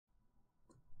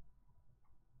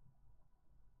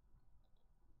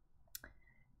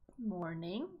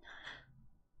Morning.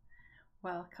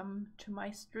 Welcome to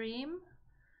my stream.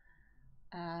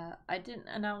 I didn't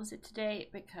announce it today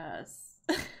because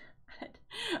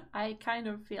I kind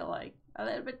of feel like a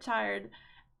little bit tired.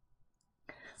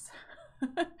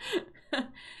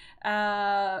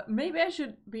 Maybe I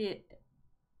should be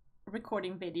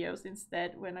recording videos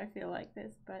instead when I feel like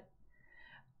this, but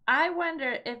I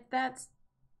wonder if that's...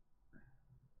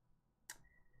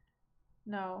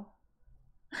 No.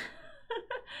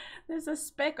 There's a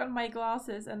speck on my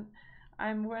glasses and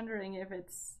I'm wondering if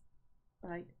it's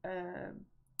like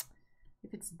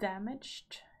if it's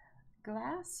damaged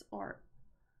glass, or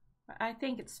I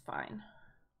think it's fine.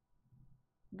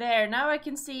 There, now I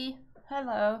can see.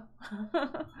 Hello.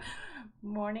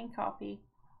 Morning coffee.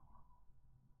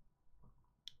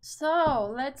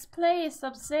 So let's play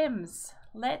some Sims.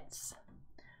 Let's.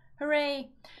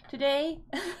 Hooray. Today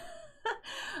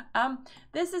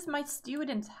this is my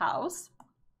student's house,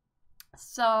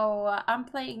 so I'm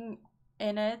playing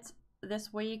in it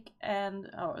this week and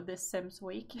this Sims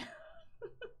week.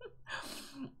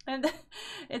 And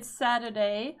it's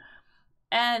Saturday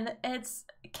and it's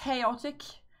chaotic,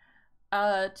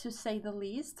 to say the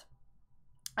least.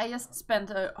 I just spent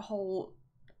a whole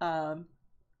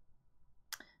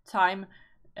time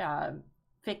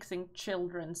fixing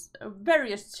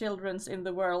various children's in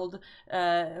the world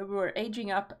who were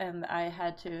aging up, and I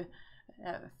had to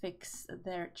fix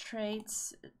their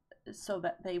traits so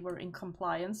that they were in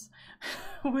compliance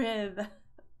with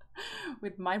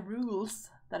my rules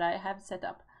that I have set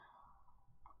up.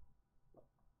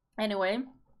 Anyway,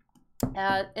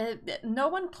 no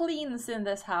one cleans in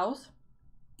this house,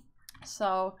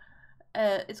 so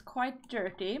it's quite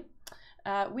dirty.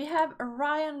 We have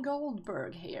Ryan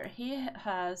Goldberg here. He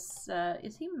has,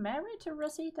 is he married to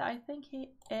Rosita? I think he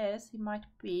is. He might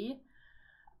be.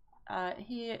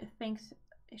 He thinks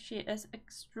she is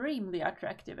extremely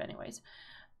attractive anyways.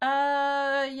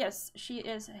 Yes, she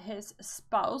is his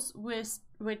spouse,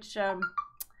 which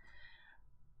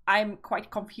I'm quite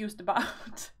confused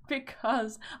about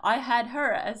because I had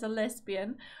her as a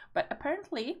lesbian, but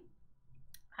apparently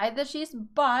either she's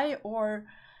bi or,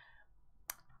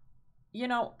 you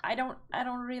know, I don't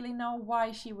really know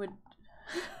why she would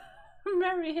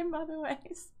marry him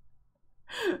otherwise.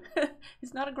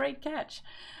 It's not a great catch.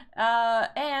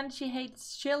 And she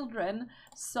hates children,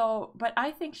 so, but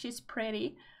I think she's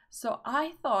pretty, so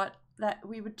I thought that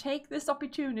we would take this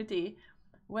opportunity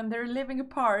when they're living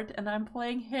apart and I'm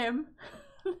playing him,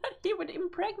 that he would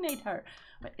impregnate her.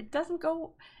 But it hasn't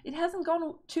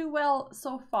gone too well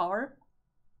so far.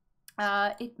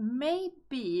 It may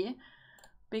be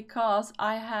because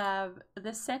I have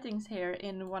the settings here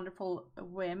in Wonderful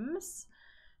Whims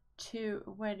to,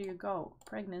 where do you go?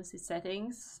 Pregnancy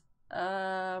settings.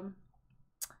 So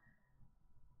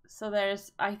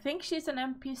there's, I think she's an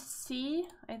NPC.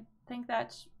 I think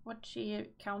that's what she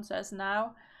counts as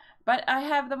now. But I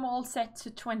have them all set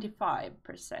to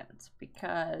 25%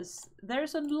 because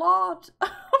there's a lot of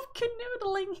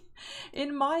canoodling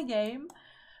in my game.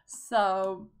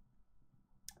 So,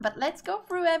 but let's go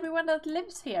through everyone that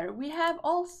lives here. We have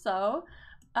also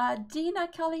Dina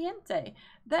Caliente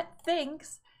that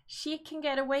thinks she can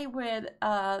get away with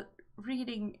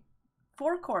reading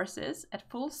 4 courses at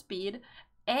full speed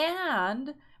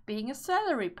and being a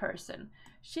salary person.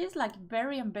 She's like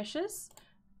very ambitious,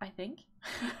 I think.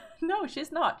 No,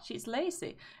 she's not. She's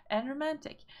lazy and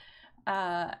romantic.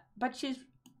 But she's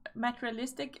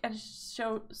materialistic, and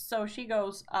so she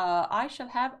goes, I shall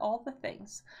have all the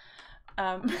things.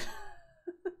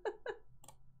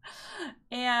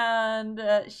 And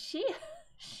she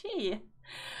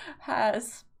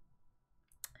has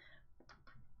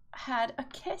had a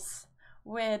kiss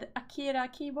with Akira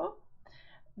Kibo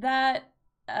that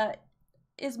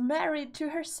is married to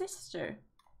her sister.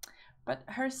 But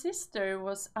her sister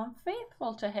was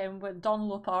unfaithful to him with Don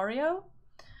Lothario.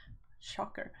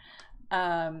 Shocker.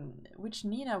 Which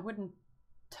Nina wouldn't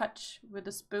touch with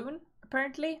a spoon,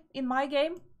 apparently, in my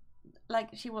game. Like,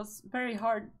 she was very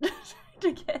hard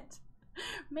to get.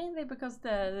 Mainly because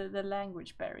the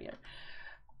language barrier.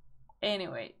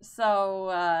 Anyway, so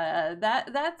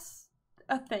that's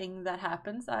a thing that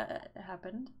happened.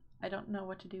 I don't know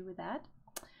what to do with that.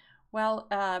 Well,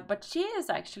 but she is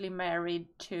actually married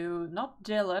to, not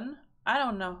Dylan, I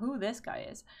don't know who this guy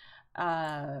is,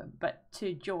 but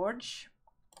to George,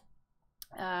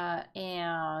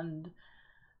 and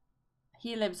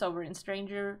he lives over in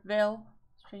Strangerville,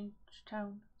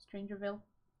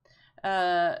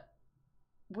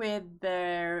 with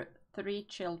their 3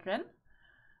 children,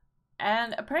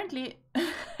 and apparently,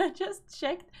 I just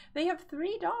checked, they have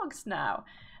 3 dogs now.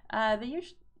 They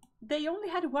they only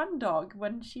had one dog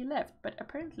when she left, but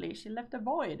apparently she left a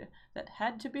void that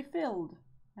had to be filled.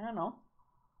 I don't know.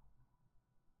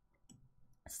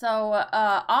 So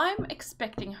I'm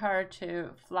expecting her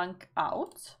to flunk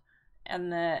out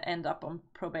and end up on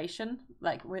probation,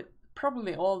 like with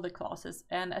probably all the classes,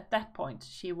 and at that point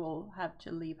she will have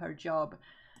to leave her job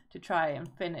to try and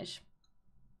finish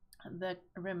the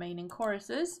remaining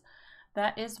courses.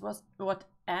 That is what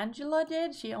Angela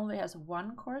did. She only has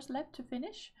one course left to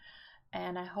finish,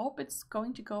 and I hope it's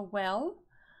going to go well.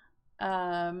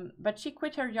 But she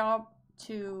quit her job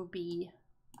to be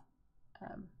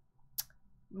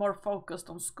more focused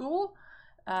on school,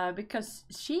 because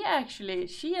she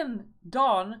and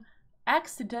Dawn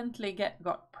accidentally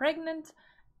got pregnant,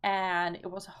 and it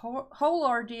was a whole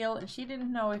ordeal, and she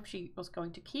didn't know if she was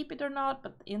going to keep it or not,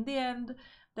 but in the end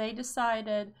they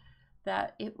decided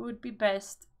that it would be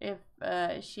best if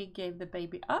she gave the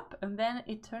baby up, and then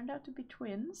it turned out to be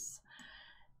twins,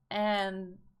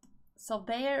 and so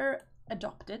they're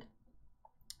adopted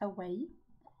away.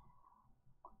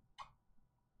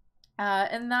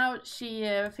 And now she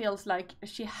feels like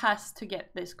she has to get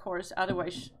this course,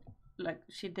 otherwise like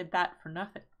she did that for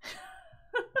nothing.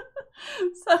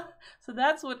 so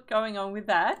that's what's going on with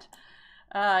that.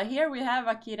 Here we have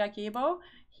Akira Kibo.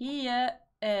 He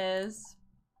is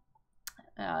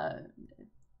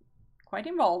quite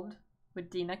involved with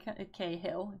Dina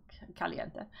Cahill,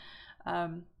 Caliente.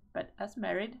 But as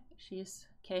married, she's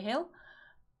Cahill.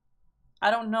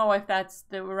 I don't know if that's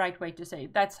the right way to say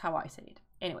it. That's how I say it.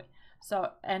 Anyway, so,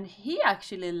 and he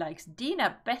actually likes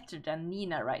Dina better than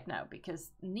Nina right now,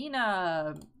 because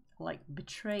Nina like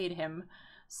betrayed him.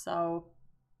 So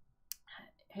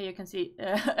here you can see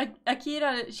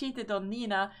Akira cheated on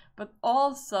Nina, but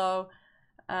also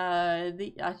I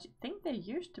think there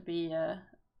used to be a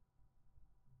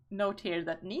note here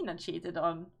that Nina cheated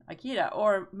on Akira,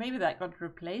 or maybe that got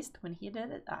replaced when he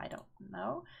did it. I don't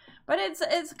know, but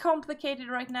it's complicated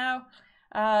right now.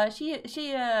 She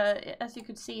as you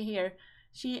could see here,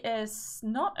 she is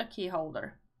not a key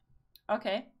holder.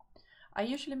 Okay, I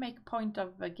usually make a point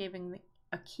of giving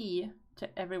a key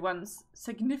to everyone's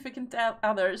significant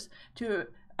others to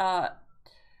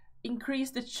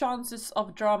increase the chances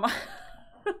of drama.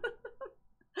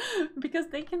 Because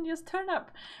they can just turn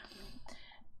up.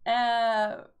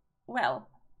 Well,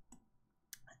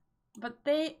 but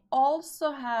they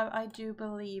also have, I do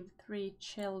believe, 3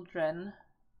 children.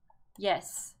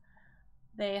 Yes,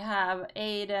 they have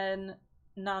Aiden,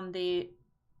 Nandi,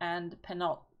 and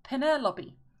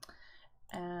Penelope.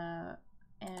 And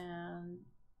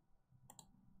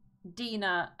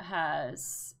Dina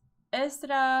has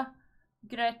Ezra,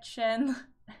 Gretchen,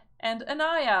 and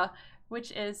Anaya,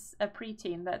 which is a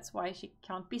preteen. That's why she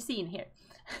can't be seen here.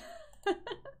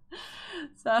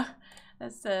 So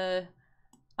that's a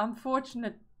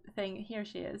unfortunate thing. Here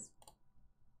she is,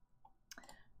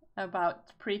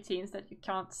 about preteens, that you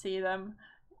can't see them.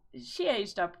 She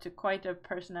aged up to quite a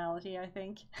personality, I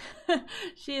think.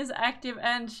 She is active,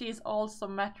 and she's also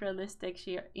materialistic.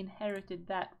 She inherited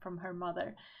that from her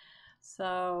mother.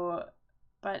 So,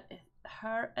 but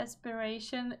her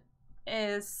aspiration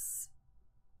is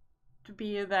to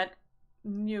be that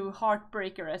new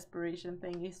heartbreaker aspiration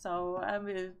thingy. So I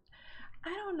mean, I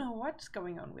don't know what's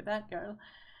going on with that girl.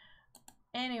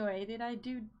 Anyway, did I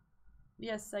do?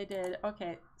 Yes, I did.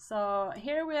 Okay, so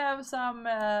here we have some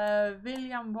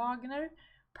William Wagner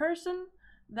person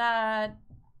that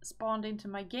spawned into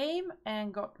my game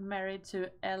and got married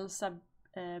to Elsa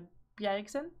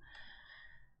Bjergsen.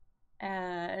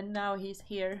 And now he's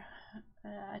here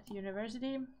at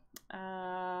university.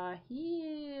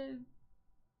 He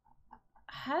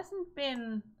has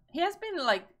been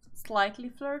like slightly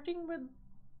flirting with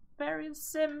various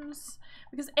Sims,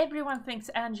 because everyone thinks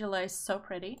Angela is so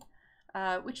pretty,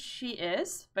 which she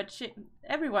is, but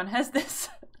everyone has this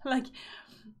like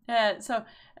so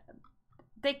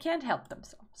they can't help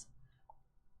themselves.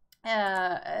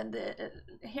 And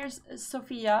here's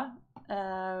Sofia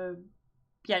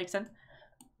Bjergsen,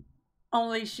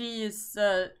 only she is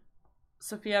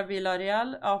Sofia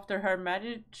Villarreal after her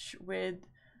marriage with,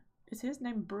 is his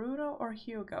name Bruno or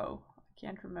Hugo? I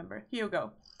can't remember.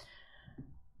 Hugo.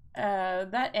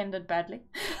 That ended badly.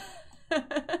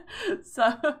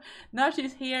 So now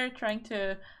she's here trying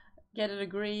to get a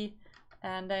degree,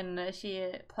 and then she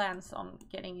plans on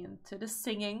getting into the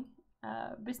singing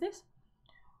business.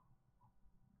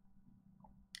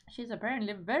 She's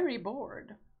apparently very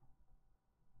bored.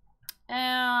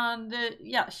 And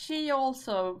yeah, she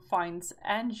also finds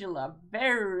Angela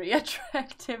very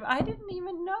attractive. I didn't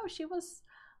even know she was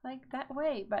like that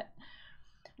way, but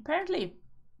apparently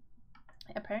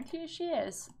Apparently she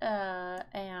is.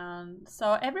 And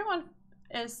so everyone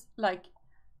is like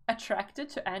attracted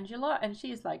to Angela, and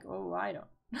she's like, oh, I don't.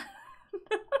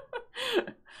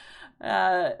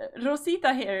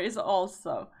 Rosita here is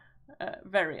also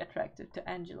very attracted to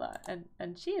Angela,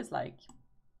 and she is like,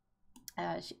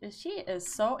 she is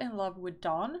so in love with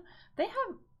Don. They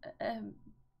have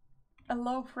a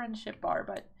low friendship bar,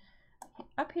 but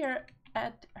up here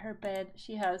at her bed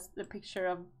she has the picture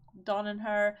of Don and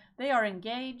her. They are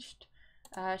engaged.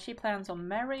 She plans on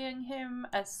marrying him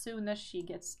as soon as she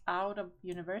gets out of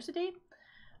university.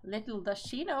 Little does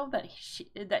she know that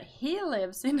he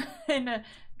lives in a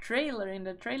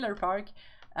trailer park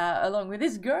along with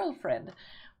his girlfriend.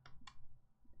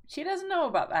 She doesn't know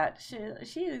about that.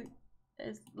 She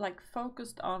is like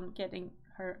focused on getting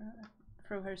her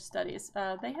through her studies.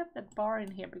 They have the bar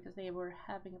in here because they were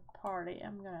having a party.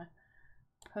 I'm gonna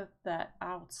put that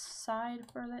outside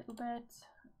for a little bit.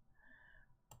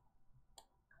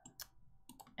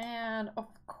 And of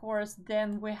course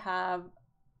then we have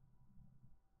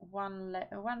one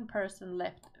person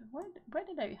left. Where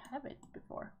did I have it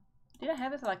before? Did I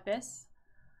have it like this?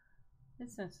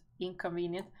 This is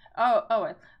inconvenient. Oh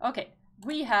well. Okay,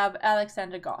 we have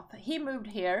Alexander Goth. He moved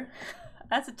here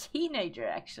as a teenager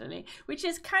actually, which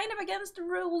is kind of against the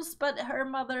rules, but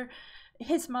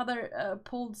his mother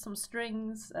pulled some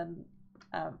strings, and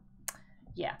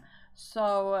yeah,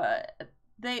 so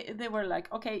they were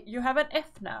like, okay, you have an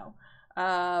F now,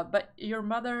 but your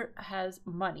mother has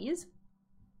monies.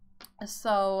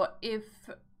 So if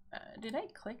did I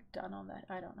click done on that?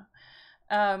 I don't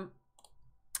know.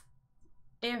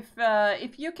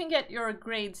 If you can get your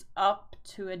grades up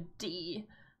to a D,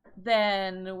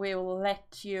 then we will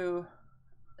let you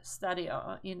study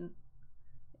in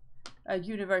a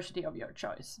university of your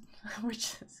choice.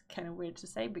 Which is kind of weird to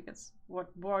say, because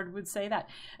what board would say that?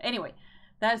 Anyway,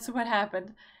 that's what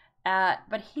happened.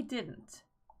 But he didn't.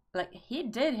 Like, he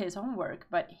did his homework,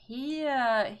 but he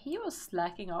was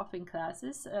slacking off in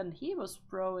classes, and he was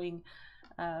throwing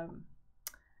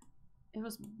he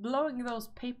was blowing those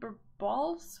paper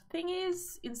balls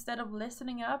thingies instead of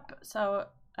listening up. So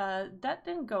that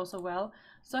didn't go so well.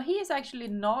 So he is actually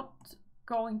not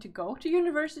going to go to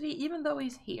university, even though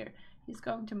he's here. He's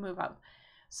going to move out.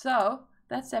 So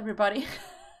that's everybody.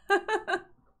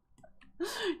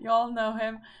 You all know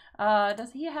him.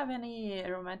 Does he have any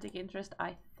romantic interest?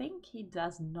 I think he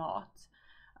does not.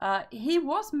 He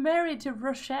was married to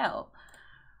Rochelle,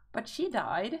 but she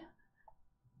died.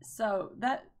 So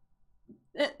that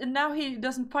now he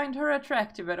doesn't find her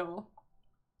attractive at all.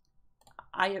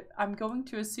 I'm going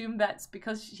to assume that's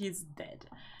because she's dead.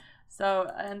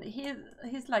 So, and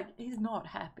he's like, he's not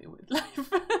happy with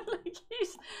life. Like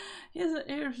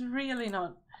he's really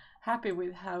not happy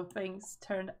with how things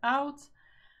turned out.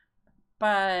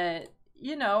 But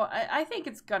you know, I think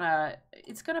it's gonna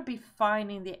be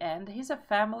fine in the end. He's a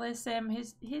family sim.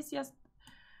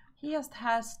 He just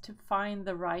has to find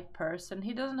the right person.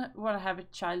 He doesn't want to have a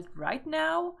child right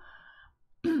now.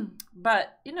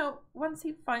 But you know, once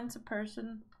he finds a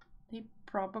person, he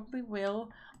probably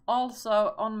will.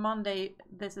 Also on Monday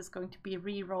this is going to be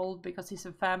re-rolled because he's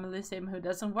a family sim who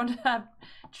doesn't want to have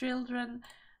children.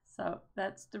 So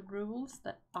that's the rules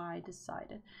that I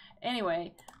decided.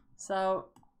 Anyway, so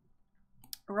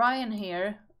Ryan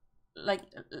here, like,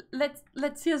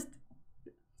 let's just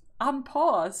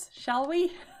unpause, shall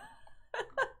we?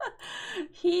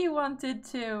 He wanted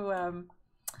to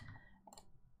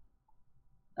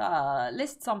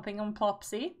list something on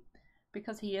Plopsy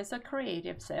because he is a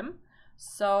creative sim.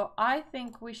 So I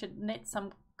think we should knit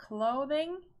some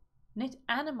clothing, knit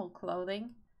animal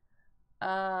clothing.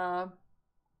 No,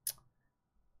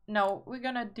 we're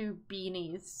gonna do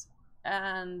beanies,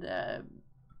 and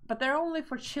but they're only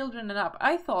for children and up.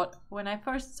 I thought when I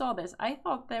first saw this, I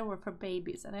thought they were for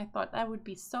babies, and I thought that would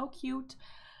be so cute.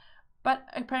 But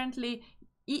apparently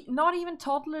not even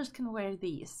toddlers can wear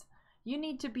these. You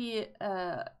need to be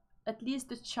at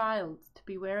least a child to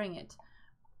be wearing it.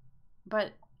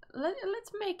 But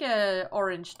let's make a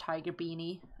orange tiger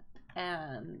beanie,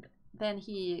 and then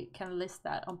he can list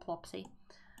that on Plopsy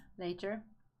later.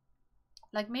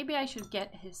 Like, maybe I should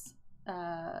get his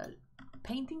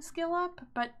painting skill up,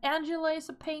 but Angela is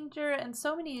a painter and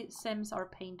so many sims are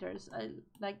painters.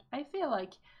 I feel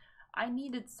like I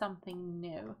needed something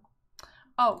new.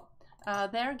 Oh,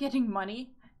 they're getting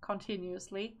money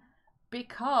continuously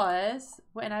because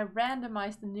when I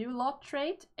randomized the new lot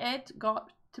trait, it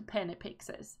got to penny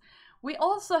pixels. We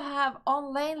also have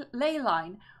on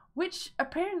Leyline, which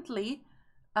apparently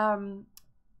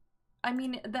I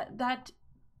mean that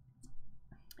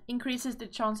increases the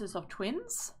chances of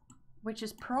twins, which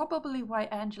is probably why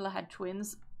Angela had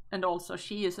twins, and also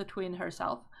she is a twin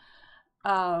herself.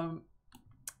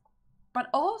 But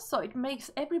also it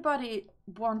makes everybody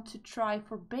want to try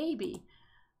for baby.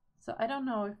 So I don't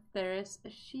know if there is.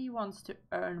 She wants to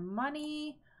earn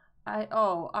money.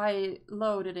 I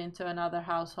loaded into another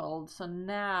household, so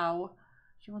now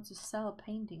she wants to sell a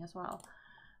painting as well.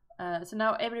 So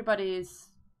now everybody's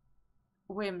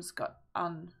whims got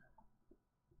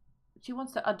she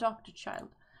wants to adopt a child.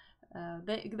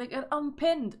 They get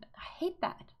unpinned. I hate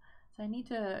that. So I need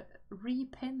to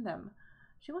repin them.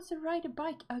 She wants to ride a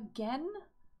bike again?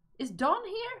 Is Dawn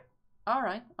here?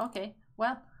 Alright, okay.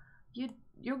 Well,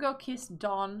 you go kiss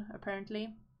Dawn,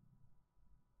 apparently.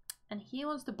 And he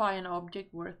wants to buy an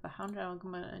object worth 100.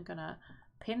 I'm gonna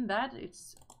pin that.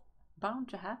 It's bound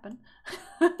to happen.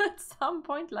 At some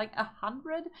point, like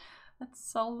 100? That's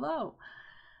so low.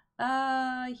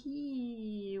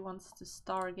 He wants to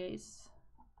stargaze.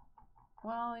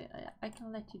 Well, I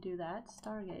can let you do that.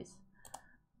 Stargaze.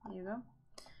 There you go.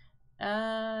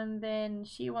 And then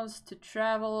she wants to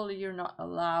travel. You're not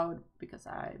allowed because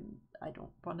I don't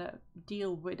want to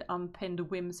deal with unpinned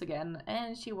whims again.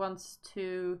 And she wants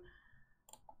to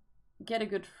get a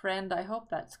good friend. I hope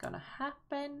that's gonna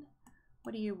happen.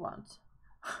 What do you want?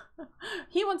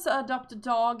 He wants to adopt a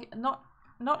dog. Not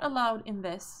allowed in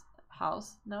this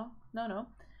house. No.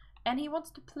 And he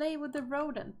wants to play with the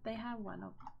rodent. They have one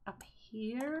up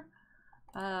here.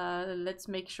 Let's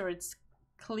make sure it's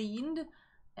cleaned.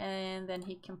 And then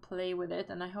he can play with it,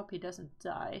 and I hope he doesn't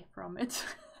die from it.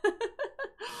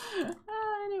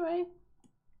 Anyway.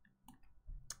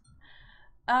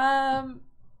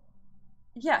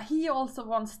 Yeah, he also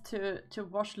wants to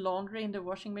wash laundry in the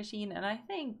washing machine, and I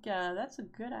think that's a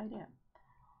good idea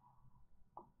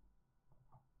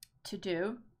to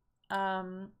do.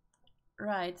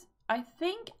 Right. I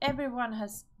think everyone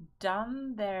has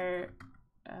done their...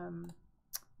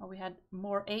 oh, we had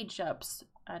more age ups.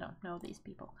 I don't know these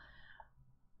people.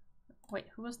 Wait,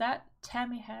 who was that?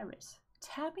 Tammy Harris.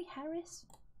 Tammy Harris?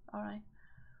 Alright.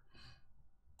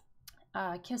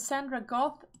 Cassandra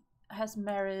Goth has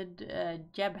married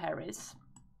Jeb Harris.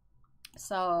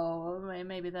 So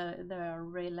maybe they're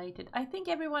related. I think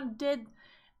everyone did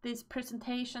these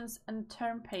presentations and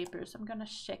term papers. I'm gonna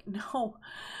check. No.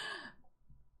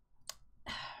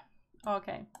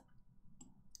 Okay.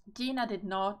 Gina did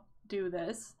not do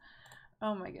this.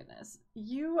 Oh my goodness.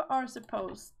 You are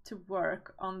supposed to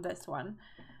work on this one.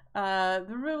 The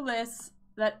rule is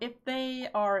that if they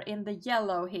are in the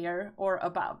yellow here or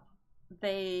above,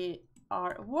 they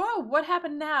are... Whoa, what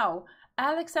happened now?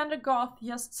 Alexander Goth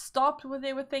just stopped what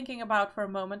they were thinking about for a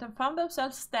moment and found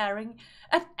themselves staring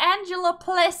at Angela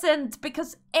Pleasant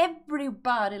because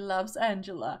everybody loves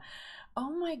Angela. Oh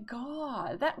my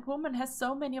god, that woman has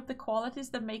so many of the qualities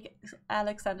that make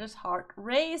Alexander's heart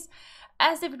race.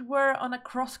 As if it were on a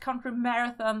cross-country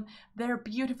marathon, their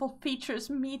beautiful features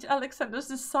meet Alexander's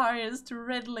desires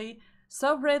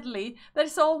so readily that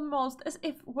it's almost as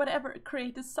if whatever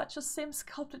created such a sim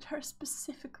sculpted her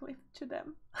specifically to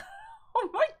them. Oh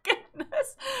my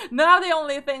goodness! Now the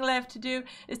only thing left to do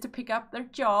is to pick up their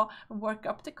jaw and work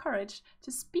up the courage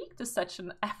to speak to such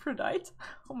an Aphrodite.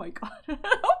 Oh my god.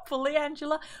 Hopefully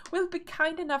Angela will be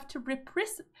kind enough to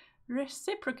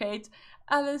reciprocate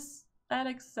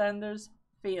Alexander's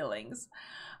feelings.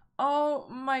 Oh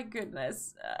my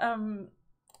goodness.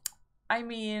 I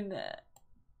mean...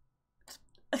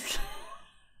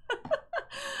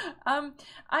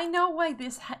 I know why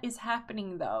this is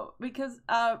happening though, because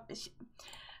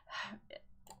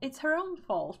it's her own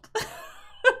fault.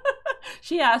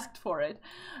 She asked for it.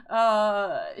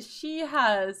 She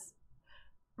has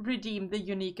redeemed the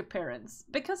unique appearance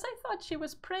because I thought she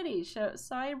was pretty, so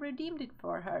I redeemed it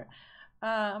for her.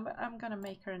 I'm gonna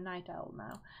make her a night owl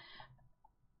now.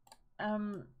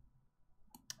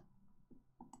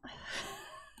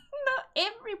 Not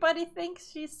everybody thinks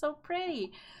she's so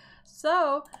pretty.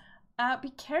 So, be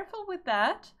careful with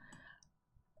that,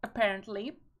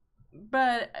 apparently.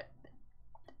 But,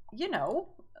 you know,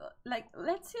 like,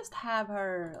 let's just have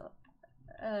her,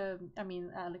 I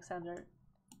mean, Alexander.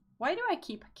 Why do I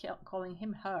keep calling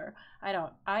him her? I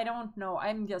don't know.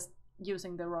 I'm just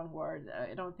using the wrong word.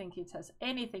 I don't think it has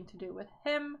anything to do with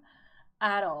him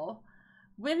at all.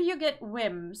 Will you get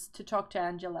whims to talk to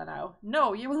Angela now?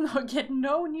 No, you will not get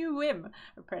no new whim,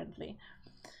 apparently.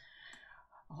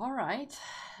 All right.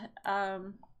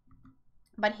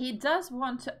 But he does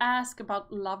want to ask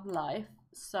about love life.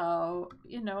 So,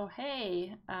 you know,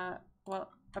 hey,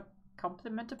 well, a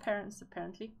compliment to parents,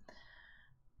 apparently.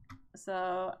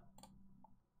 So,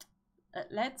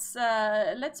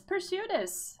 let's pursue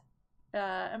this.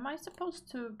 Am I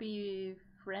supposed to be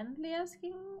friendly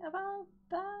asking about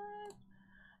that.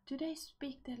 Do they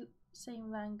speak the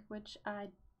same language? I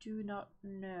do not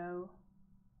know.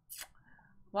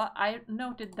 Well, I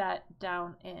noted that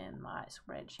down in my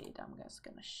spreadsheet. I'm just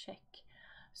gonna check.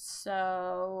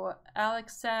 So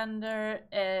Alexander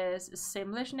is a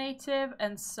Simlish native,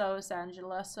 and so is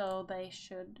Angela, so they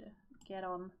should get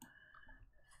on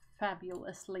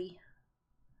fabulously.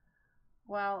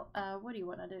 Well, what do you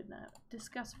want to do now?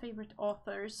 Discuss favorite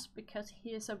authors, because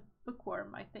he is a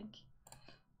bookworm, I think.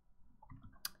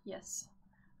 Yes.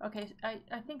 Okay,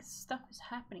 I think stuff is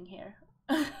happening here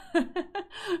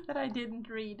that I didn't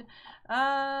read.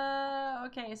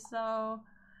 Okay, so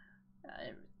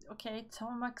okay,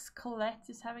 Tomax Colette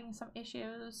is having some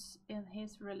issues in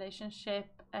his relationship,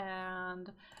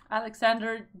 and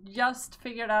Alexander just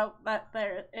figured out that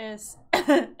there is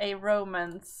a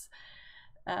romance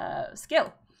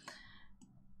skill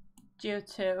due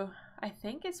to, I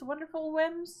think it's Wonderful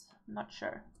Whims, not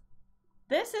sure.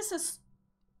 This is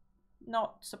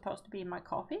not supposed to be in my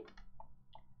coffee.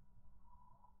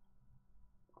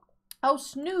 Oh,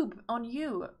 Snoob, on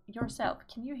you yourself.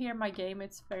 Can you hear my game?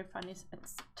 It's very funny at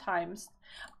times.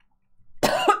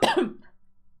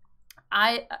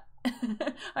 I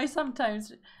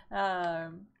sometimes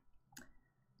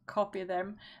copy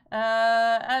them.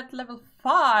 At level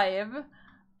 5,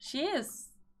 she is.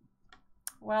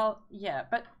 Well, yeah,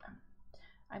 but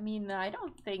I mean, I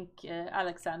don't think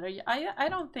Alexander. I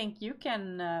don't think you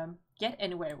can get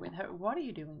anywhere with her. What are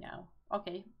you doing now?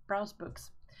 Okay, browse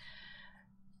books.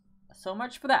 So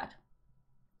much for that.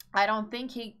 I don't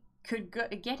think he could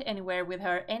get anywhere with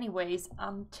her anyways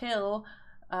until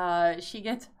she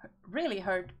gets really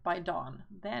hurt by Dawn.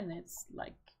 Then it's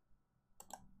like,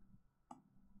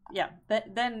 yeah,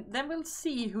 then we'll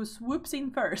see who swoops in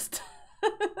first.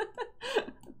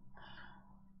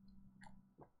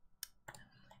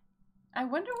 I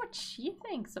wonder what she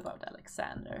thinks about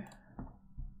Alexander.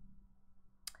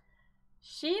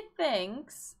 She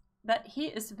thinks that he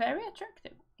is very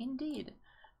attractive. Indeed.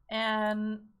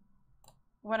 And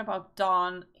what about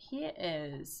Dawn? He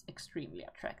is extremely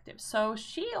attractive. So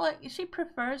she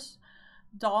prefers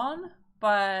Dawn,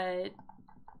 but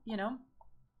you know,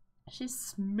 she's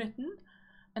smitten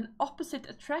and opposite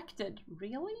attracted.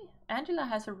 Really? Angela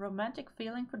has a romantic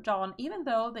feeling for Dawn, even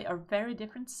though they are very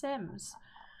different Sims.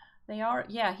 They are,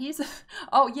 yeah, he's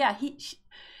oh yeah,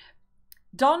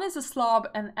 Dawn is a slob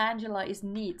and Angela is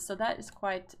neat, so that is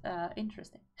quite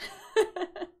interesting.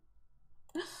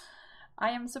 I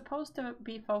am supposed to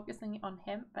be focusing on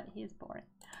him, but he's boring.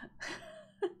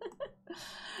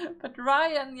 But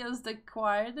Ryan just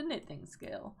acquired a knitting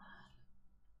skill.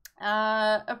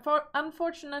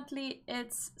 Unfortunately,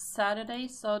 it's Saturday,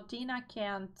 so Dina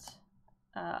can't...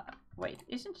 wait,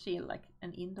 isn't she like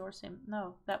an indoor sim?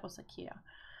 No, that was Ikea.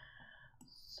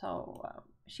 So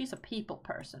she's a people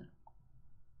person.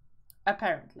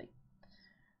 Apparently.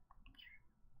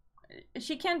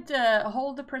 She can't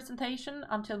hold the presentation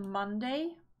until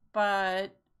Monday,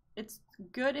 but it's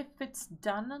good if it's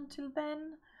done until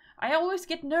then. I always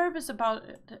get nervous about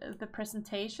the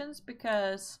presentations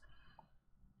because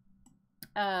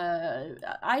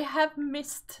I have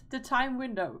missed the time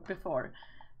window before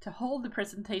to hold the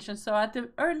presentation. So at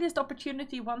the earliest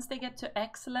opportunity, once they get to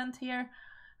excellent here,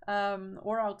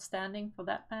 or outstanding for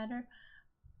that matter,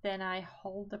 then I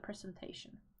hold the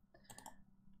presentation.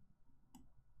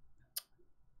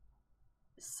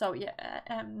 So yeah,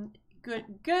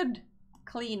 good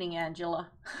cleaning,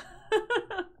 Angela.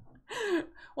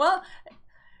 Well,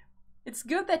 it's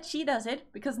good that she does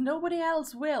it because nobody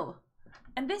else will.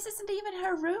 And this isn't even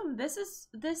her room. This is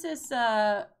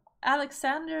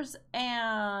Alexander's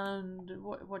and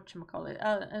whatchamacallit,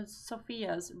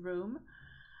 Sophia's room.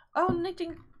 Oh,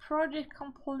 knitting project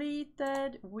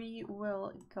completed. We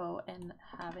will go and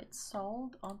have it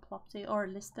sold on Plopsy, or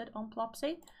listed on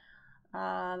Plopsy.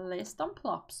 List on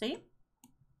Plopsy.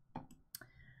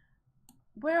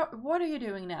 What are you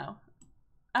doing now?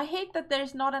 I hate that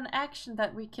there's not an action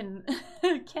that we can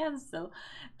cancel.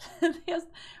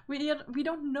 We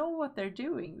don't know what they're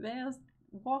doing. They just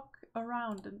walk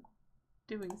around and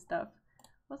doing stuff.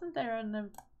 Wasn't there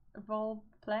an evolved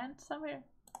plant somewhere?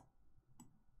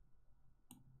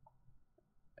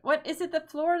 What is it? The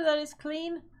floor that is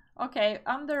clean? Okay,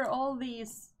 under all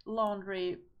these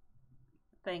laundry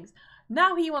things.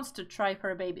 Now he wants to try for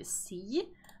a baby.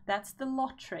 See? That's the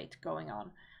lot trait going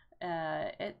on.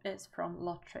 It is from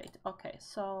lot trait. Okay,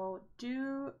 so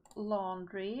do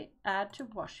laundry, add to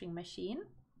washing machine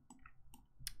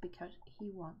because he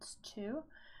wants to.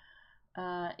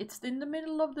 It's in the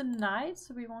middle of the night,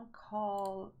 so we won't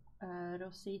call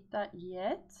Rosita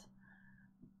yet.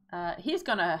 He's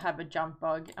gonna have a jump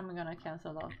bug. I'm gonna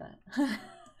cancel out that.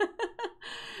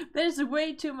 There's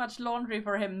way too much laundry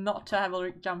for him not to have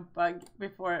a jump bug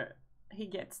before he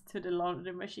gets to the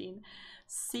laundry machine.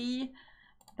 See,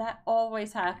 that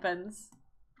always happens.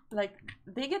 Like,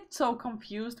 they get so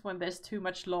confused when there's too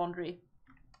much laundry,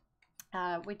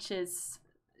 which is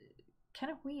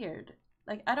kind of weird.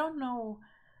 Like, I don't know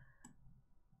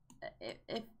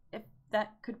if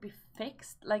that could be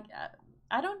fixed. Like,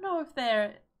 I don't know if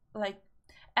they're like,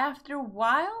 after a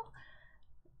while,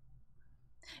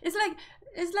 it's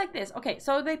like this. Okay,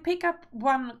 so they pick up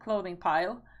one clothing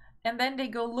pile and then they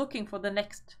go looking for the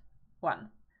next one.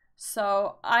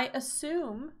 So I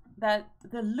assume that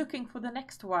the looking for the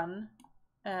next one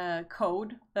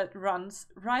code that runs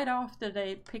right after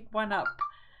they pick one up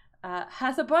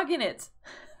has a bug in it.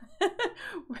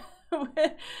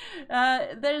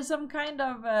 There's some kind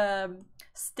of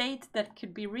state that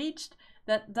could be reached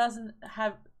that doesn't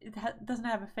have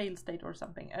a fail state or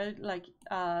something.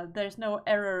 There's no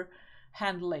error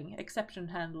handling, exception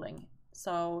handling.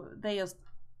 So they just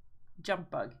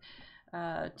jump bug,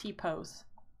 T-pose.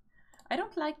 I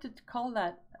don't like to call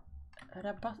that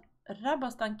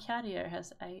Rabastan carrier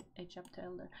has age up to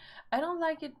elder. I don't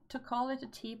like it to call it a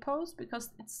T-pose because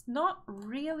it's not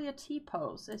really a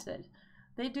T-pose, is it?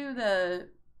 They do the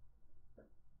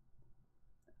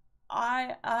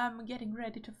I am getting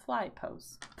ready to fly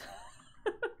pose.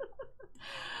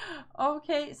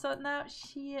 Okay, so now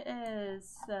she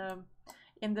is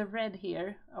in the red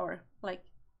here, or like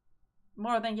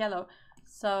more than yellow.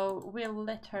 So we'll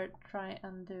let her try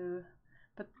and do,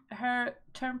 but her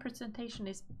turn presentation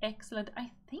is excellent.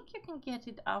 I think you can get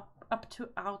it up to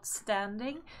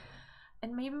outstanding,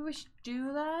 and maybe we should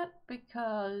do that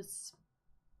because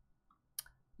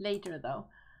later though,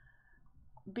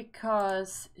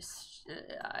 because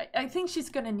I think she's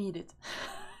gonna need it.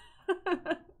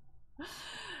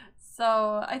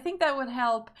 So I think that would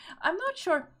help. I'm not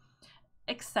sure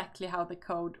exactly how the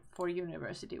code for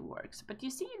university works, but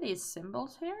you see these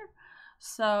symbols here.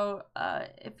 So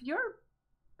if you're,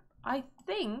 I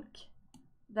think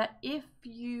that if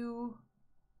you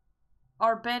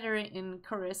are better in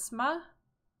charisma,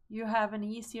 you have an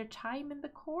easier time in the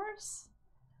course,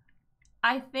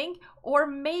 I think. Or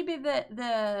maybe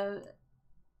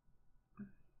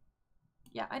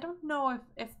yeah, I don't know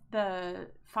if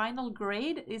the final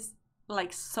grade is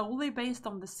like solely based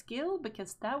on the skill,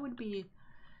 because that would be,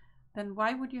 then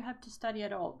why would you have to study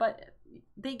at all? But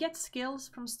they get skills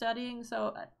from studying,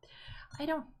 so I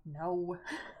don't know.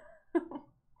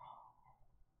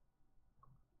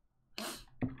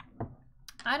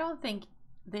 I don't think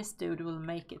this dude will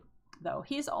make it though.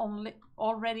 He's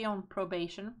already on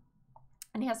probation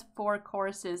and he has 4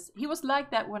 courses. He was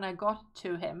like that when I got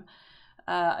to him.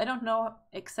 I don't know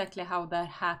exactly how that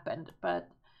happened, but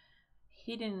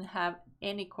he didn't have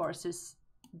any courses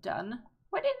done.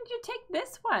 Why didn't you take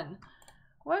this one?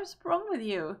 What's wrong with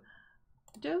you?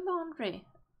 Do laundry.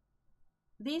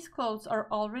 These clothes are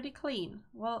already clean.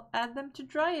 Well, add them to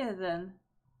dryer then.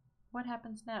 What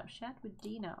happens now? Chat with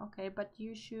Dina. Okay, but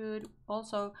you should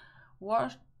also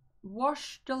wash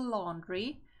the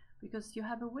laundry because you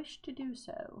have a wish to do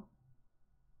so.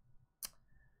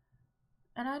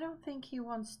 And I don't think he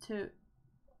wants to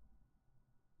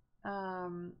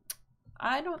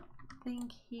I don't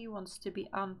think he wants to be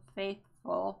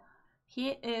unfaithful.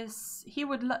 He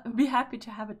would be happy to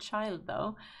have a child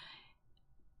though.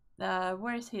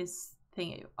 Where's his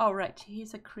thing? Oh right,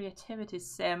 he's a creativity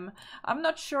sim. I'm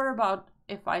not sure about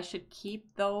if I should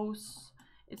keep those.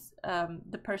 It's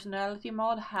the personality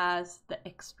mod has the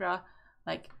extra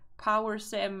like power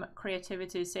sim,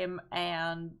 creativity sim,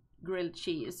 and grilled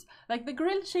cheese. Like the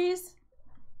grilled cheese,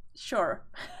 sure,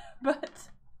 but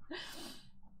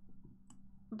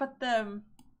the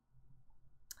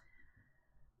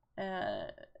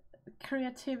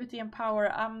creativity and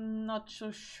power, I'm not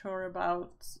so sure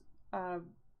about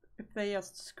if they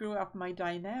just screw up my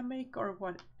dynamic or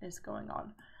what is going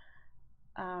on.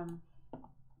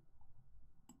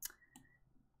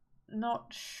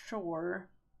 Not sure.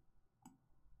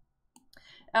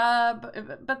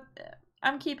 But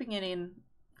I'm keeping it in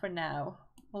for now.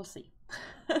 We'll see.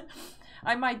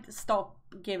 I might stop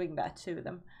giving that to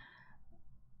them.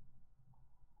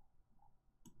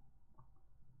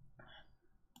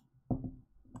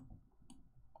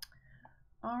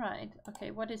 All right.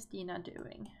 Okay, what is Dina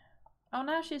doing? Oh,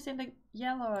 now she's in the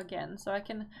yellow again, so I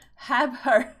can have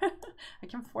her. I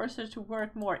can force her to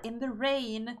work more in the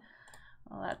rain.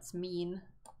 Oh, that's mean.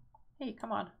 Hey,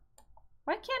 come on.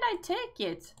 Why can't I take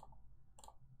it?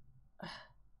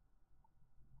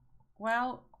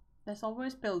 Well, there's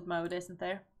always build mode, isn't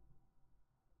there?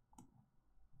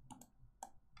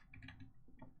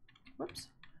 Whoops.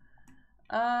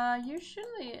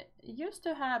 Usually used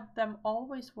to have them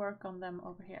always work on them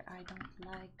over here. I don't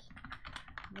like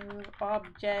move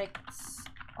objects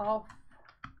off.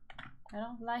 I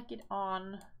don't like it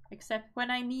on, except when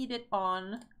I need it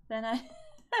on, then I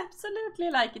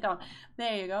absolutely like it on.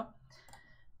 There you go.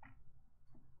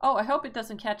 Oh, I hope it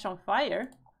doesn't catch on fire.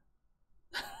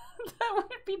 That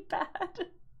would be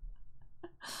bad.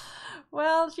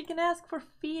 Well, she can ask for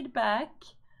feedback.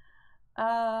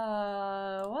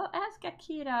 Well, ask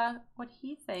Akira what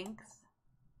he thinks.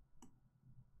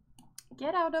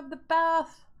 Get out of the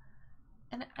bath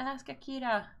and ask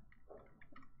Akira.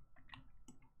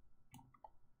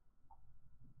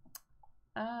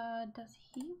 Does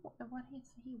he, what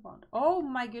does he want? Oh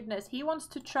my goodness, he wants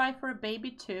to try for a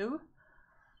baby too.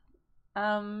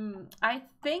 I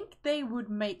think they would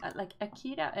make like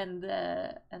Akira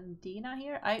and Dina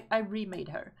here. I remade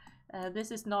her.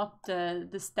 This is not the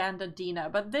standard Dina,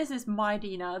 but this is my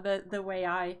Dina, the way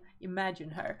I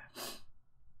imagine her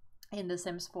in The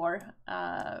Sims 4,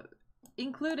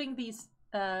 including these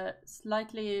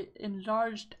slightly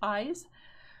enlarged eyes.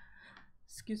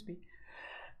 Excuse me.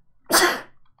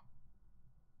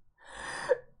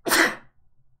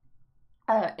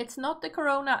 It's not the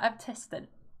corona I've tested.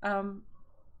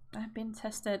 I've been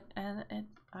tested and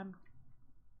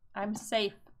I'm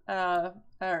safe.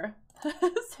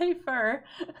 Safer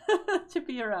to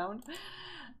be around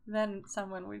than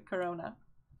someone with corona.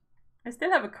 I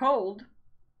still have a cold.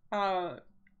 I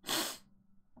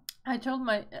told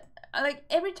my like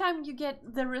every time you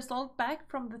get the result back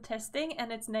from the testing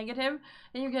and it's negative,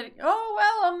 and you get, oh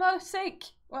well, I'm not sick.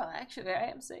 Well, actually, I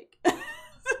am sick.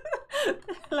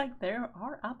 Like there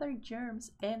are other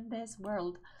germs in this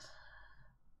world.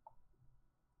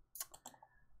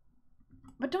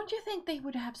 But don't you think they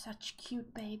would have such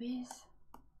cute babies?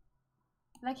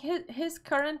 Like his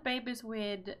current babies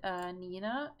with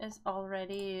Nina is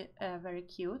already very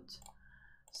cute.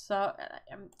 So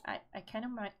I kind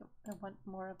of might want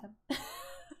more of them.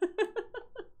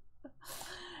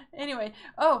 Anyway,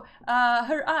 oh,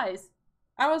 her eyes.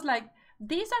 I was like,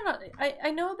 these are not.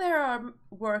 I know they are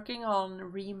working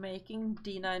on remaking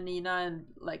Dina and Nina and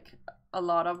like a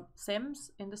lot of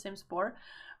Sims in The Sims 4,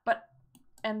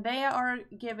 and they are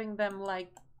giving them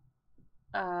like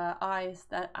eyes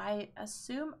that I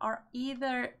assume are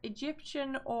either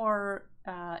Egyptian or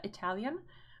Italian,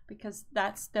 because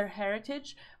that's their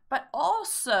heritage. But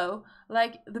also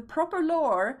like the proper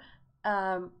lore.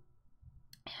 Her,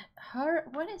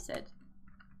 what is it?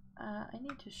 I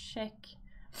need to check.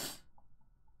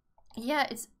 Yeah,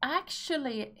 it's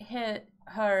actually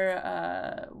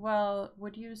her well,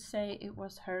 would you say it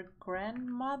was her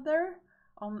grandmother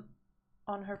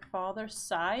on her father's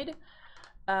side,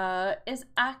 is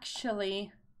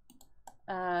actually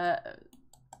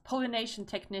pollination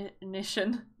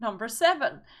technician number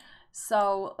 7.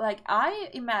 So like I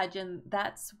imagine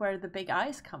that's where the big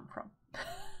eyes come from.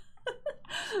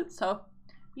 So,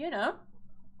 you know,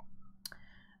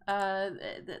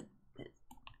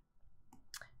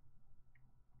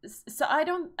 so I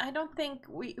don't think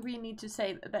we need to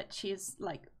say that she's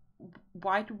like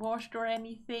whitewashed or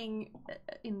anything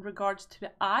in regards to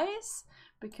the eyes,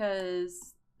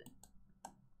 because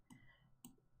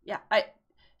yeah,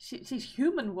 she's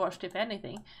human washed if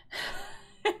anything.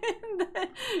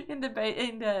 in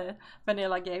the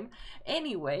vanilla game.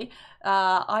 Anyway,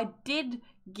 I did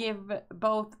give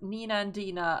both Nina and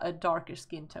Dina a darker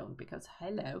skin tone, because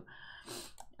hello,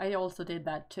 I also did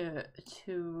that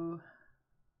to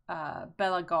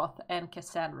Bella Goth and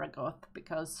Cassandra Goth,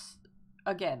 because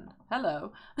again,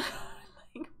 hello.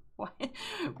 Like,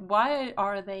 why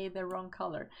are they the wrong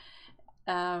color?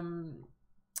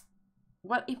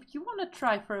 Well, if you want to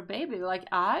try for a baby, like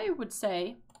I would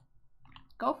say,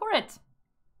 go for it.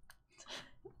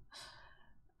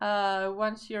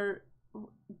 Once you're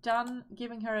done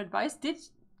giving her advice, did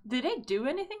they do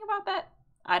anything about that?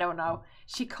 I don't know.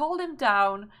 She called him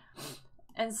down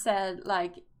and said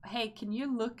like, hey, can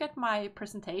you look at my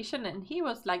presentation? And he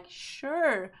was like,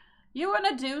 sure. You want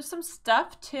to do some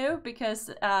stuff too? Because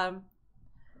I'm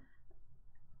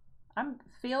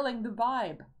feeling the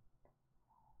vibe.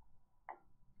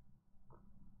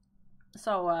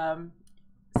 So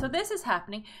so this is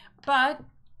happening, but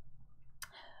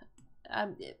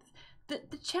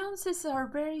the chances are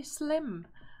very slim,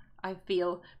 I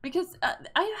feel, because I've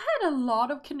had a lot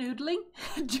of canoodling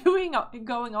going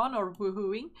on, or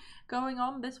woohooing going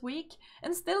on this week,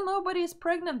 and still nobody is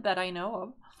pregnant that I know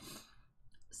of.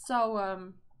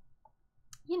 So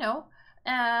you know,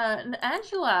 and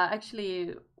Angela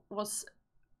actually was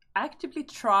actively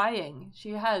trying.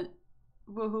 She had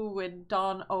woohoo with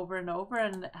Dawn over and over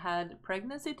and had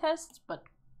pregnancy tests, but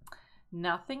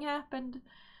nothing happened.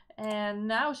 And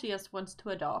now she just wants to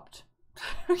adopt.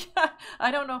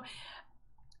 I don't know.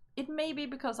 It may be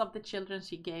because of the children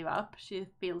she gave up. She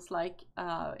feels like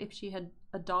if she had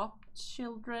adopted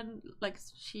children, like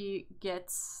she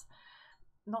gets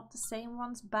not the same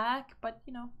ones back, but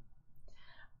you know,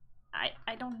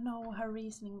 I don't know her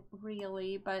reasoning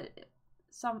really, but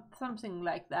something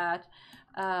like that.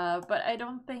 But I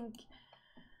don't think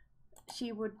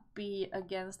she would be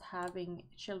against having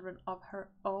children of her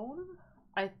own.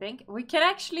 I think we can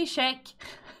actually check.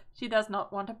 She does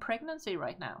not want a pregnancy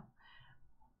right now,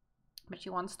 but she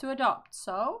wants to adopt.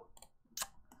 So,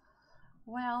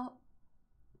 well,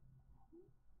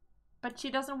 but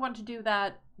she doesn't want to do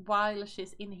that while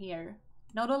she's in here.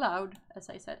 Not allowed, as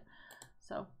I said.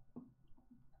 So,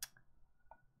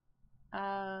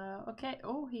 okay.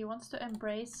 Oh, he wants to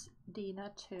embrace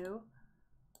Dina too,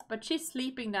 but she's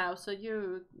sleeping now, so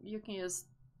you can just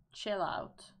chill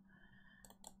out.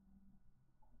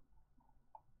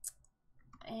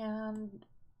 And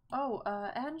oh,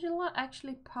 Angela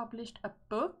actually published a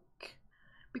book,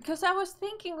 because I was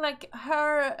thinking like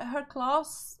her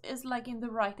class is like in the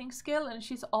writing skill and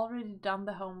she's already done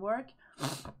the homework.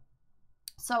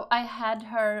 So I had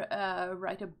her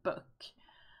write a book,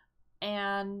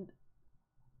 and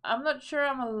I'm not sure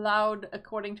I'm allowed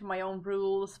according to my own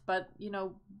rules, but you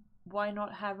know, why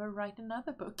not have her write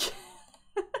another book?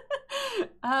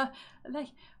 Like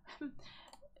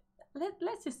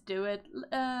let's just do it.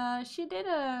 She did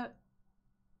a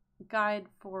guide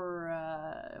for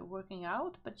working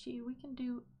out, but we can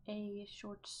do a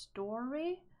short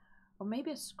story, or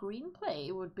maybe a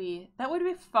screenplay would be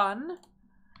fun.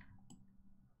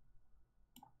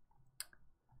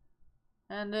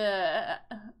 And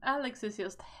Alex is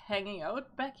just hanging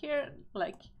out back here,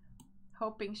 like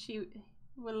hoping she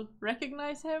will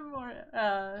recognize him or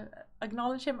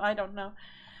acknowledge him. I don't know.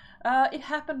 It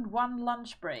happened one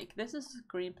lunch break. This is a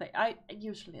screenplay. I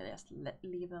usually just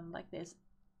leave them like this,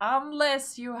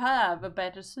 unless you have a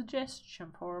better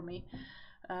suggestion for me.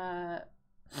 But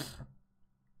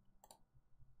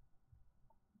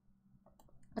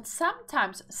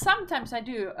sometimes I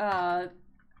do.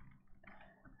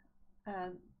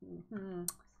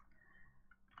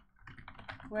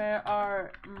 Where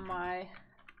are my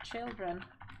children?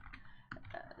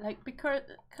 Like because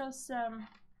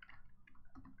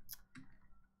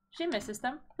she misses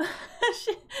them.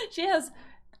 she has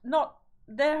not.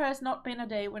 There has not been a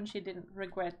day when she didn't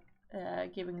regret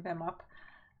giving them up.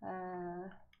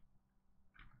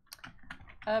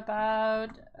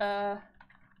 About a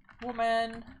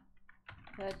woman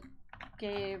that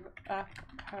gave up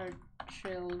her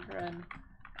children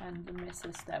and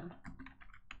misses them.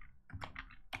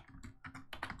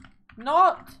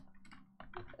 Not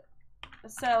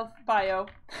self-bio.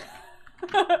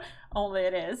 Only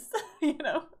it is, you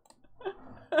know.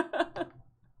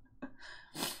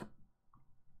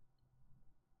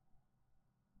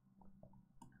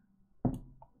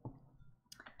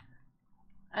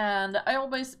 And I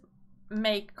always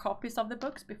make copies of the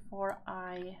books before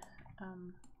I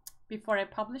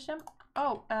publish them.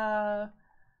 Oh,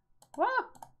 what?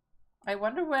 I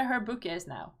wonder where her book is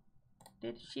now.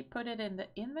 Did she put it in the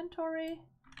inventory?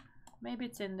 Maybe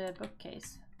it's in the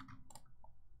bookcase.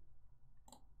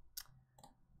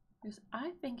 Because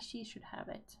I think she should have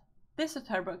it. This is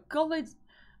her book,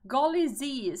 Golly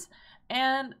Z's.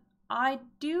 And I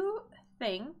do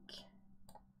think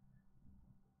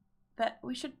that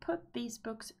we should put these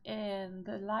books in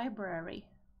the library.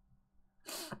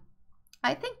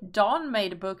 I think Dawn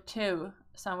made a book too,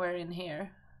 somewhere in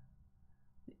here.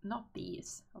 Not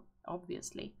these,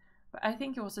 obviously. But I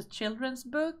think it was a children's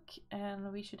book,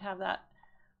 and we should have that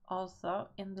also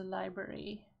in the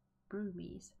library.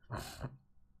 Broomies.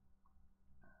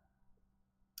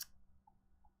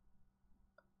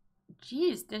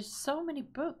 Jeez, there's so many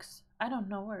books. I don't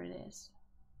know where it is.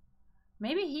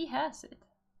 Maybe he has it.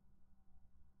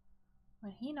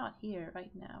 But he's not here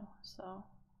right now, so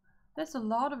there's a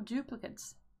lot of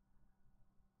duplicates.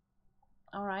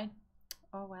 Alright.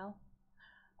 Oh well.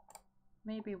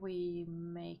 Maybe we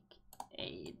make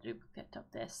a duplicate of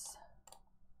this,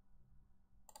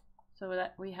 so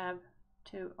that we have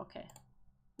two. Okay.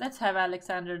 Let's have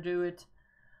Alexander do it.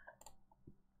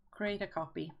 Create a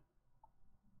copy.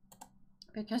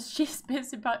 Because she's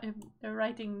busy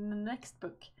writing the next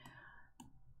book.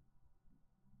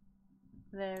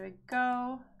 There we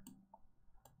go.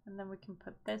 And then we can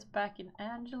put this back in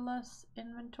Angela's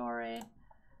inventory.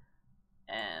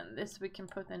 And this we can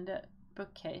put in the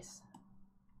bookcase.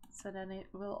 So then it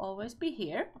will always be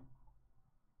here.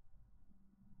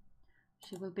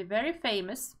 She will be very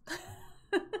famous.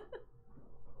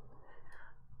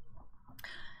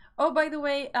 Oh, by the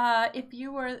way, if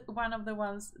you were one of the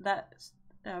ones that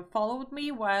followed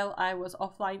me while I was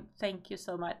offline, thank you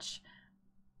so much.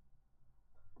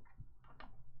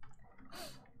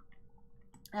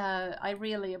 I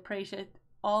really appreciate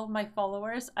all my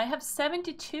followers. I have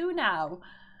 72 now.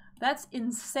 That's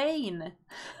insane.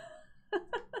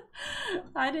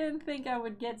 I didn't think I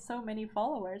would get so many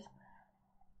followers.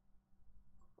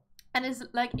 And it's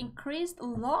like increased a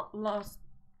lot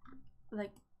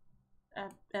like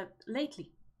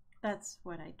lately. That's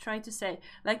what I try to say.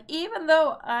 Like, even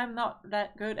though I'm not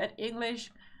that good at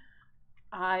English,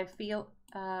 I feel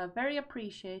very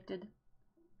appreciated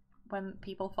when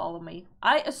people follow me.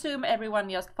 I assume everyone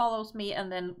just follows me and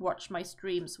then watch my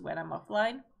streams when I'm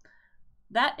offline.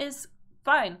 That is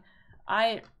fine.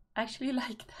 I actually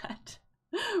like that.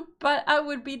 But I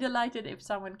would be delighted if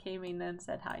someone came in and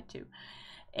said hi too.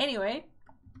 Anyway.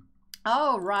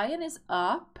 Oh, Ryan is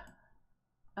up.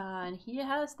 And he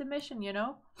has the mission, you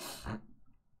know.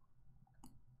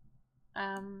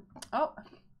 Oh.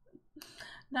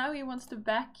 Now he wants to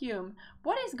vacuum.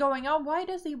 What is going on? Why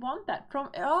does he want that?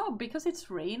 Oh, because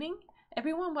it's raining?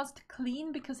 Everyone wants to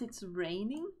clean because it's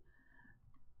raining?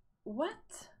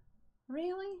 What?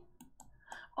 Really?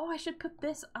 Oh, I should put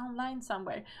this online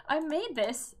somewhere. I made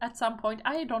this at some point.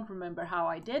 I don't remember how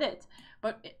I did it.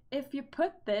 But if you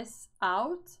put this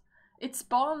out, it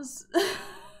spawns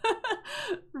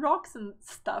rocks and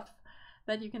stuff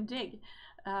that you can dig.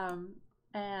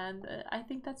 And I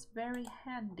think that's very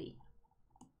handy.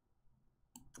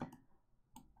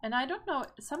 And I don't know,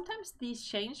 sometimes these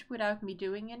change without me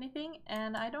doing anything,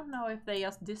 and I don't know if they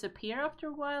just disappear after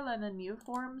a while and the new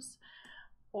forms,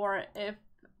 or if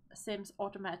Sims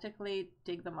automatically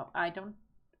dig them up. I don't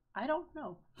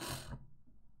know.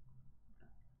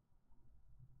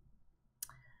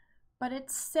 But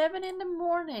it's 7 in the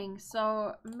morning,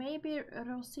 so maybe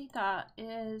Rosita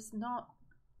is not,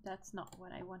 that's not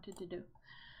what I wanted to do.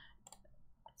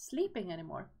 Sleeping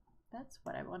anymore. That's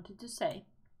what I wanted to say.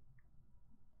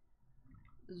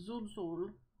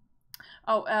 Zulzul.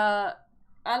 Oh,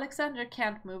 Alexander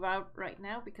can't move out right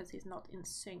now because he's not in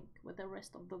sync with the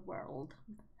rest of the world.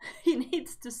 He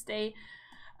needs to stay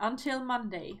until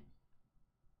Monday.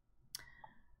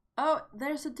 Oh,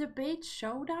 there's a debate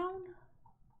showdown?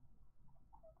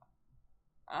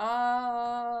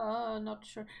 Not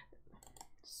sure.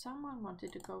 Someone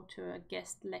wanted to go to a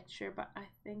guest lecture, but I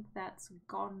think that's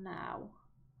gone now.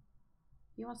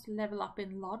 He wants to level up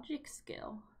in logic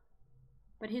skill.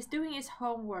 But he's doing his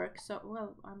homework, so,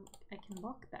 well, I can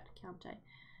lock that, can't I?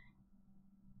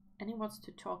 And he wants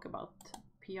to talk about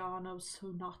piano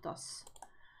sonatas.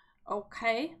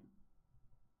 Okay.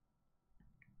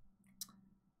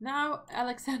 Now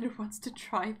Alexander wants to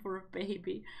try for a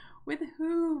baby. With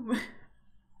whom?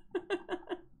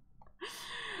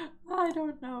 I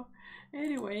don't know.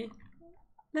 Anyway,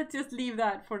 let's just leave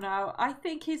that for now. I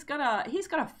think he's gonna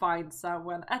find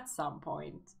someone at some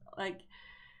point. Like,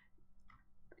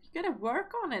 you gotta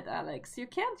work on it, Alex. You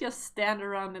can't just stand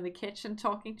around in the kitchen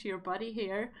talking to your buddy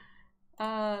here.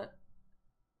 I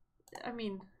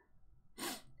mean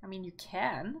you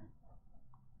can.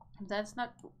 That's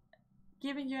not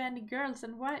giving you any girls.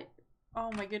 And why?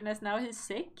 Oh my goodness, now he's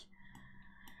sick.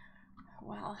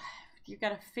 Well, you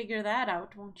gotta figure that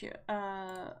out, won't you?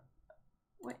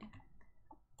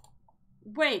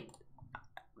 Wait.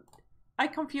 I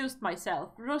confused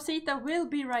myself. Rosita will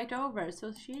be right over,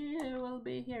 so she will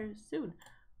be here soon.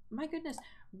 My goodness,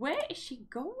 where is she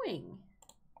going?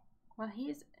 Well,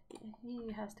 he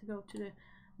has to go to the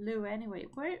loo anyway.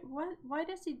 Why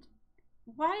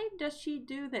does she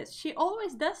do this? She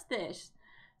always does this.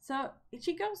 So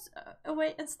she goes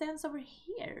away and stands over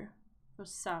here for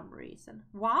some reason.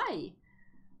 Why?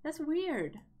 That's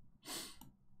weird.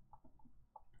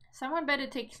 Someone better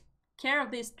take care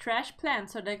of these trash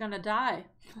plants or they're gonna die.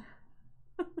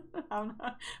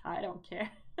 I don't care.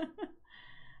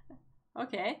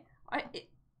 Okay.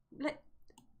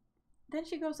 Then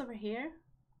she goes over here.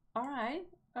 Alright.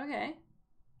 Okay.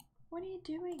 What are you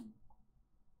doing?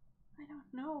 I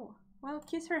don't know. Well,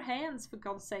 kiss her hands for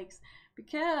God's sakes.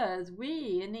 Because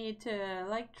we need to,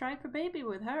 like, try for baby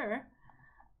with her.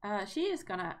 She is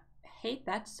gonna hate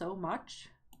that so much.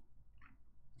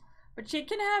 But she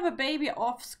can have a baby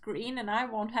off screen and I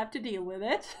won't have to deal with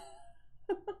it.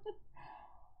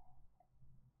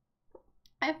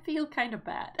 I feel kind of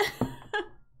bad.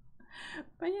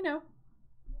 But you know,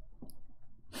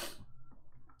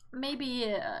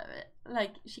 maybe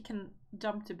like she can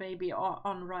dump the baby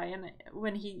on Ryan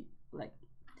when he like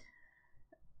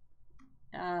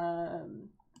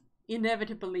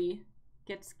inevitably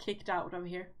gets kicked out of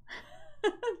here.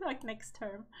 Like next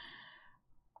term.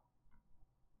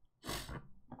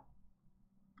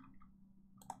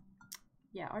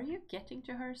 Yeah, are you getting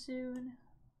to her soon?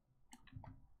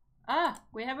 Ah,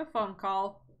 we have a phone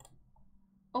call.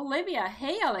 Olivia,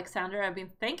 hey Alexander, I've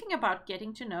been thinking about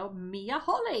getting to know Mia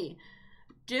Holly.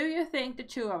 Do you think the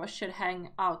two of us should hang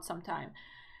out sometime?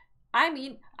 I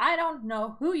mean, I don't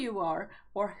know who you are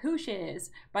or who she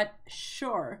is, but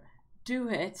sure, do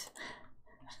it.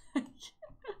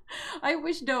 I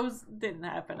wish those didn't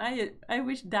happen. I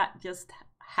wish that just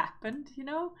happened, you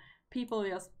know? People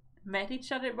just met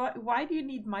each other. Why do you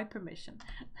need my permission?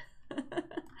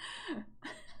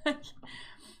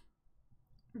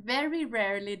 Very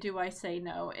rarely do I say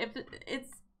no. If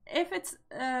it's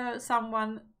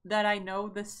someone that I know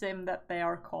the sim that they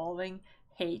are calling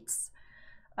hates,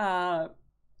 and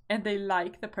they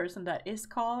like the person that is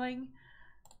calling,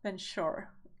 then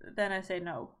sure, then I say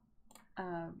no.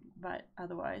 But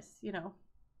otherwise, you know.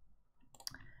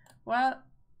 Well,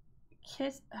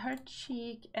 kiss her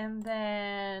cheek and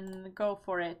then go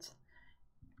for it.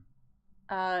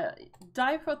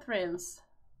 Die for thrills.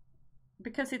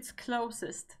 Because it's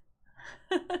closest.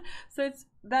 So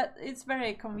it's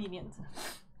very convenient.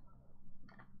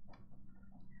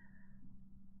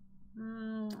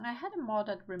 I had a mod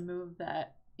that removed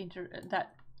that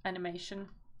animation,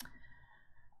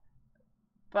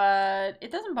 but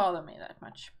it doesn't bother me that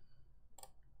much.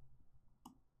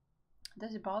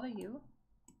 Does it bother you?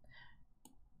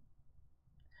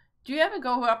 Do you ever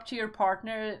go up to your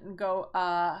partner and go,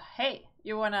 hey,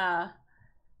 you wanna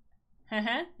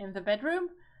in the bedroom?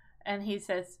 And he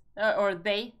says, or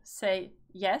they say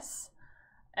yes,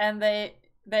 and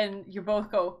then you both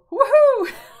go,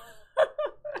 woohoo!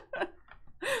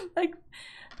 Like,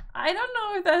 I don't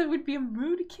know if that would be a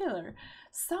mood killer.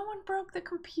 Someone broke the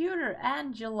computer.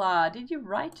 Angela, did you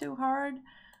write too hard?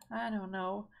 I don't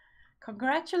know.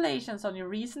 Congratulations on your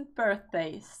recent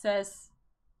birthday, says,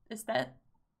 is that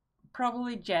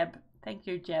probably Jeb? Thank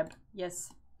you, Jeb.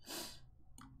 Yes.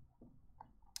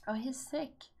 Oh, he's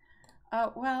sick.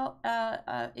 Well,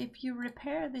 if you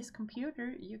repair this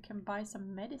computer, you can buy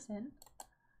some medicine,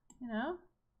 you know?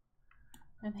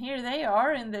 And here they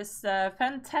are in this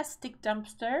fantastic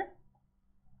dumpster.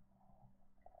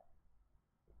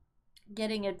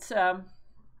 Getting it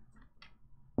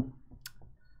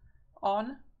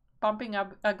on, bumping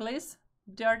up uglies,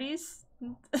 dirties,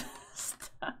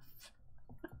 stuff.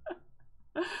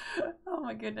 Oh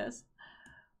my goodness.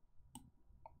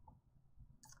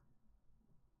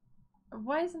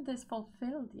 Why isn't this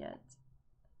fulfilled yet?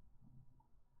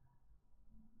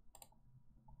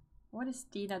 What is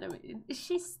Dina doing? Is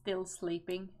she still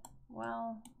sleeping?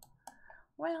 Well,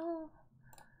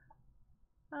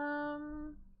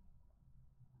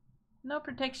 no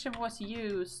protection was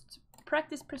used.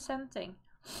 Practice presenting.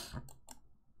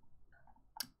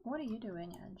 What are you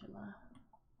doing, Angela?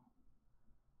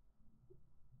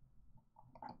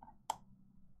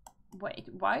 Wait,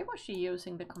 why was she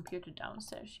using the computer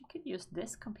downstairs? She could use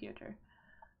this computer.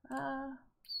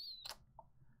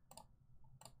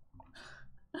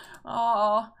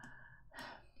 Oh,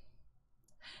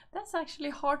 that's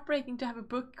actually heartbreaking to have a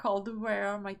book called Where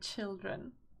Are My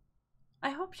Children?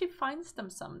 I hope she finds them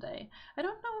someday. I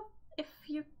don't know if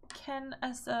you can,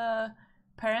 as a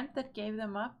parent that gave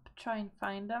them up, try and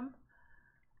find them.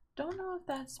 Don't know if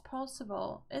that's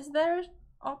possible. Is there an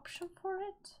option for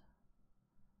it?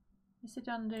 Is it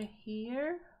under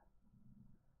here?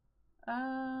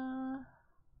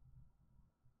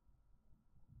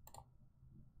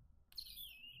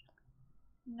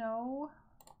 No.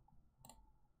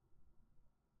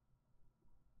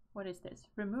 What is this?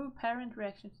 Remove parent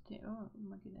reactions to... Oh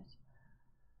my goodness.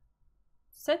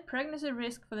 Set pregnancy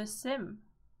risk for the sim.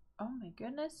 Oh my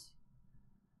goodness.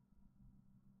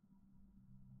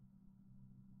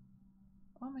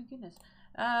 Oh my goodness.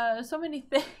 So many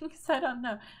things. I don't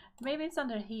know. Maybe it's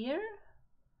under here?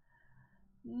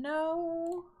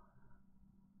 No.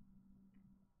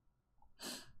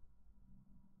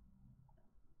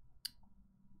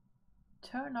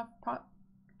 Turn off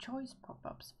choice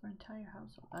pop-ups for entire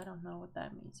household. I don't know what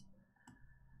that means.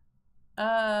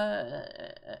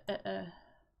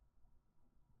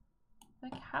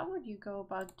 Like, how would you go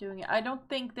about doing it? I don't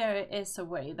think there is a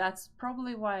way. That's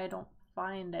probably why I don't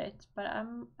find it, but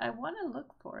I want to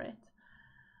look for it.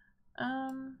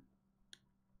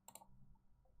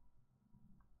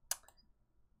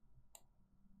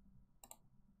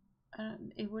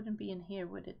 It wouldn't be in here,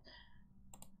 would it?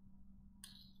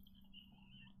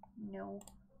 No.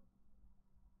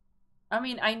 I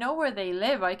mean, I know where they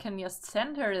live. I can just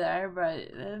send her there,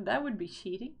 but that would be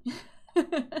cheating.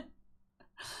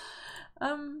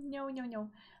 No, no,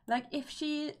 no. Like if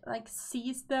she like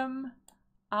sees them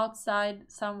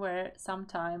outside somewhere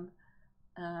sometime,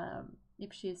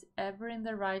 if she's ever in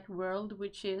the right world,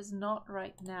 which she is not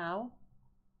right now,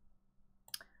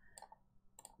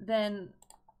 then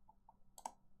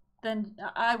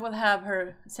I will have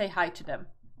her say hi to them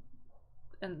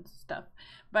and stuff.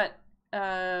 But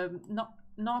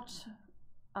not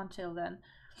until then.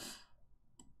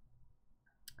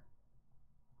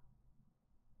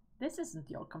 This isn't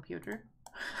your computer.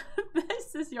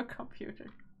 This is your computer.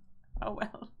 Oh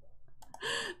well.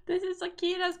 This is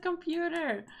Akira's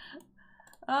computer.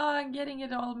 Oh, I'm getting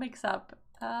it all mixed up.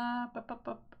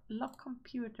 Lock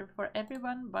computer for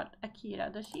everyone but Akira.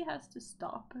 Does she has to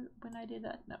stop when I did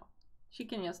that? No. She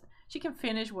can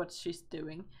finish what she's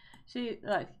doing. She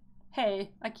like,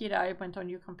 hey Akira, I went on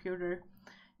your computer.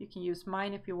 You can use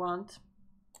mine if you want.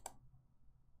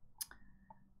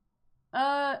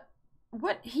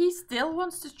 What, he still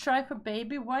wants to try for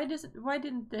baby? Why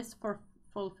didn't this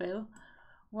fulfill?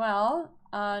 Well,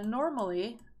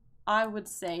 normally I would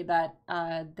say that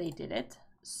they did it,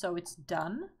 so it's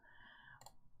done.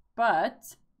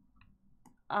 But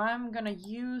I'm gonna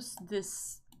use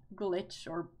this glitch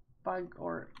or bug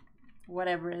or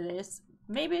whatever it is.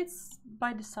 Maybe it's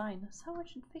by design. Someone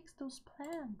should fix those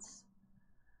plants.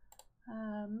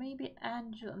 Maybe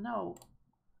Angela. No.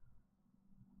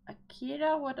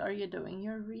 Akira, what are you doing?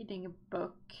 You're reading a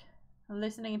book and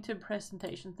listening to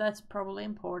presentations. That's probably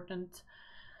important.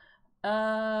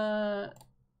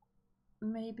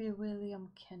 Maybe William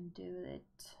can do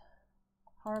it.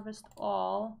 Harvest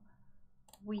all.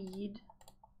 Weed.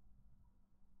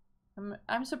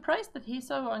 I'm surprised that he's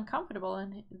so uncomfortable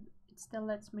and it still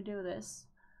lets me do this.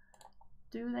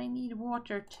 Do they need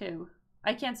water too?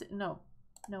 I can't say. No,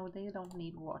 they don't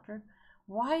need water.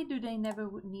 Why do they never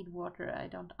need water? I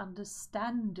don't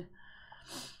understand.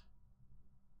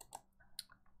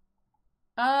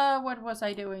 What was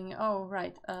I doing? Oh,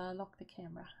 right. Lock the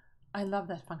camera. I love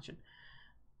that function.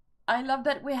 I love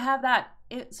that we have that.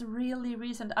 It's really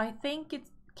recent. I think it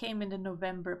came in the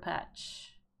November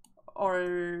patch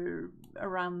or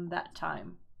around that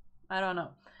time. I don't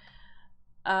know.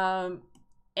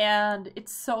 And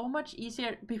it's so much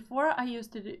easier. Before I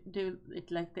used to do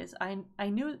it like this. I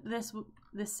knew this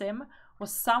sim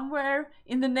was somewhere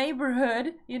in the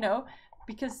neighborhood, you know,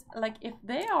 because like if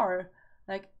they are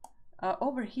like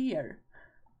over here,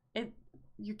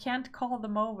 you can't call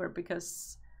them over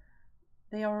because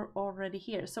they are already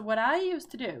here. So what I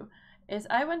used to do is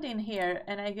I went in here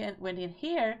and I went in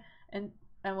here and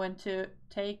I went to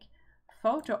take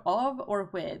photo of or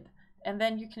with, and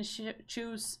then you can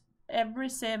choose every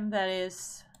sim that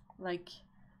is like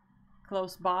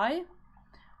close by.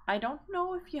 I don't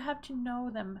know if you have to know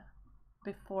them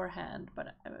beforehand,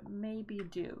 but maybe you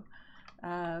do.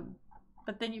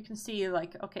 But then you can see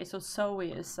like, okay, so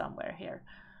Zoe is somewhere here.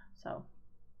 So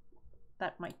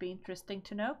that might be interesting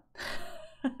to know.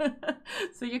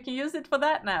 So you can use it for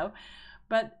that now.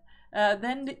 But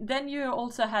then you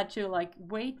also had to like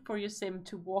wait for your sim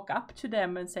to walk up to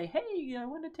them and say, hey, I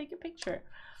want to take a picture.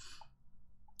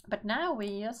 But now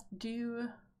we just do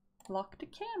lock the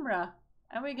camera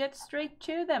and we get straight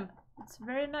to them. It's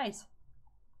very nice.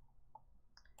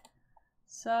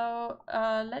 So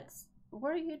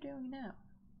what are you doing now?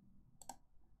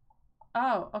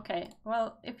 Oh, okay.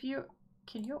 Well,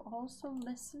 can you also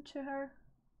listen to her?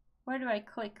 Where do I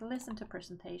click? Listen to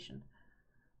presentation.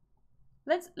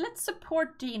 Let's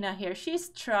support Dina here. She's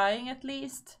trying at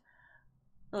least,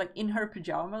 like in her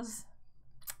pajamas.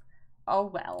 Oh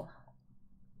well.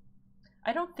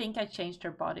 I don't think I changed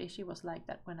her body. She was like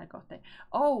that when I got there.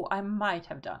 Oh, I might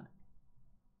have done.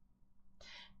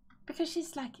 Because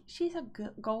she's a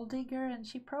gold digger and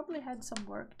she probably had some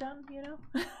work done, you know?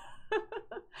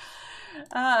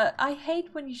 I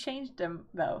hate when you change them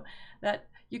though. That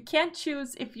you can't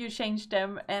choose if you change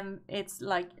them and it's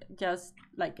like just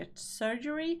like a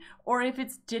surgery or if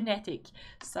it's genetic.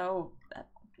 So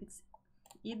it's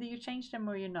either you change them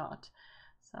or you're not.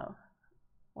 So,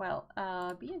 well,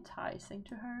 be enticing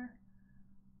to her.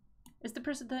 Is the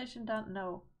presentation done?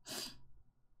 No.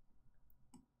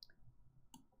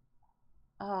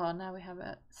 Oh, now we have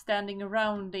a standing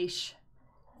around-ish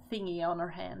thingy on our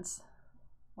hands.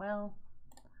 Well,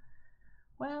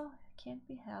 can't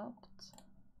be helped.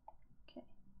 Okay.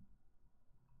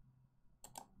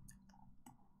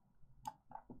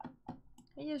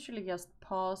 I usually just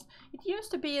pause. It used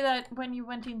to be that when you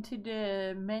went into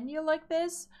the menu like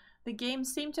this, the game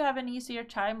seemed to have an easier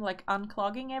time like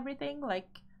unclogging everything,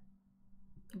 like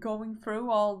going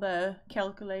through all the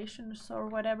calculations or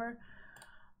whatever.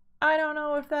 I don't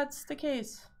know if that's the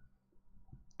case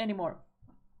anymore.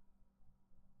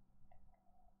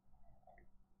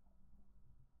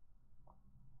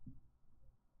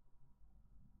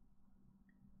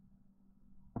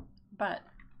 but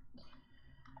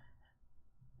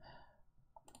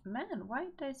man, why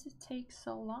does it take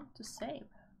so long to save?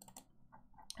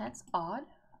 That's odd.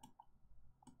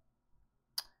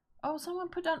 Oh, someone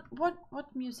put on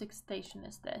what music station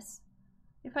is this?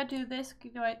 If I do this,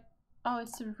 do I? Oh,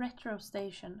 it's a retro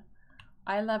station.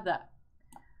 I love that.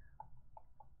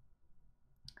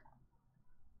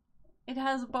 It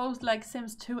has both like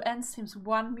Sims 2 and Sims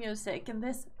 1 music, and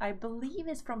this I believe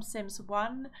is from Sims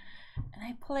 1, and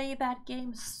I play that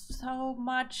game so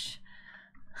much.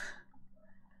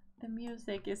 The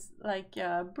music is like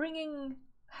bringing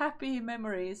happy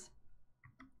memories.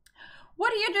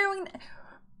 What are you doing?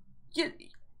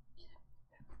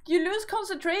 You lose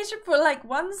concentration for like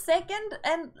 1 second,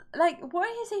 and like, what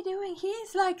is he doing?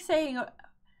 He's like saying,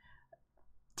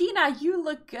 Dina, you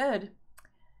look good.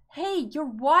 Hey, your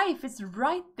wife is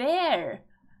right there.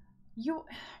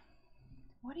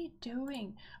 What are you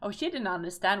doing? Oh, she didn't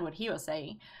understand what he was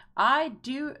saying. I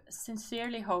do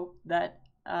sincerely hope that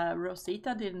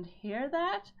Rosita didn't hear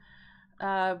that.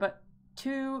 But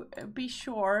to be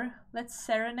sure, let's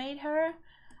serenade her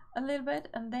a little bit,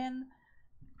 and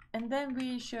then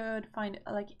we should find,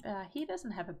 like, he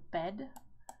doesn't have a bed,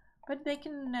 but they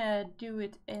can do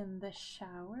it in the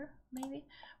shower, maybe.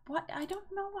 But I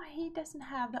don't know why he doesn't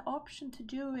have the option to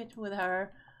do it with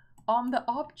her on the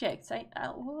objects. I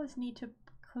always need to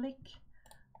click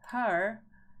her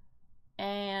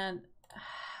and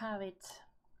have it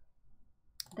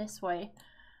this way.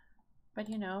 But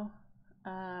you know,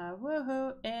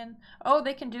 woohoo! And oh,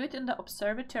 they can do it in the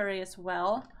observatory as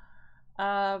well.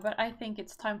 But I think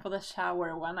it's time for the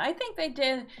shower one. I think they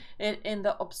did it in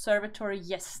the observatory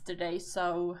yesterday,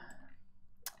 so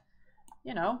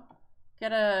you know,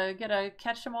 gotta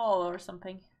catch them all or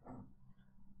something.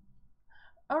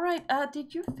 All right,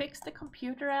 did you fix the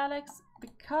computer, Alex?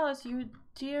 Because you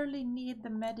dearly need the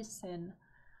medicine.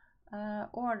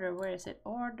 Order, where is it?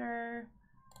 Order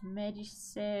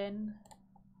medicine.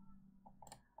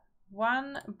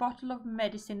 1 bottle of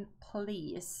medicine,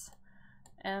 please.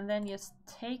 And then just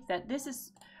take that. This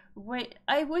is, wait,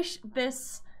 I wish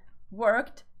this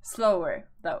worked slower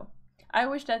though. I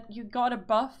wish that you got a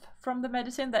buff from the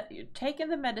medicine, that you're taking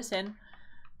the medicine,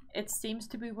 it seems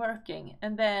to be working,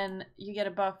 and then you get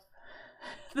a buff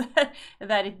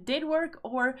that it did work,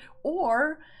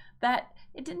 or that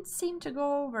it didn't seem to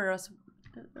go over us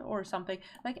or something.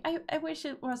 Like I wish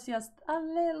it was just a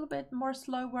little bit more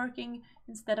slow working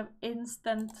instead of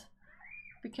instant,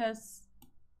 because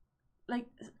like,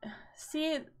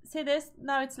 see this?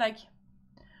 Now it's like,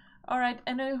 all right,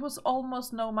 and it was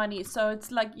almost no money, so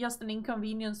it's like just an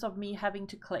inconvenience of me having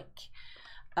to click.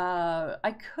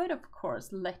 I could of course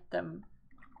let them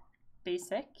be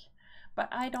sick, but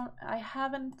I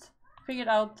haven't figured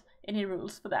out any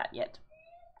rules for that yet.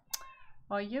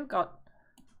 Oh, you got,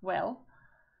 well,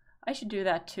 I should do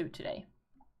that too today,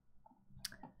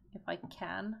 if I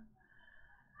can.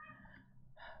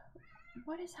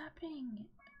 What is happening?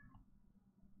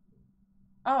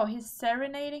 Oh, he's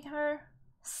serenading her?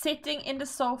 Sitting in the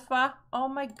sofa? Oh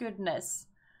my goodness.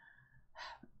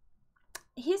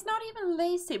 He's not even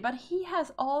lazy, but he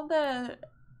has all the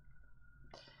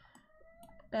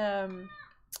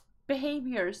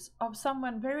behaviors of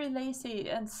someone very lazy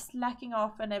and slacking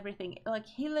off and everything. Like,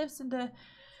 he lives in the...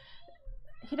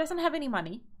 He doesn't have any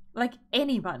money. Like,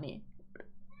 any money.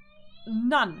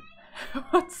 None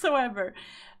whatsoever.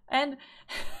 And...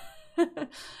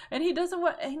 and he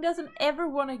doesn't ever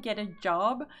want to get a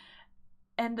job,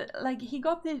 and like, he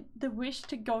got the wish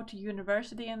to go to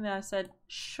university, and I said,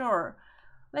 sure,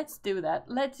 let's do that.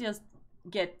 Let's just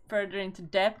get further into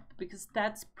debt, because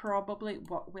that's probably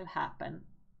what will happen.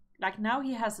 Like, now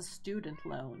he has a student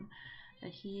loan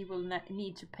that he will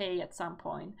need to pay at some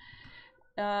point.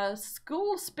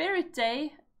 School Spirit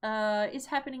Day is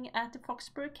happening at the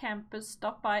Foxborough campus.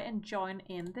 Stop by and join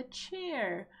in the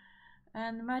cheer.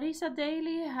 And Marisa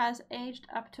Daly has aged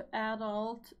up to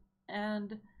adult,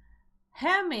 and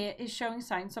Hemi is showing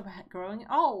signs of growing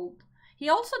old. He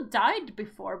also died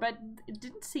before, but it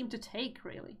didn't seem to take,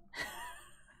 really.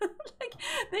 Like,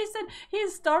 they said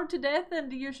he's starved to death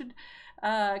and you should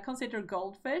consider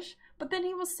goldfish, but then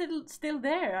he was still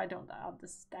there. I don't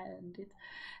understand it.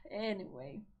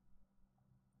 Anyway.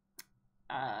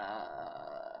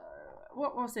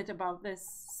 What was it about this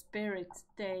Spirit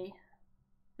Day?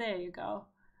 There you go.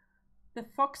 The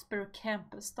Foxborough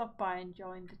campus. Stop by and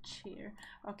join the cheer.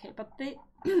 Okay, but they...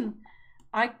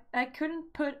 I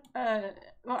couldn't put a...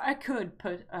 Well, I could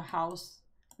put a house,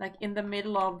 like, in the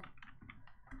middle of...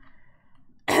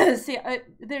 See,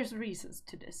 there's reasons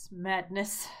to this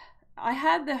madness. I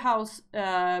had the house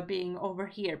being over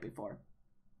here before.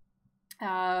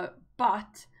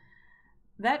 But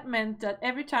that meant that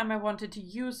every time I wanted to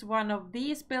use one of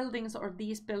these buildings or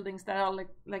these buildings that are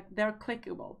like they're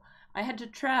clickable, I had to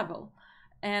travel,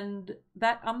 and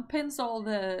that unpins all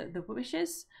the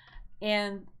wishes,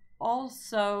 and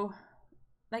also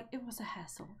like it was a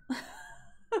hassle.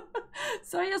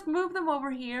 So I just moved them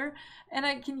over here, and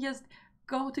I can just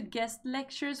go to guest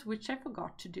lectures, which I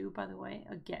forgot to do, by the way,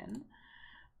 again,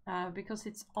 because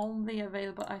it's only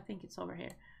available. I think it's over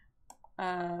here.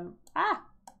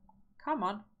 Come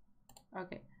on.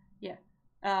 Okay, yeah.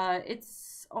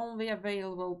 It's only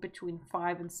available between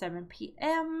 5 and 7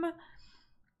 p.m.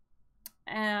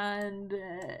 And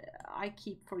I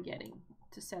keep forgetting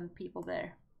to send people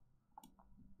there.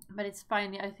 But it's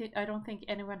fine. I don't think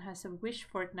anyone has a wish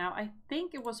for it now. I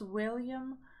think it was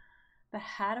William that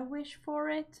had a wish for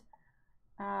it.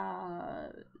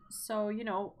 So, you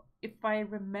know, if I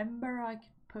remember, I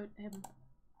could put him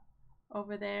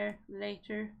over there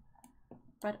later.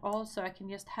 But also I can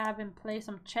just have him play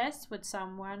some chess with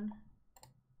someone.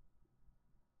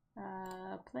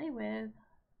 Play with.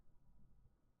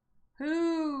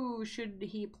 Who should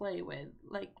he play with?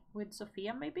 Like with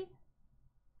Sophia, maybe?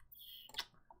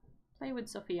 Play with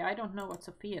Sophia. I don't know what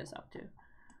Sophia's up to.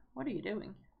 What are you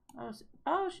doing?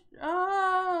 Oh,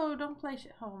 don't play.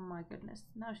 Oh my goodness.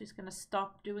 Now she's gonna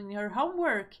stop doing her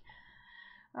homework.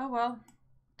 Oh well.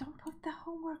 Don't put the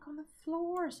homework on the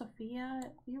floor, Sophia.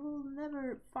 You will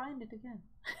never find it again.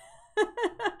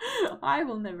 I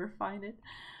will never find it.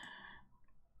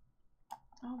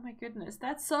 Oh my goodness.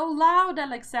 That's so loud,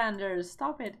 Alexander.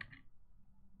 Stop it.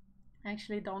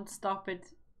 Actually, don't stop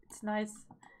it. It's nice.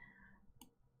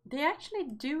 They actually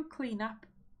do clean up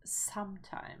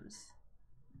sometimes.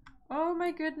 Oh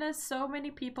my goodness, so many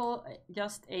people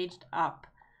just aged up.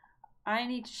 I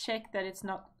need to check that it's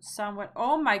not somewhat.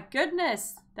 Oh my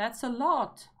goodness, that's a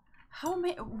lot. How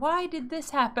many? Why did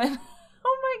this happen?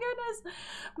 Oh my goodness.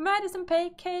 Madison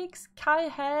Pancakes, Kai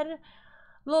Her,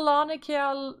 Lolani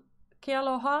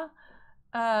Kealoha,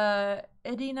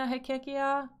 Edina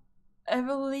Hekekia,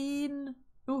 Evelyn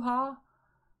Uha,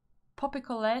 Poppy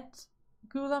Colette,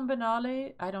 Gulam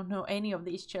Benali. I don't know any of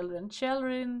these children.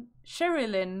 Sherilyn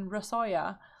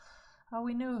Rasoya. Oh,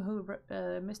 we know who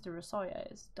Mr.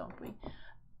 Rasoya is, don't we?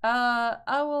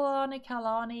 Awalani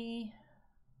Kalani.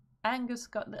 Angus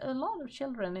got a lot of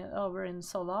children over in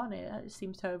Solani.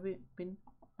 Seems to have been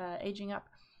aging up.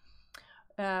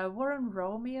 Warren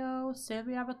Romeo,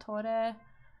 Sylvia Vatore.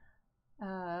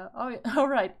 Oh, all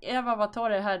right. Eva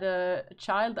Vatore had a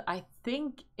child. I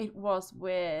think it was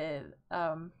with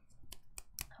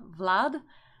Vlad.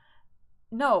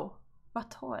 No,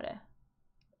 Vatore.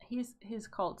 He's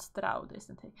called Stroud,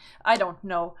 isn't he? I don't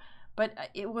know, but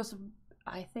it was.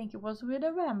 I think it was with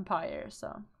a vampire.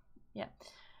 So, yeah.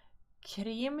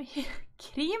 Kriemhild?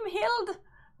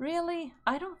 Really?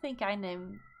 I don't think I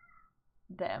named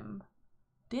them.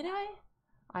 Did I?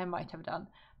 I might have done.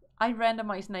 I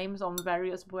randomize names on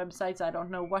various websites. I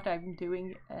don't know what I'm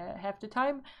doing half the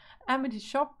time. Amity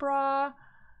Chopra,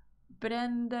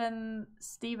 Brendan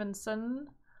Stevenson,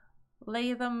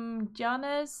 Latham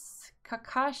Janes,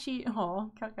 Kakashi.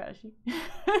 Oh, Kakashi.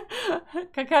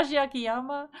 Kakashi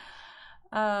Akiyama.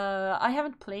 I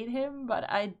haven't played him, but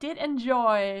I did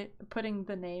enjoy putting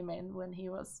the name in when he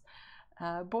was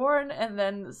born, and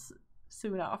then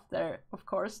soon after, of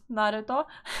course, Naruto.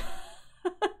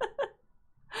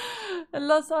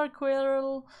 Lazar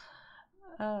Quirrell.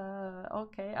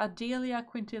 Okay, Adelia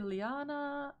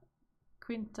Quintanilla.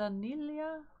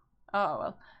 Oh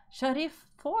well. Sharif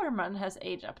Foreman has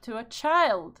aged up to a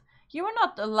child. You are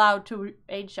not allowed to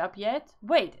age up yet.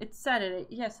 Wait, it's Saturday.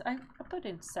 Yes, I put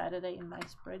in Saturday in my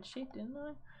spreadsheet, didn't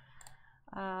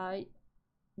I?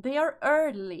 They are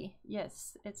early.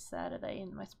 Yes, it's Saturday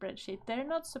in my spreadsheet. They're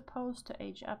not supposed to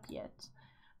age up yet.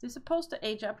 They're supposed to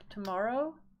age up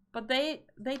tomorrow, but they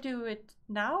do it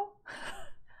now.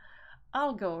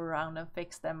 I'll go around and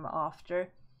fix them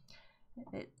after.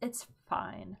 It's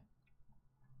fine.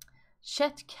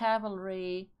 Chet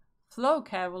Cavalry, Flow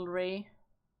Cavalry,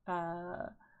 Guar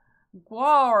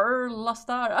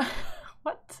Lastara.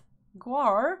 What?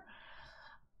 Guar?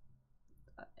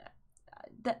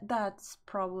 That's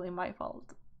probably my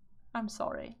fault. I'm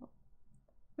sorry.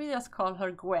 We just call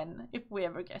her Gwen if we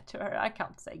ever get to her. I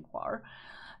can't say Guar.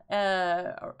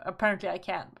 Apparently I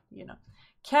can, you know.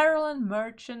 Carolyn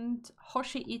Merchant,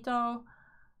 Hoshi Ito,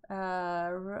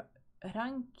 Rankin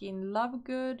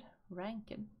Lovegood,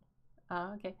 Rankin.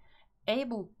 Okay.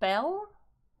 Abel Bell.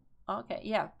 Okay,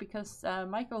 yeah, because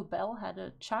Michael Bell had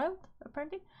a child,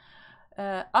 apparently.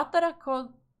 Atara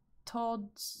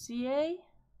Todsie.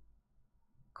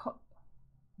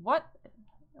 What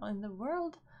in the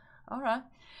world? Alright.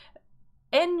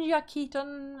 Enya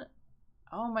Keaton.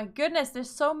 Oh my goodness, there's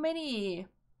so many.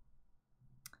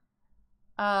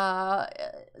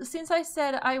 Since I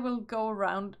said I will go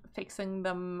around fixing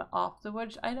them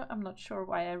afterwards, I'm not sure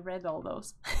why I read all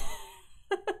those.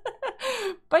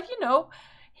 But you know,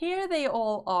 here they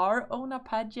all are. Ona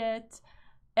Paget,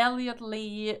 Elliot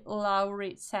Lee,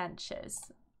 Lowry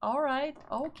Sanchez. All right,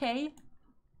 okay.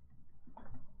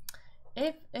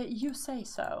 If you say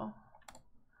so.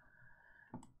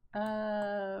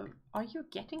 Are you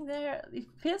getting there? It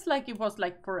feels like it was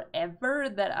like forever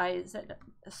that I said.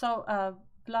 So,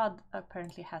 Blood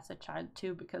apparently has a child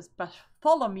too, because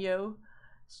Bartholomew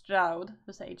Stroud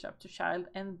was aged up to child,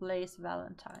 and Blaze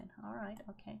Valentine. All right,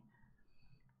 okay.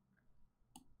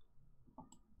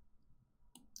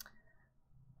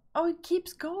 Oh, it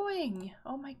keeps going.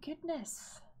 Oh my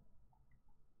goodness.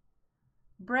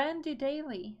 Brandy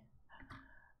Daly.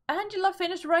 Angela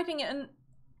finished writing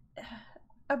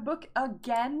a book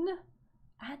again.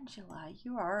 Angela,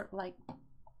 you are like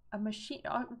a machine.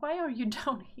 Why are you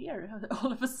down here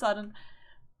all of a sudden?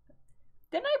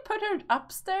 Didn't I put her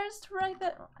upstairs to write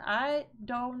that? I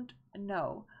don't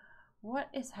know what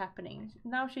is happening.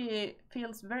 Now she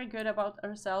feels very good about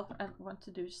herself and wants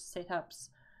to do sit-ups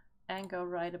and go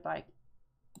ride a bike.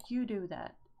 You do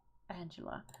that,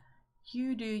 Angela.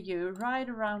 You do you. Ride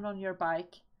around on your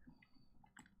bike.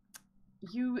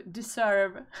 You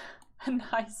deserve a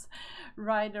nice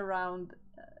ride around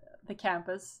the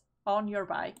campus on your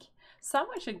bike.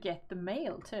 Someone should get the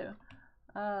mail too.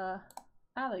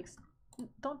 Alex,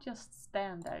 don't just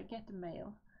stand there. Get the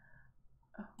mail.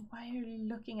 Why are you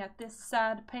looking at this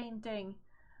sad painting?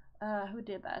 Who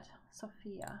did that?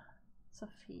 Sophia.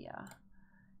 Sophia.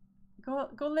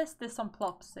 Go list this on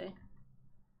Plopsy.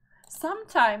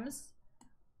 Sometimes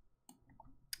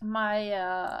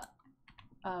my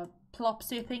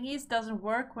Plopsy thingies doesn't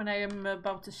work when I am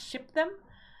about to ship them,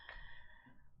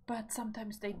 but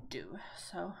sometimes they do,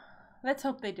 so let's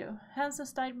hope they do. Hansen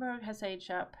Steinberg has aged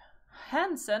up.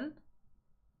 Hansen?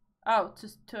 Oh,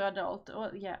 to adult.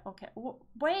 Oh, yeah, okay.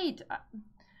 Wait! I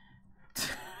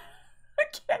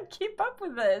can't keep up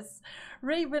with this.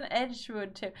 Raven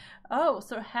Edgewood too. Oh,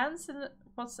 so Hansen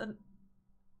was a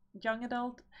young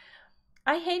adult.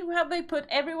 I hate how they put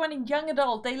everyone in young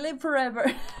adult. They live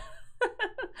forever.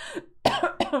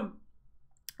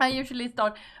 I usually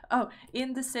thought, oh,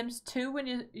 in The Sims 2,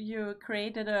 when you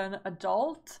created an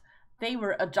adult, they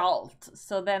were adult.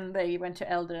 So then they went to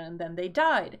elder and then they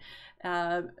died.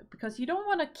 Because you don't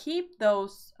want to keep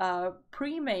those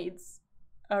pre-mades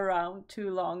around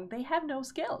too long. They have no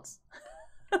skills.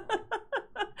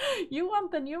 You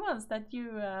want the new ones that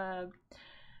you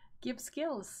give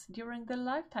skills during their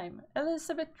lifetime.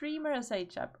 Elizabeth Dreamer has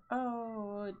aged up.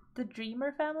 Oh, the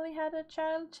Dreamer family had a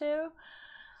child too.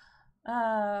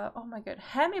 Oh my god.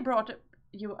 Hammy brought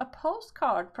you a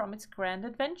postcard from its grand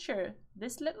adventure.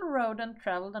 This little rodent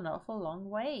traveled an awful long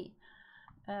way.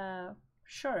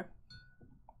 Sure.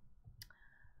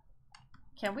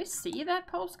 Can we see that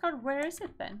postcard? Where is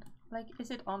it then? Like, is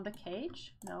it on the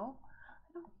cage? No.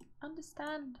 I don't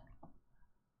understand.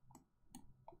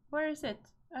 Where is it?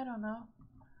 I don't know.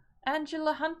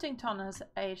 Angela Huntington has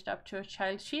aged up to a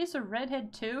child. She's a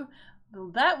redhead too. Well,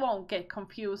 that won't get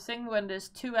confusing when there's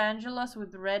two Angelas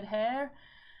with red hair.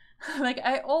 Like,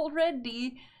 I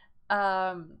already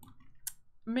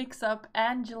mix up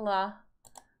Angela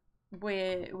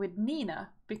with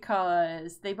Nina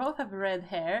because they both have red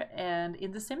hair, and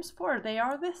in The Sims 4 they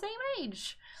are the same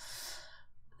age.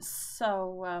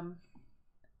 So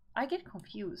I get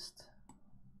confused.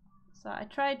 So I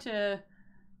try to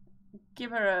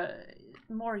give her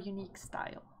a more unique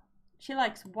style. She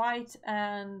likes white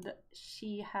and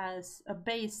she has a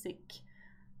basic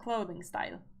clothing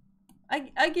style.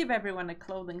 I give everyone a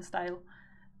clothing style.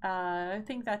 I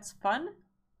think that's fun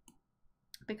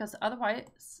because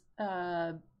otherwise,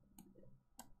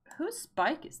 whose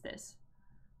bike is this?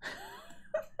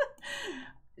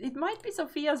 It might be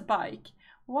Sophia's bike.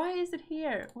 Why is it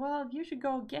here? Well, you should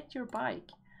go get your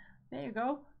bike. There you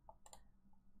go.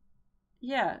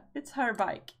 Yeah, it's her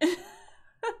bike.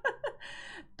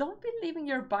 Don't be leaving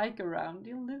your bike around,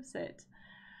 you'll lose it.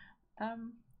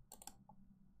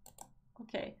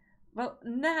 Okay, well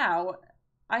now,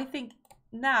 I think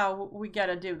now we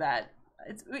gotta do that.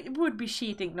 It would be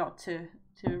cheating not to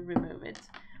remove it.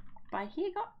 But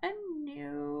he got a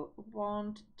new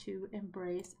want to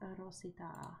embrace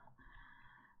Rosita.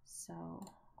 So,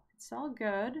 it's all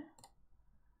good.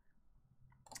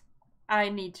 I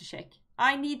need to check.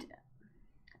 Am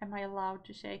I allowed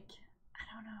to check? I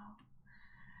don't know.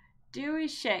 Do we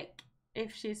check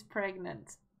if she's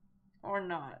pregnant or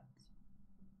not?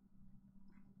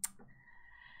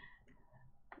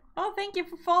 Oh, thank you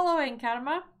for following,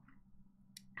 Karma.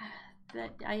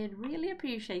 That I really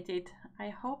appreciate it. I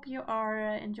hope you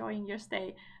are enjoying your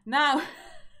stay. Now,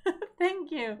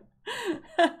 thank you.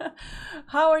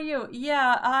 How are you?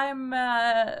 Yeah, I'm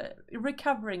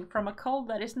recovering from a cold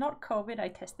that is not COVID. I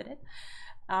tested it.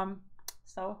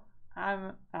 So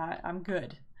I'm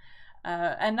good.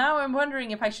 And now I'm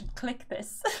wondering if I should click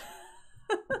this.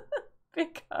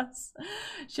 Because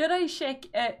should I check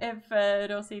if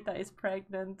Rosita is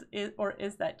pregnant, or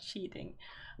is that cheating?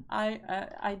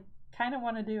 I kind of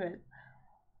want to do it.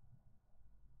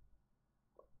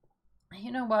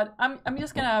 You know what? I'm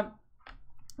just gonna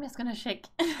shake.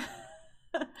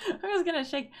 I'm just gonna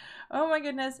shake. Oh my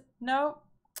goodness! No,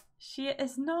 she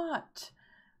is not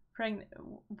pregnant.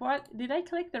 What? Did I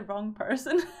click the wrong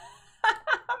person?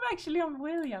 I'm actually on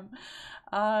William.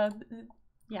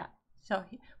 Yeah. So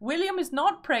William is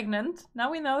not pregnant.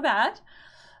 Now we know that.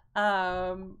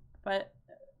 But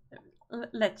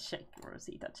let's check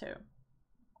Rosita too.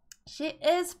 She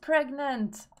is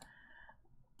pregnant.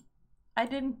 I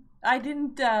didn't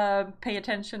pay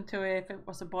attention to if it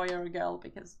was a boy or a girl,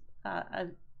 because I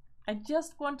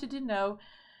just wanted to know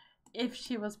if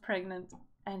she was pregnant,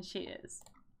 and she is.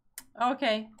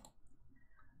 Okay.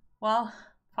 Well,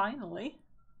 finally.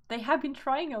 They have been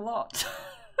trying a lot.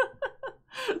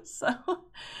 So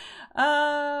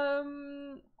now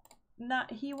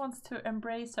he wants to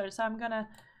embrace her, so I'm gonna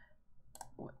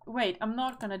wait. I'm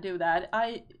not gonna do that.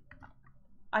 I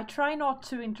try not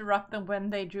to interrupt them when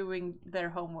they're doing their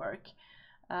homework,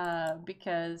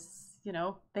 because, you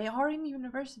know, they are in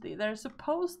university. They're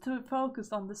supposed to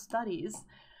focus on the studies,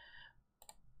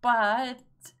 but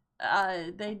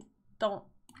they don't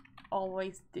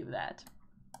always do that.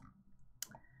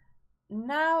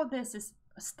 Now this is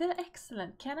still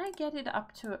excellent. Can I get it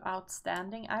up to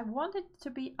outstanding? I want it to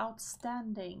be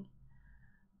outstanding.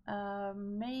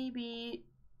 Maybe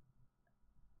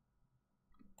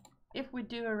if we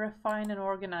do a refine and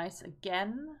organize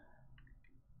again,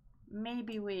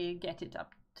 maybe we get it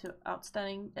up to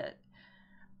outstanding.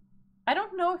 I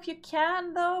don't know if you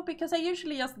can though, because I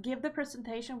usually just give the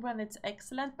presentation when it's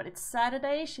excellent, but it's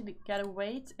Saturday. She gotta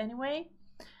wait anyway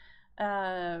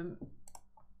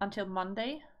until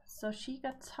Monday. So she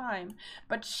got time,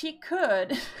 but she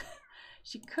could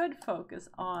she could focus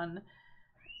on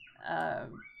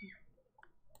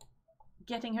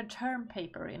getting her term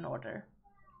paper in order,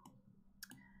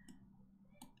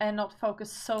 and not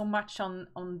focus so much on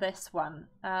this one,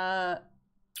 because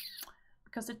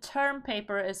the term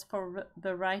paper is for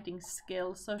the writing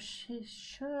skill, so she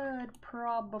should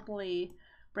probably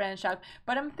branch out.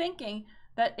 But I'm thinking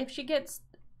that if she gets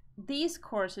these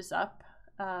courses up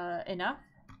enough,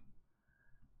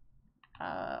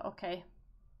 okay,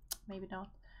 maybe not,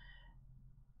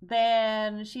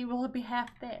 then she will be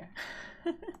half there.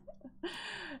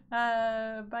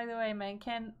 By the way, man,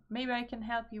 maybe I can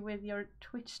help you with your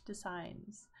Twitch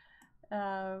designs.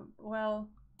 Well,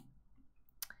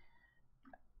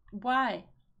 why?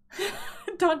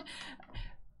 Don't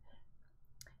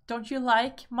you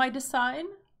like my design?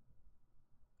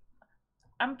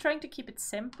 I'm trying to keep it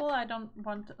simple. I don't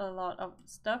want a lot of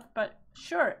stuff, but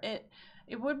sure, it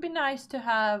would be nice to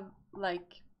have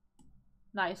like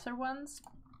nicer ones,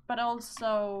 but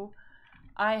also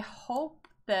I hope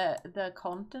that the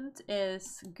content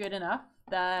is good enough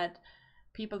that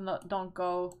people don't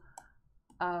go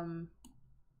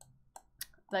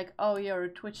like, oh, your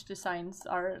Twitch designs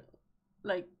are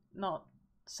like not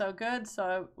so good, so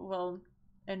I will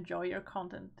enjoy your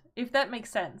content, if that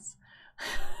makes sense.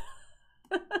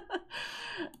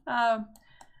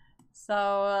 So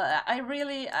I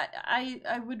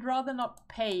would rather not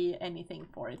pay anything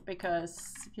for it,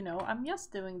 because, you know, I'm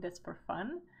just doing this for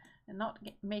fun and not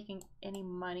making any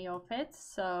money off it.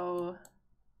 So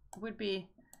it would be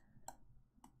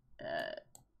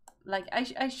like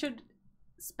I should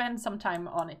spend some time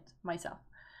on it myself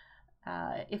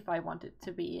if I want it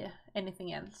to be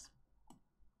anything else.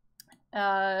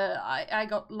 I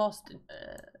got lost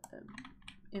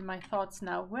in my thoughts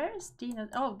now. Where is Dina?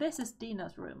 Oh, this is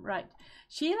Dina's room, right?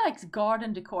 She likes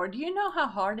garden decor. Do you know how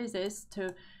hard it is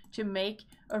to make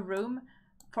a room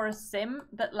for a sim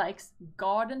that likes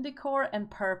garden decor and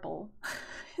purple?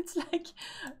 It's like,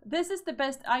 this is the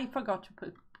best. I forgot to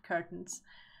put curtains,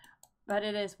 but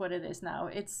it is what it is now.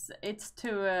 It's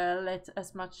to let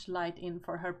as much light in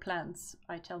for her plants,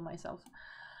 I tell myself.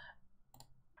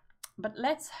 But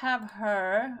let's have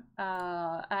her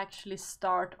actually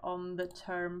start on the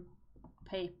term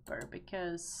paper,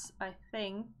 because I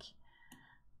think,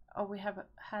 oh, we have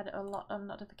had a lot of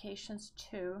notifications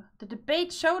too. The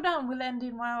debate showdown will end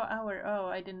in 1 hour.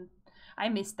 Oh, I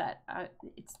missed that.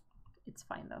 It's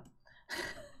fine though.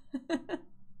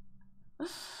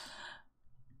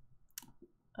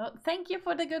 Oh, thank you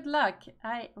for the good luck.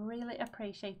 I really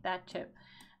appreciate that too.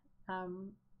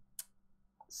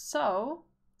 So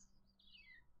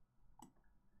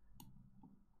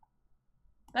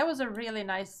that was a really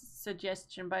nice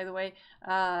suggestion, by the way.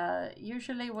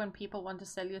 Usually when people want to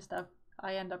sell you stuff,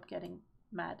 I end up getting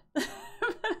mad.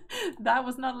 That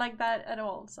was not like that at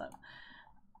all. So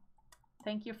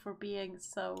thank you for being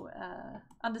so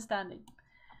understanding.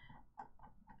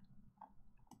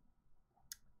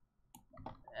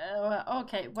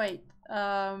 Okay, wait.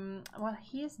 Well,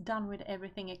 he's done with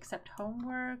everything except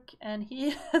homework, and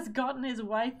he has gotten his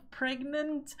wife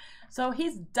pregnant, so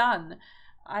he's done,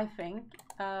 I think.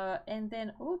 And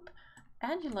then, oop,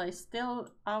 Angela is still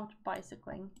out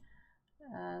bicycling.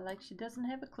 Like she doesn't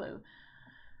have a clue.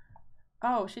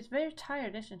 Oh, she's very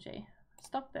tired, isn't she?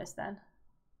 Stop this then.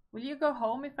 Will you go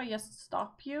home if I just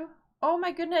stop you? Oh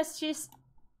my goodness, she's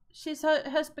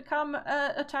has become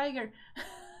a tiger.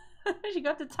 She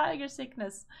got the tiger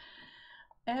sickness.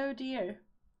 Oh dear.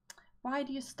 Why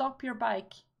do you stop your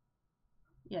bike?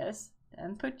 Yes,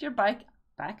 and put your bike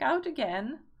back out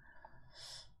again.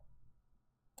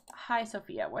 Hi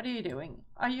Sophia, what are you doing?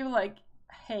 Are you like,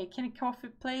 hey, can a coffee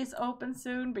place open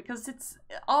soon? Because it's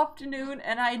afternoon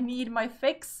and I need my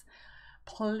fix.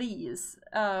 Please.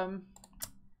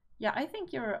 Yeah, I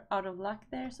think you're out of luck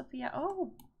there, Sophia.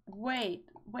 Oh, wait.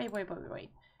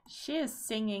 She is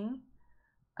singing.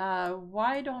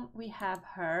 Why don't we have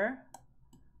her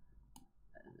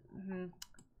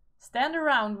stand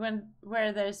around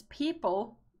where there's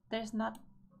people? There's no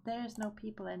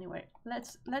people anywhere.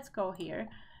 Let's go here.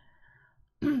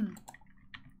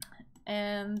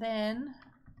 And then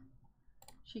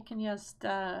she can just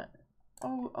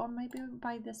or maybe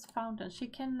by this fountain she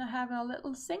can have a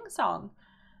little sing-song.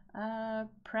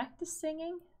 Practice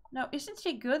singing? No, isn't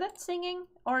she good at singing,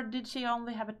 or did she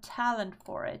only have a talent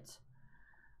for it?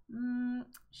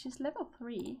 She's level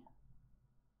 3.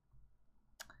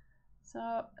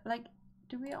 So, like,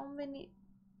 do we only need...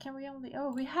 Can we only...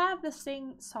 Oh, we have the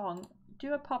sing song.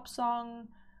 Do a pop song.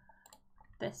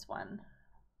 This one.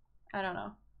 I don't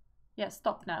know. Yeah,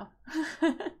 stop now.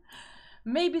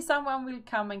 Maybe someone will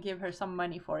come and give her some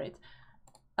money for it.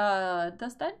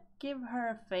 Does that give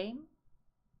her fame?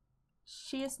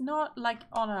 She is not, like,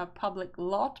 on a public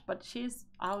lot, but she's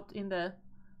out in the...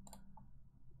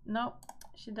 No.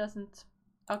 She doesn't.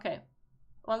 Okay.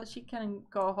 Well, she can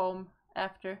go home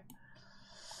after.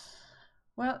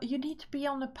 Well, you need to be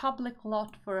on a public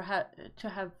lot for to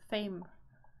have fame.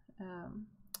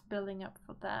 Building up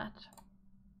for that.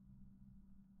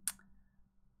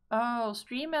 Oh,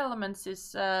 Stream Elements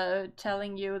is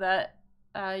telling you that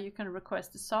you can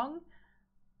request a song.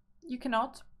 You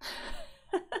cannot.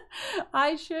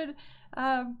 I should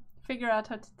figure out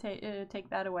how to take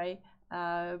that away.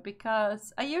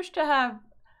 Because I used to have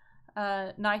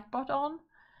Nightbot on,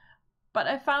 but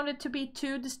I found it to be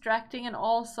too distracting, and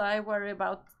also I worry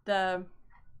about the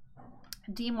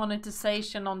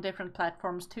demonetization on different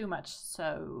platforms too much.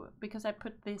 So because I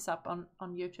put this up on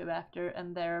YouTube after,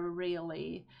 and they're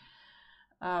really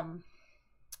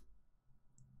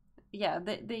yeah,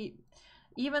 they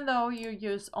even though you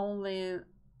use only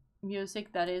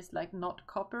music that is like not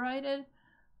copyrighted,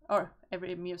 or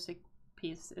every music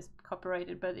piece is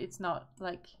copyrighted, but it's not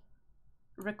like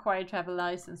required to have a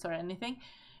license or anything,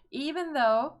 even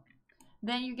though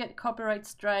then you get copyright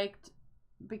striked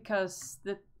because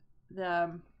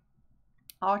the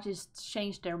artists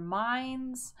change their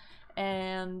minds,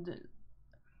 and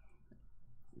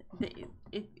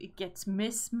it gets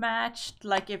mismatched.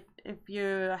 Like if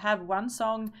you have one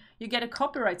song, you get a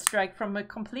copyright strike from a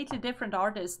completely different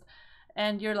artist,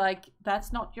 and you're like,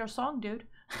 that's not your song, dude.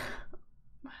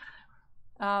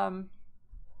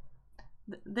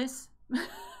 This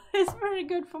is very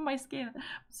good for my skin.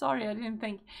 Sorry, I didn't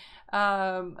think.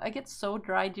 I get so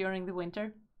dry during the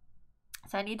winter,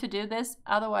 so I need to do this.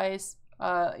 Otherwise,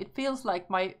 it feels like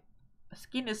my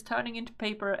skin is turning into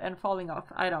paper and falling off.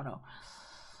 I don't know.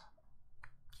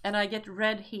 And I get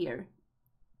red here.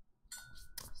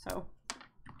 So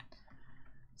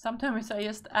sometimes I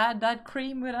just add that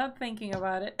cream without thinking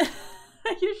about it.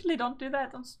 I usually don't do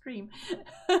that on stream.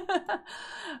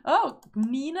 Oh,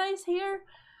 Nina is here.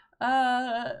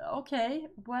 Okay,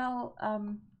 well,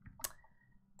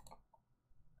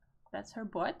 that's her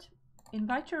butt.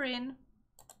 Invite her in.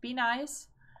 Be nice.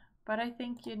 But I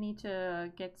think you need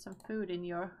to get some food in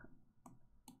your...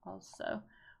 Also.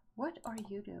 What are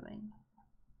you doing?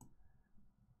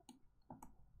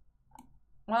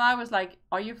 Well, I was like,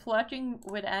 are you flirting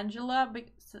with Angela?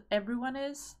 Because everyone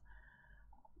is.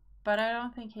 But I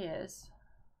don't think he is.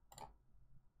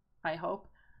 I hope.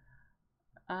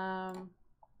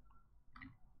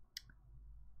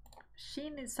 She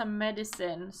needs some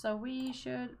medicine, so we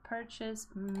should purchase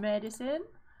medicine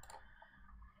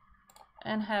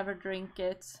and have her drink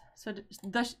it, so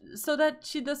that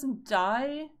she doesn't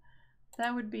die.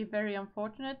 That would be very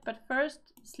unfortunate. But first,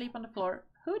 sleep on the floor.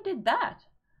 Who did that?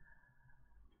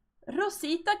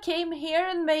 Rosita came here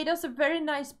and made us a very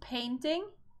nice painting.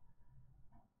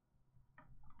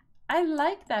 I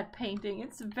like that painting.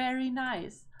 It's very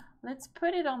nice. Let's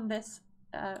put it on this.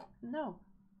 No.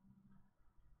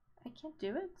 I can't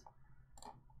do it.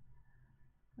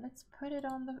 Let's put it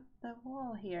on the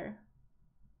wall here.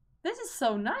 This is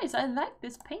so nice. I like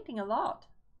this painting a lot.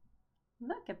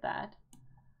 Look at that.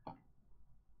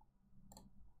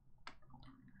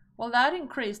 Well, that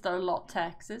increased our lot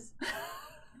taxes.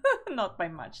 Not by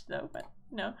much though, but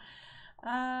no.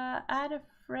 Add a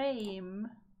frame.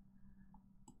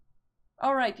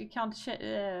 All right, you can't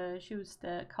choose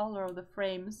the color of the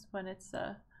frames when it's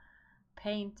a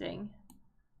painting.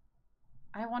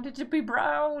 I want it to be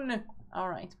brown. All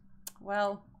right.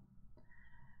 Well,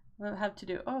 we'll have to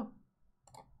do. Oh,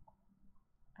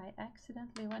 I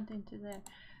accidentally went into there.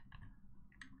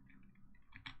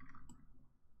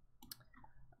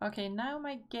 Okay, now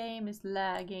my game is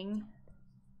lagging.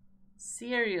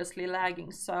 Seriously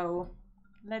lagging, so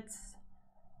let's...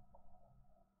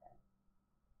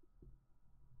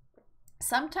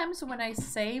 Sometimes when I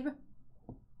save,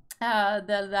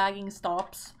 the lagging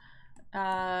stops.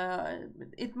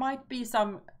 It might be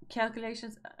some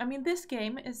calculations. I mean, this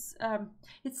game is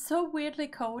it's so weirdly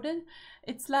coded.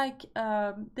 It's like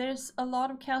there's a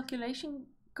lot of calculation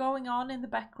going on in the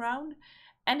background,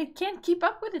 and it can't keep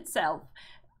up with itself.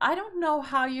 I don't know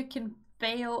how you can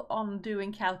fail on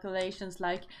doing calculations.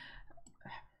 Like,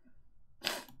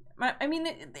 I mean,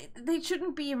 they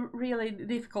shouldn't be really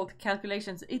difficult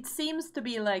calculations. It seems to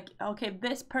be like, okay,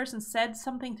 this person said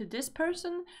something to this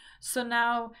person, so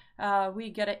now we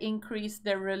gotta increase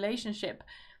their relationship.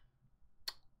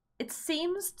 It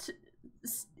seems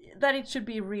that it should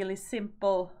be really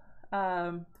simple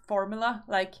formula,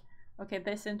 like, okay,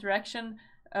 this interaction,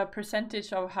 a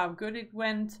percentage of how good it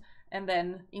went, and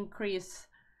then increase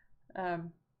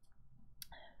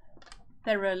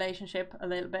their relationship a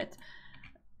little bit.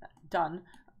 Done.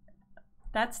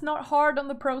 That's not hard on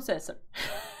the processor.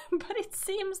 But it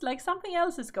seems like something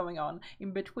else is going on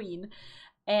in between,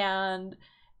 and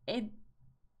it's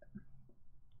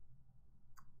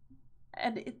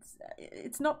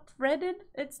not threaded.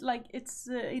 It's like it's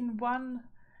in one.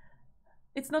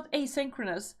 It's not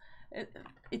asynchronous.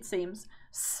 It seems.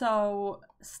 So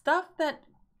stuff that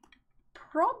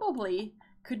probably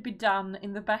could be done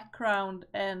in the background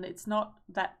and it's not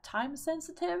that time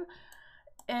sensitive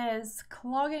is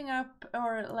clogging up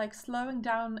or like slowing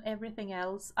down everything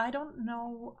else. I don't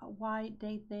know why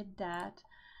they did that,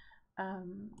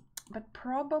 but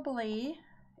probably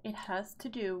it has to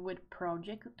do with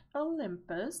Project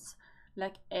Olympus,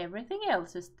 like everything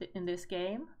else is in this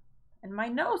game. And my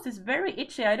nose is very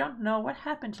itchy. I don't know what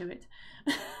happened to it.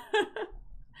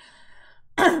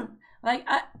 Like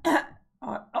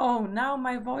oh, now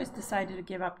my voice decided to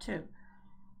give up too.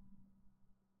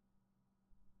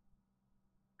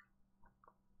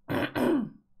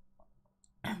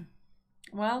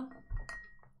 Well,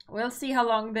 we'll see how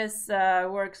long this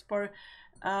works for.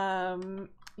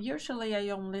 Usually I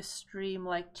only stream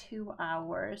like 2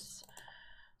 hours,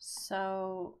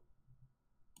 so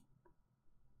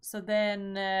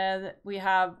then we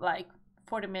have like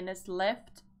 40 minutes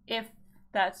left, if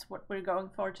that's what we're going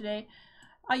for today.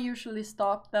 I usually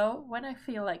stop though when I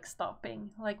feel like stopping,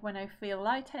 like when I feel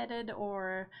lightheaded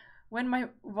or when my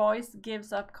voice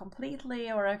gives up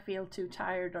completely or I feel too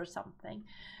tired or something.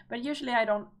 But usually I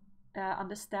don't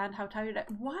understand how tired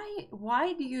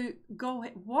why do you go?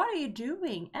 What are you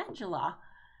doing, Angela?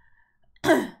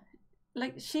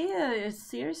 Like, she is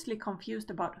seriously confused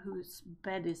about whose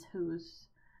bed is whose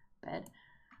bed.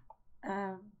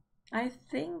 I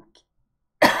think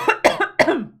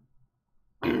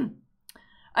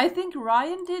I think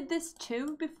Ryan did this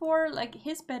too before. Like,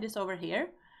 his bed is over here,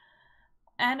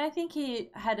 and I think he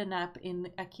had a nap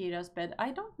in Akira's bed.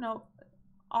 I don't know,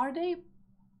 are they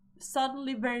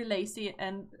suddenly very lazy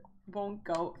and won't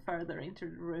go further into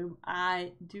the room?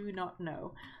 I do not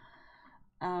know.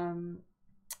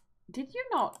 Did you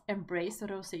not embrace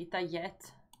Rosita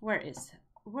yet? Where is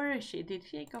she? Did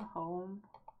she go home?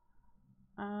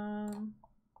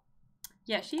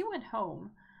 Yeah, she went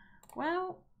home.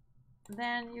 Well,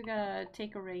 then you gotta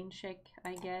take a rain check,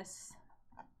 I guess.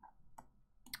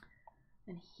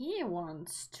 And he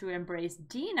wants to embrace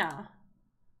Dina,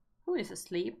 who is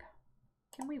asleep.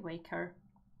 Can we wake her?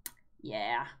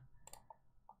 Yeah.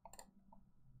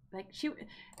 like she.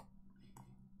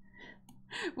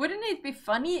 Wouldn't it be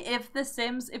funny if the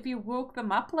Sims, if you woke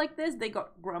them up like this, they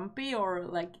got grumpy or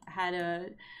like had a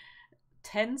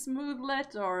tense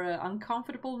moodlet or an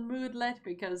uncomfortable moodlet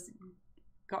because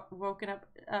got woken up?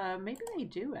 Maybe they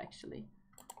do actually.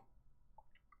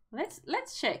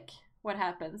 Let's check what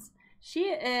happens. She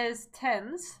is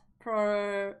tense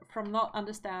from not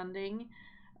understanding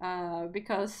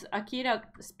because Akira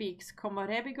speaks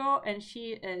Comorebigo and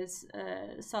she is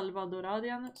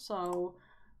Salvadoradian, so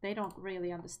they don't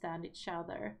really understand each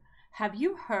other. Have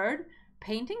you heard?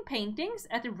 Painting paintings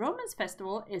at the Romance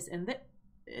Festival is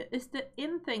the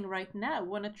in thing right now.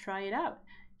 Wanna try it out?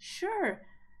 Sure,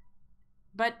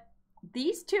 but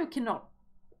these two cannot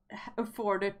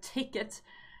afford a ticket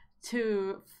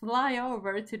to fly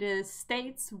over to the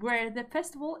States where the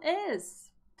festival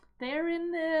is. They're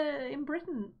in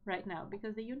Britain right now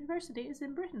because the university is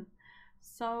in Britain.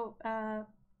 So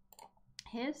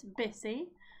he's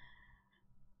busy,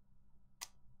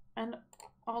 and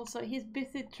also he's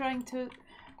busy trying to.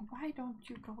 Why don't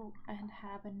you go and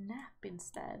have a nap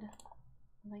instead?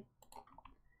 Like,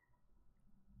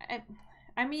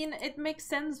 I mean, it makes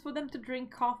sense for them to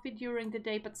drink coffee during the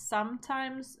day, but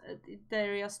sometimes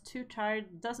they're just too tired.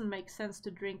 It doesn't make sense to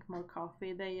drink more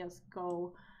coffee. They just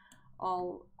go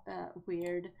all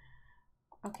weird.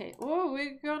 Okay, oh,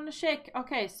 we're gonna shake.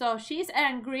 Okay, so she's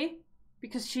angry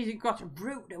because she got a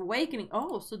rude awakening.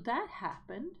 Oh, so that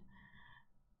happened.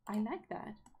 I like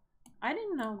that. I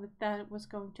didn't know that that was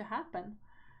going to happen.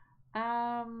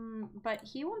 But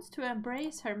he wants to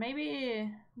embrace her.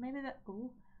 Maybe that.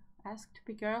 Ooh. Ask to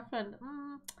be girlfriend.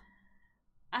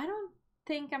 I don't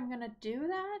think I'm gonna do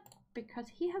that because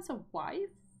he has a wife.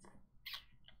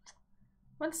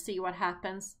 We'll see what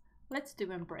happens. Let's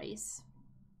do embrace.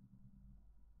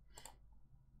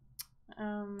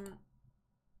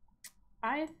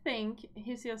 I think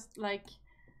he's just like,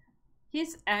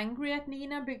 he's angry at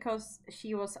Nina because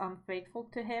she was unfaithful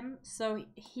to him, so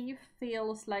he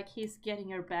feels like he's getting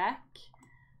her back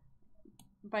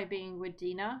by being with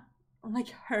Dina. Like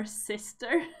her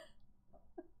sister.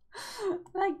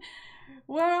 Like,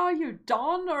 where are you,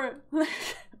 Dawn? Or like,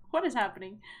 what is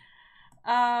happening?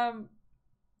 But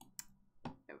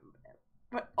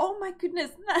oh my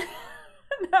goodness,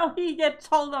 now he gets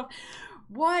told off.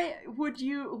 Why would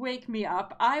you wake me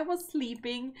up? I was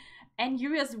sleeping and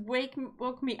you just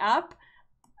woke me up.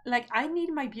 Like, I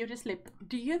need my beauty sleep.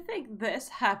 Do you think this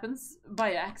happens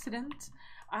by accident?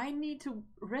 I need to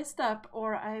rest up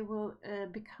or I will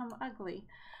become ugly.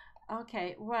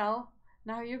 Okay, well,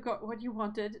 now you got what you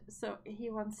wanted. So he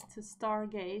wants to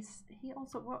stargaze. He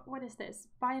also, what is this?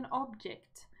 Buy an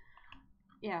object.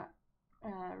 Yeah,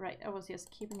 right, I was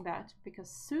just keeping that because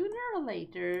sooner or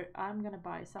later I'm gonna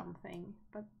buy something.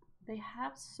 But they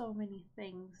have so many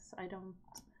things, I don't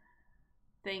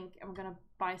think I'm gonna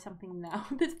buy something now.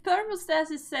 The thermostat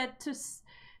is set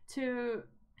to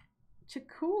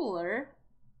cooler.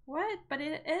 What? But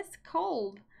it is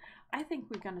cold. I think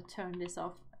we're gonna turn this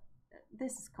off.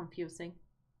 This is confusing.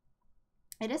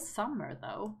 It is summer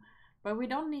though, but we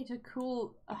don't need to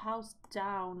cool a house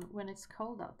down when it's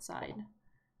cold outside.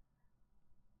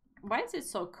 Why is it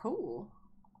so cool?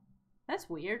 That's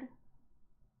weird.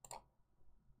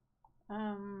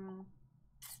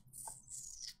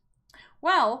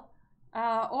 Well,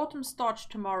 autumn starts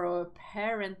tomorrow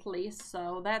apparently,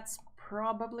 so that's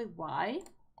probably why.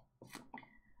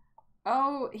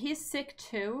 Oh, he's sick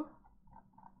too.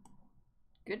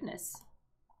 Goodness.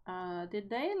 Did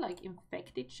they like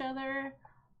infect each other?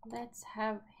 Let's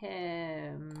have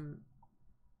him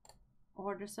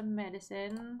order some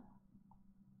medicine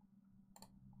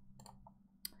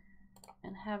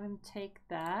and have him take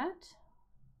that.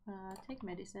 Take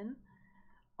medicine.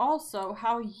 Also,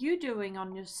 how are you doing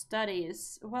on your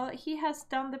studies? Well, he has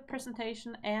done the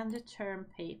presentation and the term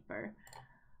paper.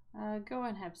 Go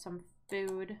and have some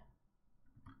food.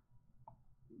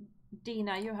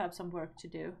 Dina, you have some work to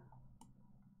do.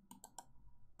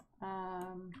 I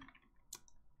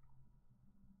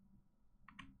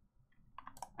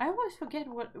always forget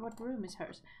what room is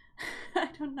hers. I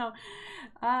don't know.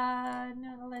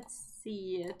 No, let's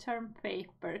see. Term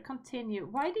paper. Continue.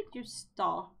 Why did you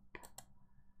stop?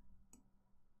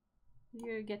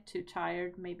 You get too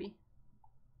tired, maybe.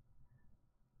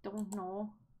 Don't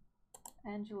know.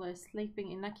 Angela is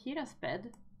sleeping in Akira's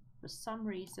bed for some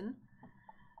reason.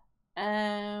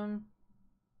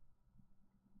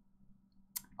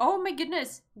 Oh my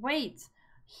goodness! Wait,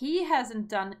 he hasn't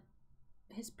done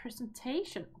his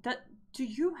presentation. Do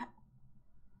you?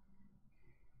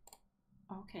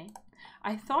 Okay,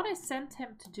 I thought I sent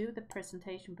him to do the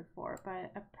presentation before,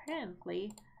 but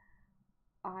apparently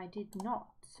I did not.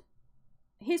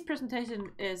 His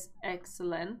presentation is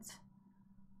excellent.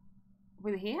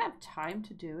 Will he have time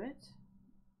to do it?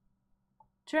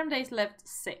 Term days left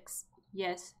 6.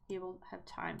 Yes, he will have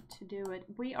time to do it.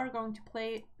 We are going to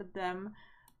play them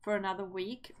for another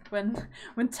week when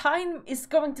time is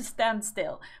going to stand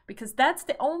still, because that's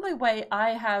the only way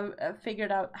I have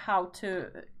figured out how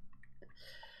to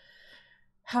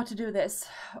do this.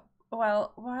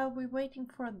 Well, while we're waiting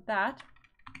for that,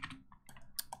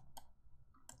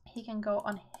 he can go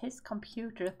on his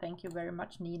computer. Thank you very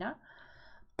much, Nina.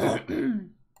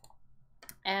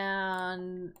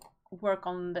 And work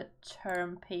on the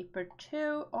term paper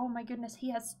too. Oh my goodness,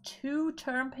 he has 2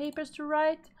 term papers to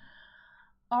write.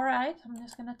 All right, I'm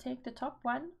just gonna take the top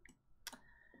one.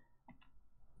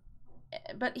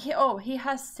 But he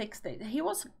has 6 days. He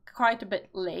was quite a bit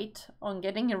late on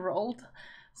getting enrolled,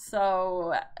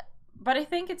 so but I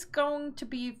think it's going to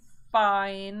be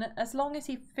fine as long as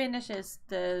he finishes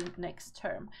the next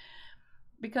term,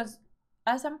 because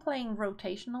as I'm playing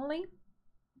rotationally,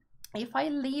 if I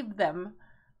leave them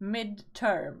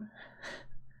mid-term,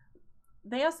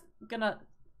 they are gonna,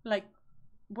 like,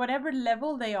 whatever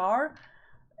level they are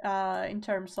in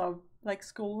terms of like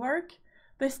schoolwork,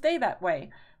 they stay that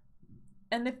way.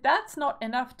 And if that's not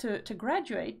enough to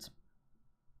graduate,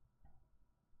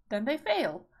 then they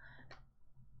fail.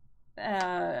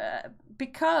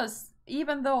 Because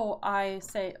even though I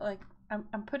say, like,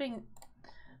 I'm putting,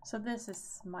 so this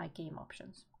is my game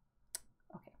options.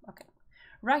 Okay.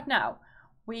 Right now,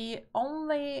 we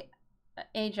only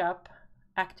age up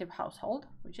active household,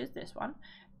 which is this one,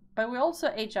 but we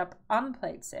also age up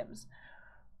unplayed Sims,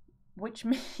 which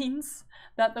means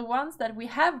that the ones that we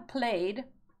have played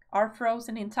are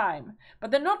frozen in time,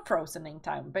 but they're not frozen in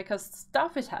time because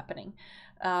stuff is happening,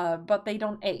 but they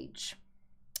don't age.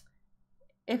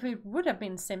 If it would have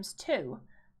been Sims 2,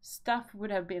 stuff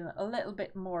would have been a little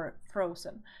bit more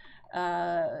frozen.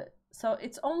 So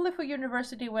it's only for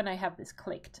university when I have this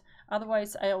clicked.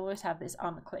 Otherwise, I always have this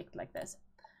unclicked like this.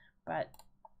 But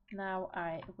now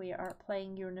we are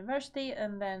playing university,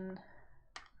 and then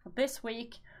for this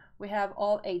week we have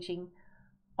all aging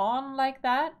on like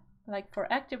that, like for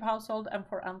active household and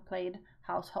for unplayed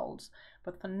households.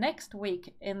 But for next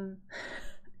week in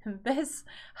this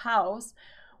house,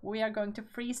 we are going to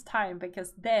freeze time,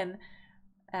 because then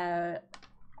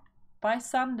by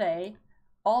Sunday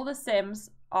all the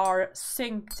Sims are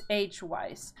synced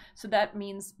age-wise. So that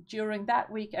means during that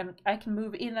week I can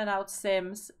move in and out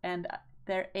Sims and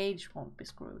their age won't be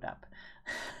screwed up.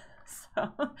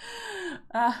 So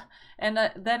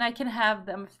then I can have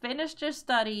them finish their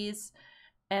studies,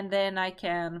 and then I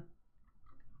can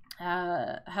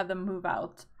have them move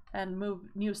out and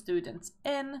move new students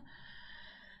in.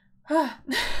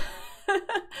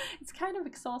 It's kind of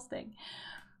exhausting,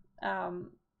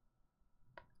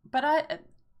 but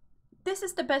this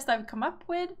is the best I've come up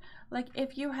with. Like,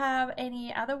 if you have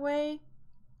any other way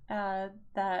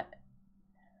that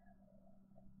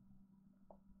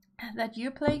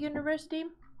you play university,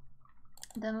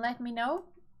 then let me know,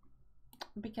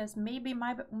 because maybe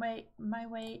my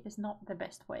way is not the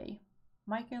best way.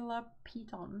 Michaela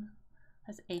Peaton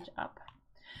has aged up.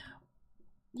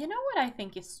 You know what I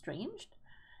think is strange?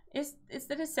 Is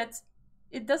that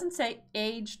it doesn't say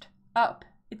aged up.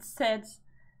 It says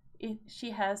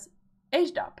she has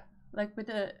aged up, like with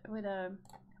a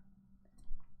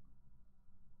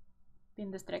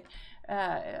bindestreck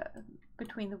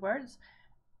between the words.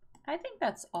 I think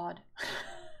that's odd.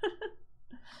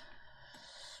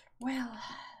 Well,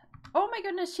 oh my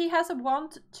goodness, she has a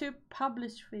want to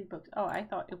publish 3 books. Oh, I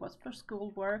thought it was for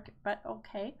schoolwork, but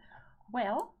okay.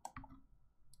 Well,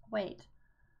 wait.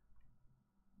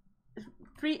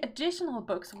 3 additional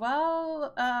books.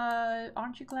 Well,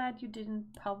 aren't you glad you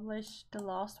didn't publish the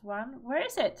last one? Where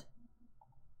is it?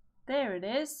 There it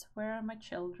is. Where Are My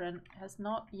Children? It has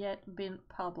not yet been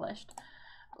published.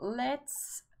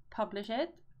 Let's publish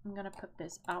it. I'm gonna put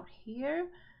this out here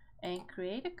and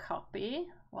create a copy.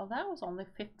 Well, that was only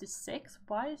 56.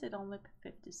 Why is it only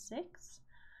 56?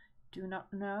 Do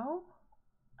not know.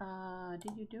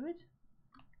 Did you do it?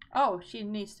 Oh, she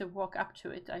needs to walk up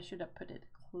to it. I should have put it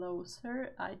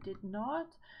closer. I did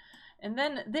not. And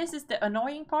then this is the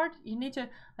annoying part. You need to,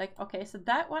 like, okay, so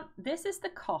that one, this is the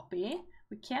copy.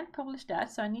 We can't publish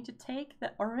that, so I need to take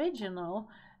the original.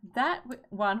 That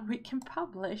one we can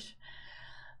publish.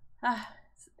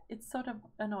 It's sort of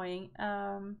annoying.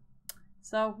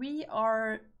 So we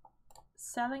are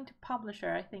selling to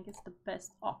publisher. I think it's the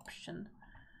best option.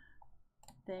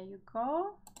 There you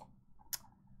go.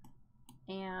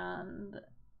 And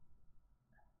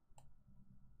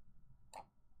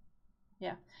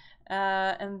yeah,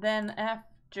 and then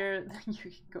after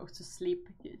you go to sleep.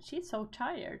 She's so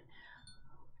tired.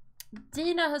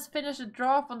 Dina has finished a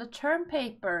draft on the term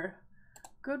paper.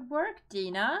 Good work,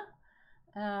 Dina.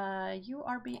 You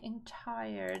are being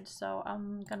tired, so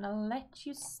I'm gonna let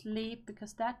you sleep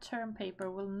because that term paper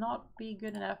will not be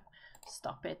good enough.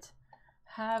 Stop it.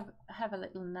 Have a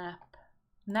little nap.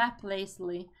 Nap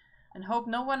lazily and hope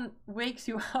no one wakes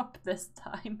you up this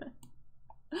time.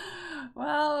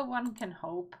 Well, one can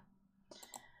hope.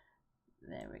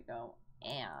 There we go.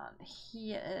 And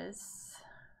he is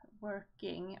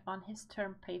working on his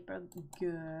term paper.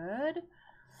 Good.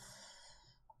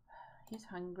 He's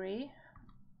hungry.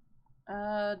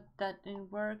 That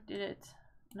didn't work, did it?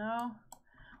 No?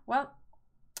 Well,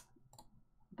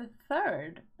 the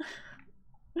third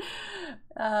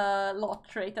lot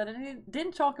trait that I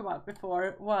didn't talk about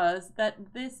before was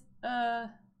that this,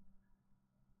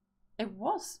 it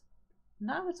was,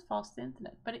 now it's fast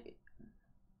internet, but it,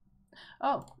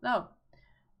 oh, no.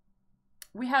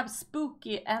 We have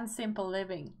spooky and simple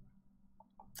living.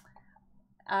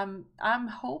 I'm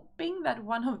hoping that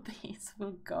one of these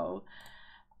will go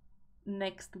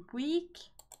next week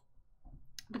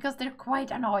because they're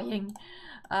quite annoying,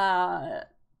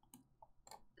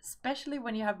 especially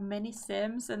when you have many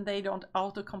sims and they don't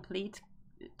autocomplete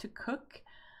to cook,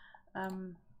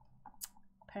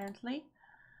 apparently.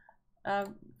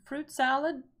 Fruit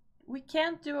salad, we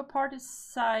can't do a party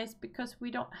size because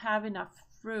we don't have enough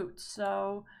fruit,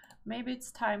 so maybe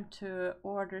it's time to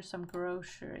order some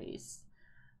groceries.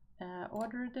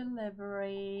 Order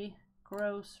delivery,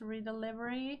 grocery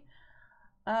delivery.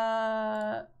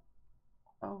 Oh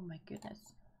my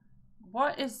goodness.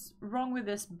 What is wrong with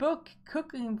this book?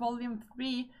 Cooking Volume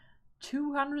 3,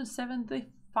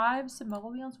 275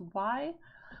 simoleons. Why?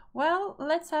 Well,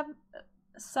 let's have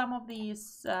some of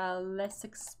these less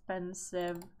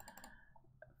expensive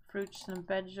fruits and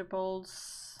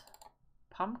vegetables.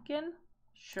 Pumpkin?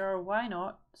 Sure, why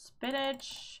not?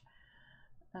 Spinach.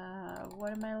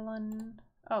 Watermelon.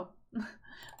 Oh.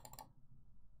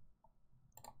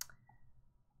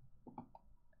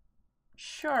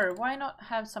 Sure, why not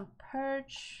have some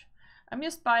perch? I'm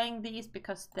just buying these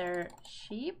because they're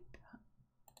cheap.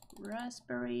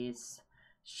 Raspberries.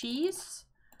 Cheese.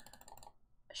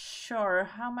 Sure,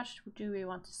 how much do we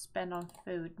want to spend on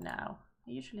food now?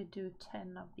 I usually do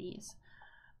 10 of these.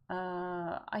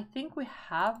 I think we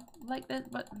have like this,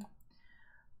 but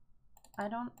I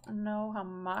don't know how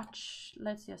much.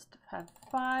 Let's just have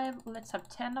 5. Let's have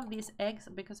 10 of these eggs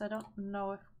because I don't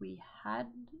know if we had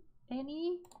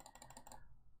any.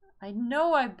 I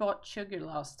know I bought sugar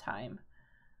last time.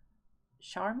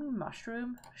 Charming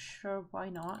mushroom? Sure, why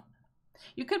not?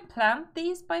 You could plant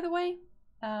these, by the way.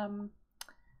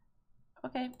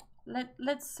 Okay,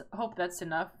 let's hope that's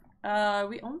enough.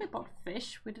 We only bought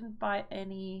fish. We didn't buy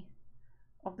any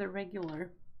of the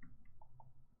regular.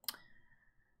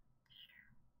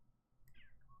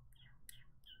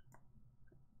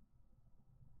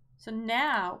 So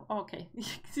now, okay,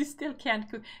 you still can't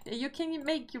cook. You can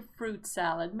make your fruit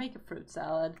salad. Make a fruit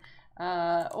salad.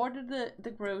 Order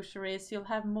the groceries. You'll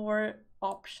have more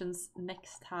options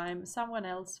next time. Someone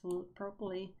else will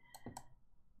probably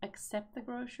accept the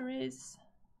groceries.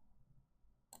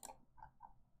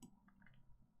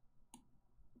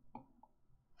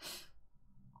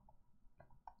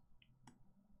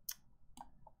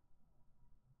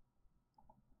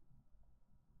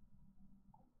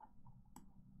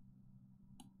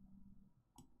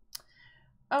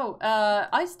 Oh,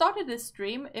 I started this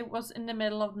stream. It was in the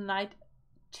middle of the night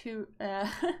to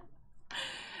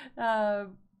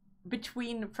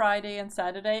between Friday and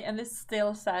Saturday, and it's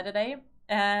still Saturday,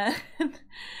 and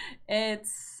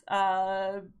it's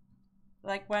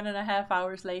like 1.5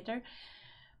 hours later.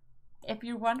 If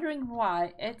you're wondering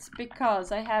why, it's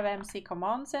because I have MC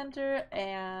Command Center,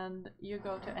 and you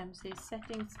go to MC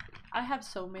settings. I have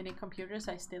so many computers,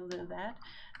 I still do that.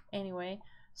 Anyway.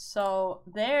 So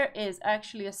there is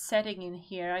actually a setting in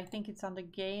here. I think it's under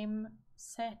game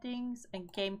settings and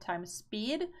game time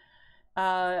speed.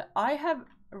 I have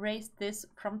raised this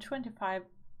from 25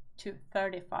 to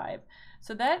 35.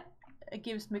 So that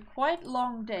gives me quite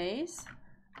long days,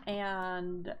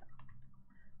 and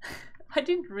I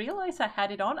didn't realize I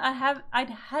had it on. I'd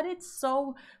had it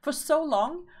for so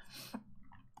long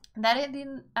that I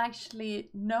didn't actually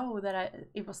know that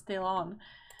it was still on.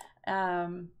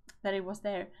 That it was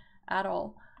there at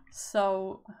all.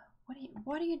 So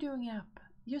what are you doing up?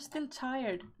 You're still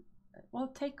tired. Well,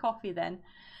 take coffee then.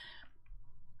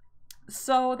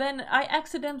 So then I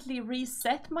accidentally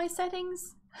reset my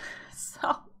settings.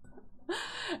 So,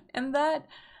 and that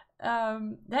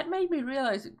made me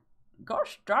realize,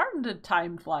 gosh darn, the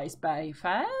time flies by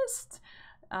fast.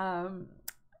 And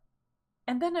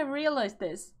then I realized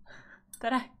this,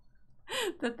 that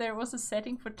there was a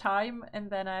setting for time, and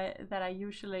then I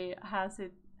usually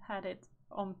had it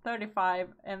on 35,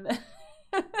 and then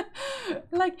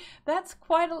like that's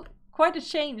quite a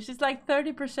change. It's like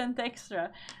 30%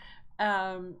 extra.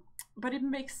 But it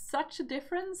makes such a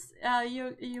difference.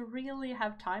 You really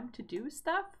have time to do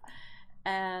stuff,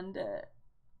 and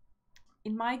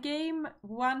in my game,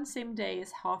 one sim day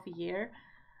is half a year,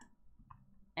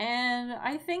 and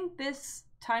I think this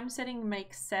time setting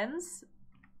makes sense.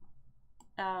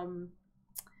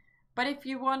 But if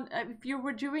you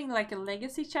were doing like a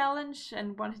legacy challenge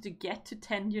and wanted to get to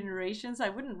 10 generations, I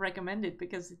wouldn't recommend it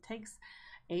because it takes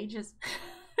ages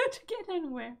to get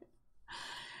anywhere.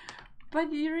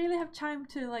 But you really have time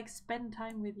to like spend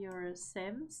time with your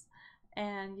sims,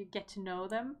 and you get to know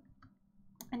them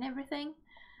and everything.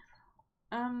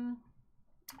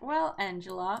 Well,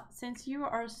 Angela, since you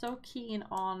are so keen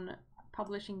on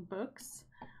publishing books,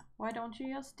 why don't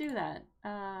you just do that?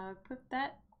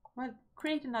 Well,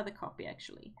 create another copy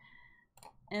actually,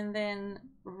 and then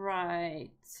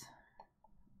write,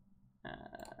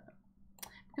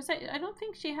 because I don't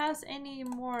think she has any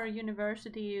more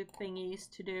university thingies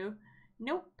to do.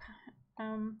 Nope.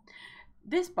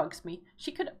 This bugs me.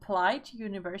 She could apply to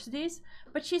universities,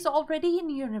 but she's already in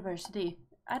university.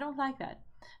 I don't like that.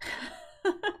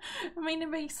 I mean, it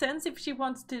makes sense if she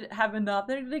wants to have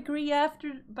another degree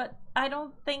after, but I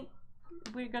don't think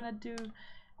we're gonna do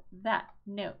that.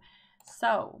 No.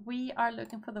 So we are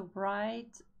looking for the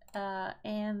right,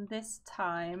 and this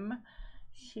time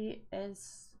she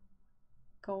is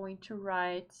going to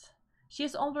write.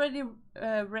 She's already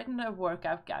written a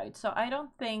workout guide, so I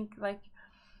don't think like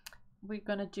we're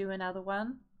gonna do another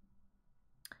one.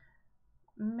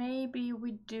 Maybe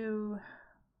we do.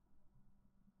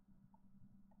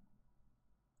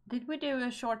 Did we do a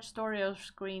short story or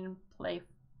screenplay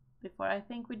before? I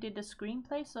think we did a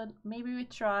screenplay, so maybe we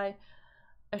try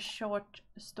a short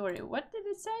story. What did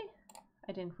it say?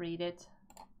 I didn't read it.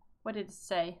 What did it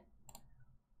say?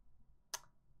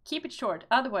 Keep it short,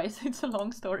 otherwise it's a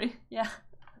long story. Yeah.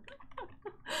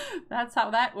 That's how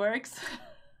that works.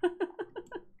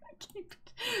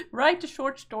 Write a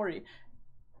short story.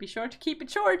 Be sure to keep it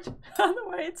short,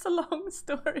 otherwise it's a long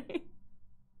story.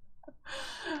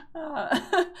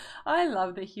 I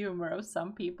love the humor of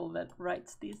some people that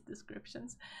writes these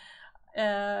descriptions.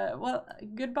 Well,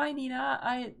 goodbye, Nina.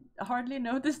 I hardly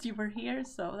noticed you were here,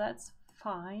 so that's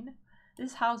fine.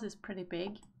 This house is pretty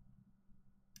big.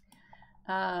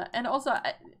 And also,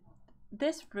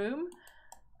 this room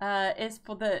is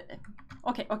for the...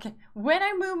 Okay. When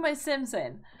I move my Sims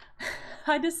in,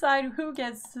 I decide who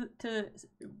gets to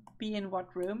be in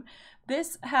what room.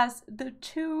 This has the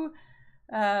two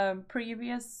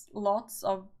previous lots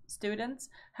of students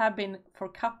have been for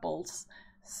couples.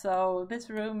 So this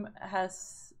room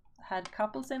has had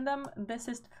couples in them. This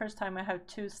is the first time I have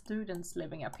two students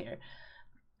living up here.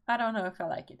 I don't know if I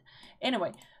like it.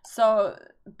 Anyway, so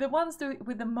the ones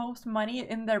with the most money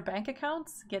in their bank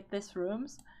accounts get this room.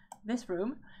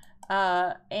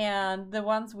 And the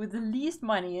ones with the least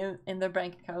money in their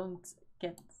bank accounts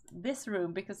get this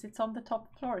room because it's on the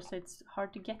top floor, so it's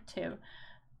hard to get to.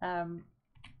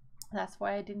 That's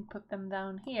why I didn't put them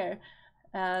down here.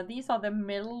 These are the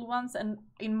middle ones, and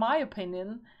in my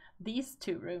opinion, these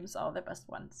two rooms are the best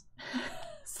ones.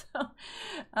 So,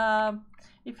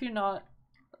 if you're not,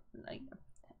 like,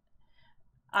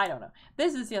 I don't know.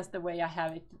 This is just the way I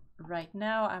have it right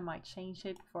now. I might change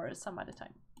it for some other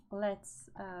time. Let's,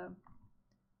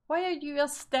 why are you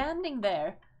just standing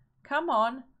there? Come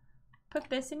on, put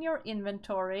this in your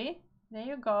inventory. There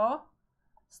you go.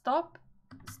 Stop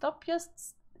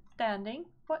just standing.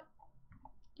 What?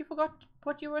 You forgot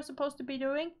what you were supposed to be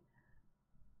doing?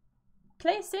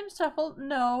 Play Sim Shuffle?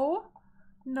 No.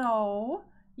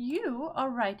 You are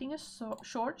writing a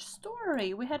short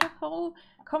story. We had a whole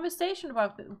conversation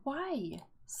about it. Why?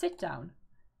 Sit down.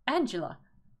 Angela,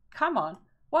 come on.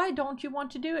 Why don't you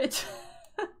want to do it?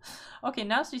 Okay,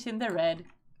 now she's in the red.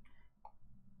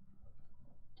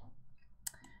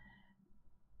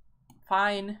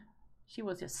 Fine. She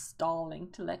was just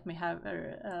stalling to let me have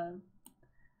her.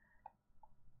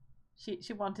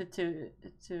 She wanted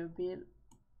to be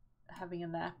having a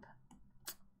nap.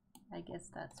 I guess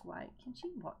that's why. Can she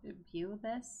view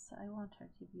this? I want her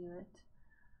to view it.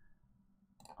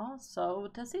 Also,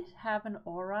 does it have an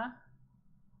aura?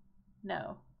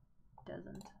 No, it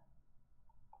doesn't.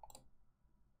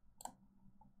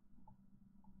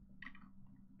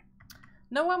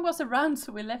 No one was around,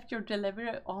 so we left your delivery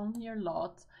on your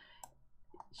lot.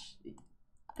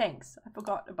 Thanks, I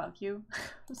forgot about you.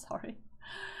 I'm sorry.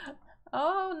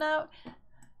 Oh, now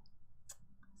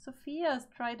Sophia's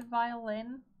tried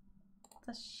violin.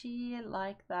 Does she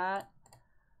like that?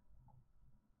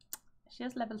 She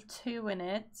has level 2 in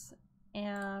it,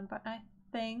 but I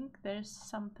think there's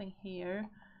something here.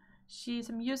 She's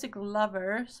a music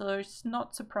lover, so it's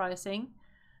not surprising.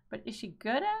 But is she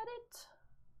good at it?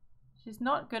 She's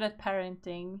not good at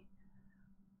parenting.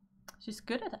 She's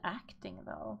good at acting,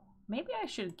 though. Maybe I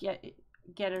should get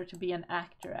her to be an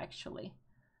actor, actually,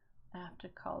 after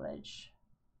college.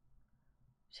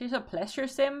 She's a pleasure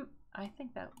sim. I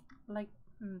think that, like,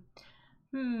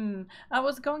 I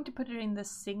was going to put her in the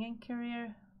singing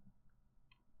career.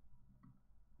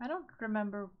 I don't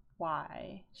remember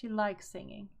why. She likes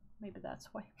singing. Maybe that's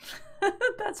why.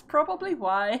 That's probably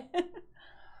why.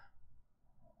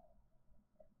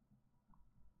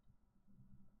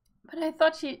 But I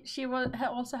thought she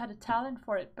also had a talent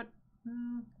for it, but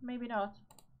maybe not.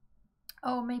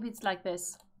 Oh, maybe it's like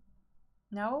this.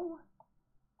 No?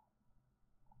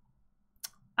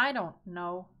 I don't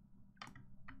know.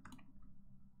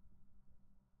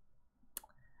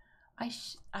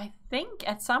 I think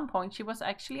at some point she was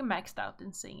actually maxed out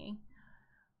in singing.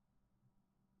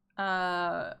 You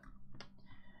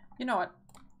know what?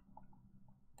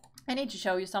 I need to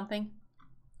show you something.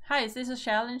 Hi, is this a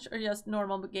challenge or just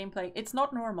normal gameplay? It's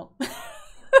not normal.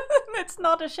 It's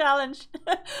not a challenge.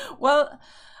 Well,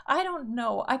 I don't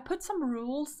know. I put some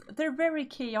rules. They're very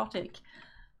chaotic.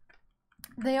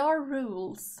 They are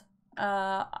rules.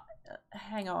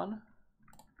 Hang on.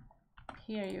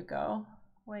 Here you go.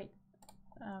 Wait.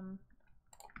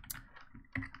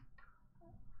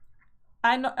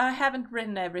 I haven't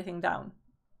written everything down,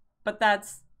 but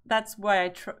that's why I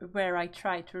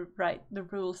try to write the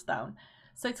rules down.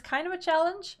 So it's kind of a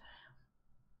challenge,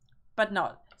 but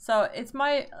not. So it's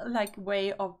my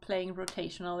way of playing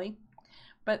rotationally.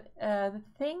 But the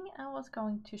thing I was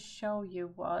going to show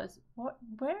you was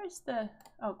where is the,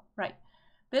 oh right,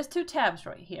 there's 2 tabs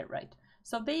right here, right?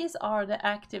 So these are the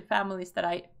active families that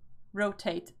I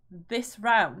rotate this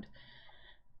round,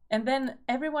 and then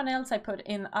everyone else I put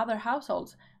in other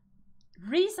households.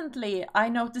 Recently I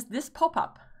noticed this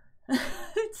pop-up.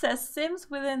 It says Sims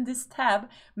within this tab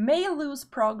may lose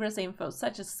progress info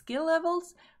such as skill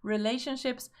levels,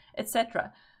 relationships,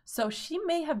 etc. So she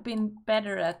may have been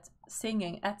better at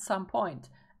singing at some point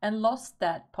and lost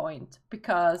that point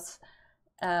because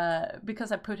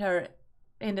I put her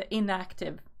in the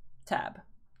inactive tab.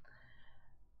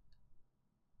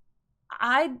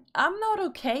 I'm not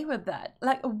okay with that.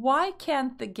 Like, why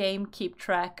can't the game keep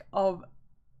track of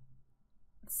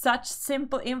such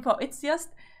simple info? It's just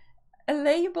a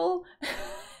label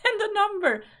and a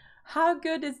number. How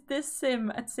good is this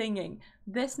sim at singing?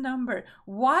 This number.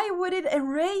 Why would it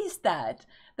erase that?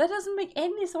 That doesn't make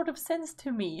any sort of sense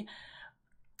to me.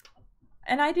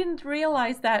 And I didn't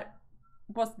realize that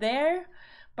was there.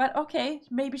 But okay,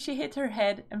 maybe she hit her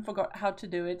head and forgot how to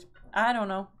do it. I don't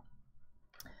know.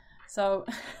 So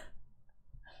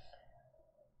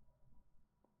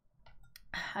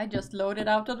I just loaded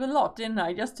out of the lot, didn't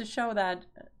I? Just to show that.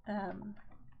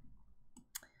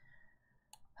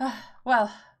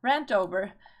 Well, rant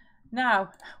over.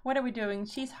 Now, what are we doing?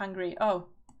 She's hungry. Oh,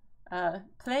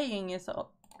 playing is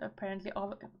apparently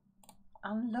all.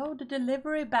 Unload the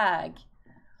delivery bag.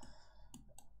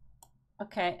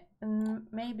 Okay,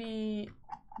 maybe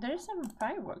there's some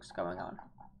fireworks going on.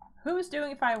 Who's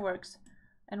doing fireworks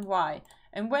and why?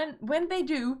 And when they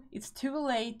do, it's too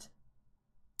late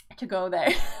to go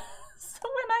there. So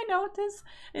when I notice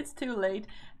it's too late,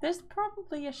 there's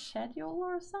probably a schedule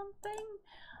or something.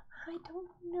 I don't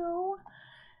know.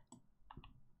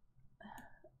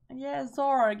 Yeah,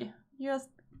 Zorg, just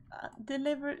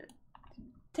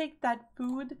take that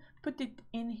food, put it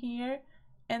in here,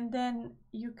 and then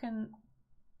you can,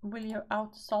 will you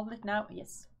out solve it now?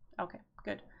 Yes. Okay,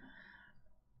 good.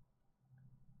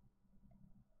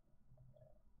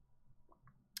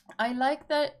 I like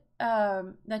that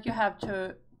that you have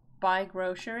to buy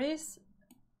groceries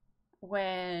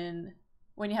when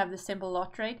you have the simple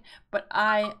lot rate, but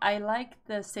I like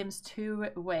the Sims 2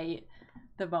 way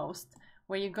the most,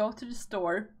 where you go to the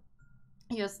store,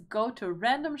 you just go to a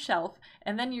random shelf,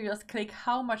 and then you just click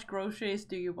how much groceries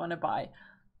do you want to buy.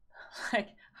 Like,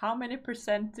 how many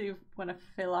 % do you want to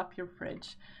fill up your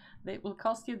fridge? They will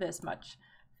cost you this much.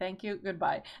 Thank you,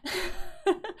 goodbye.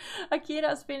 Akira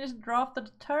has finished draft of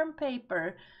the term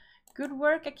paper. Good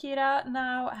work, Akira.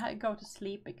 Now go to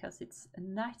sleep because it's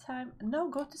nighttime. No,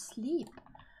 go to sleep.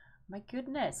 My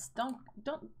goodness, don't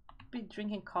be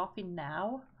drinking coffee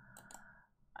now.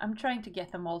 I'm trying to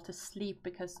get them all to sleep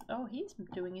because, oh, he's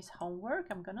doing his homework.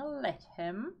 I'm gonna let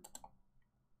him,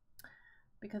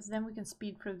 because then we can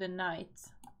speed through the night.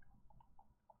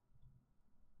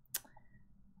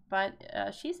 but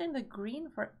she's in the green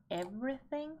for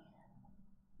everything.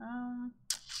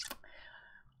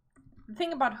 The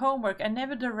thing about homework, I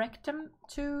never direct them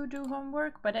to do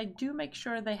homework, but I do make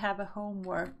sure they have a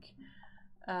homework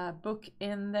book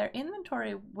in their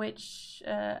inventory, which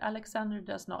Alexander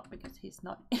does not, because he's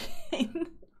not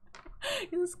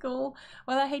in school.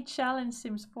 Well, I hate challenge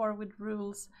Sims 4 with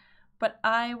rules, but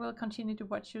I will continue to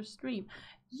watch your stream.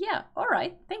 Yeah, all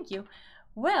right, thank you.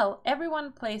 Well,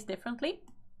 everyone plays differently,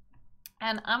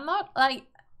 and I'm not like,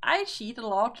 I cheat a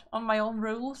lot on my own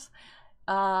rules.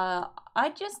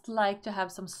 I just like to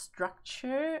have some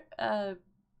structure,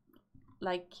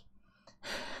 like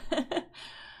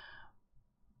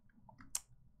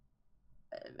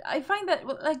I find that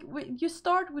like you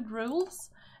start with rules,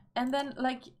 and then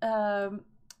like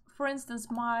for instance,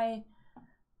 my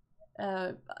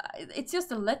it's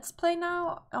just a let's play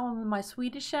now on my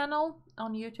Swedish channel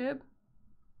on YouTube.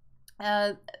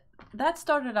 That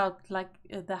started out like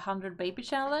the 100 baby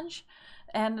challenge,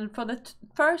 and for the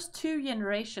first 2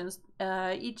 generations,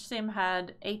 each sim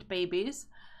had 8 babies,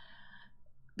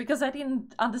 because I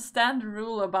didn't understand the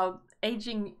rule about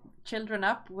aging children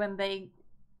up when they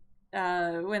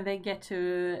get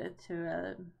to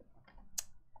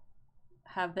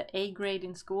have the A grade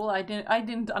in school. I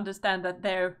didn't understand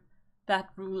that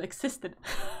rule existed.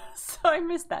 So I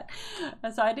missed that.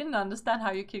 So I didn't understand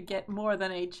how you could get more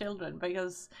than 8 children,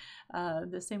 because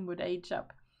the sim would age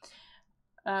up.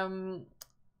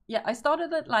 Yeah, I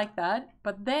started it like that,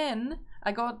 but then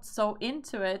I got so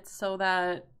into it so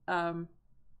that the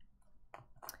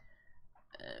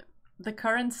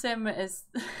current sim is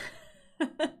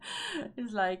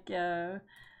is like yeah,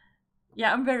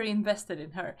 I'm very invested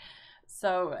in her.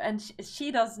 So, and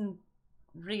she doesn't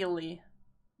really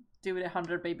do the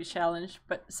 100 baby challenge,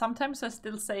 but sometimes I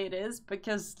still say it is,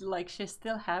 because like she's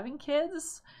still having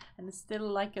kids and it's still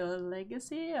like a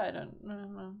legacy. I don't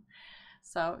know.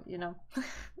 So, you know.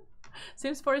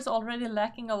 Sims 4 is already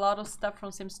lacking a lot of stuff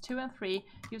from Sims 2 and 3,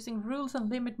 using rules and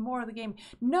limit more of the game.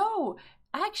 No,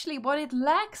 actually what it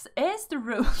lacks is the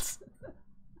rules.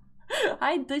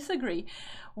 I disagree.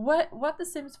 What the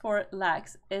Sims 4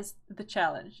 lacks is the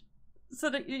challenge. So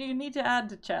that you need to add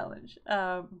the challenge.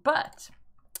 But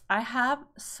I have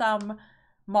some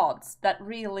mods that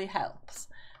really helps.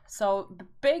 So the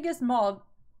biggest mod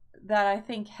that I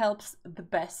think helps the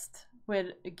best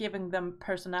with giving them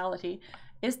personality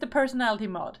is the personality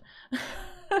mod.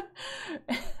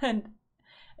 And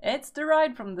it's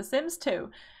derived from The Sims 2.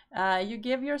 You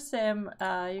give your sim,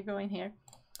 you go in here,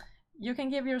 you can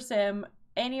give your sim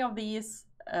any of these: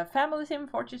 family sim,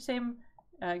 fortune sim,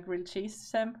 grilled cheese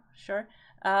sim, sure,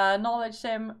 knowledge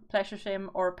sim, pleasure sim,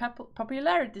 or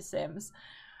popularity sims.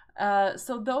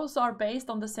 So those are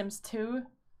based on The Sims 2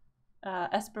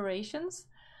 aspirations.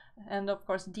 And of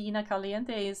course, Dina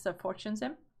Caliente is a fortune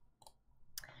sim.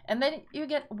 And then you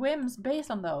get whims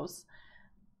based on those.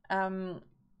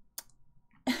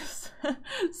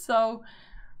 So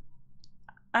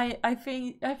I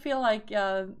feel like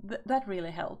that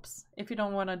really helps if you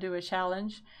don't want to do a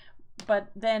challenge.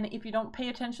 But then if you don't pay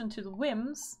attention to the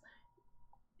whims,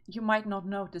 you might not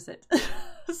notice it.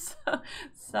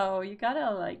 So you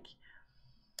gotta like,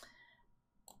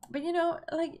 but you know,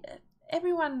 like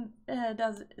everyone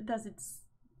does it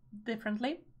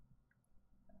differently.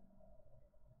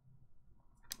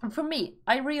 For me,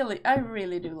 I really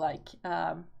do like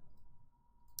to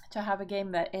have a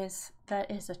game that is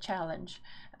a challenge,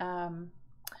 and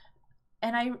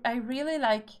I really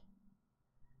like.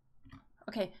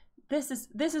 Okay,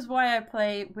 this is why I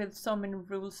play with so many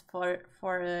rules for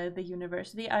the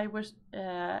university.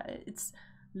 It's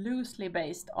loosely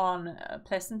based on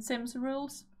Pleasant Sims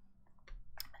rules.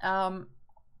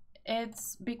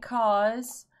 It's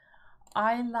because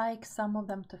I like some of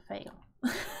them to fail.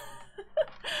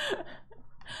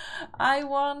 I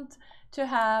want to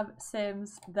have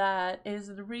Sims that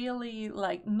is really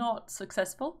like not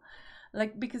successful,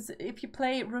 like, because if you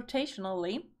play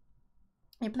rotationally,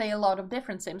 you play a lot of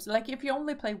different Sims. Like if you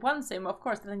only play one Sim, of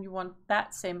course, then you want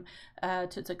that Sim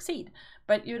to succeed,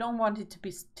 but you don't want it to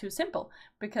be too simple,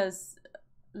 because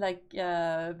like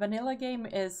vanilla game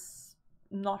is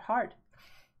not hard,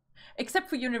 except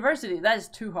for university. That is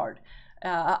too hard.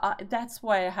 That's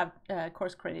why I have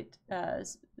course credit,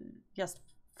 just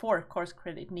 4 course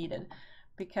credit needed,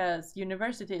 because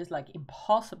university is like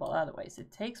impossible otherwise.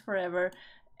 It takes forever,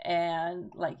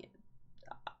 and like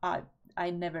I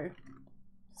never,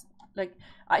 like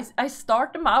I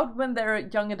start them out when they're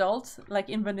young adults, like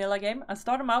in vanilla game. I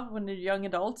start them out when they're young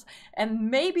adults,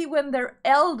 and maybe when they're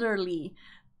elderly,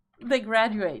 they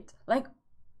graduate. Like,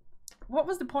 what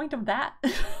was the point of that?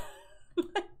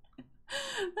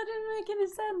 That didn't make any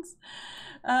sense.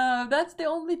 That's the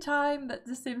only time that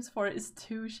The Sims 4 is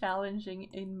too challenging,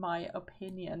 in my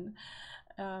opinion.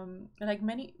 Like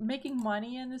making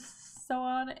money and so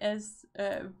on is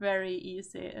very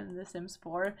easy in The Sims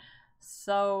 4.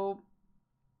 So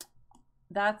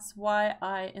that's why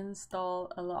I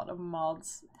install a lot of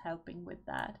mods helping with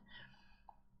that.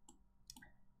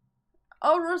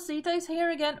 Oh, Rosita is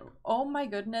here again. Oh my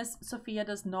goodness, Sophia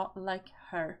does not like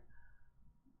her.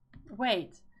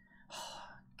 Wait,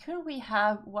 could we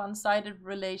have one-sided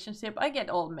relationship? I get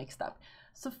all mixed up.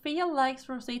 Sophia likes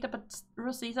Rosita, but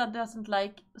Rosita doesn't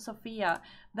like Sophia.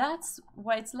 That's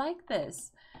why it's like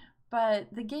this. But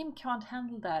the game can't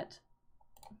handle that.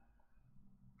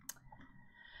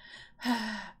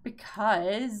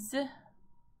 Because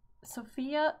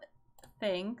Sophia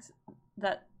thinks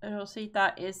that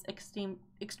Rosita is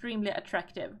extremely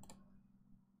attractive.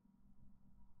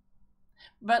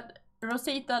 But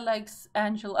Rosita likes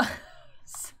Angela.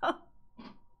 So, but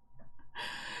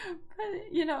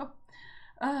you know,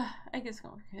 I get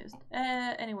confused.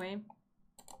 Anyway.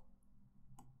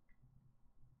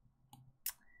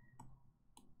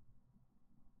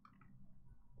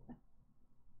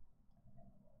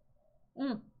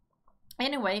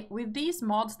 Anyway, with these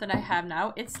mods that I have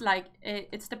now, it's like,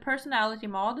 it's the personality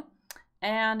mod,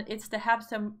 and it's the have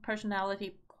some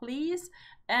personality please,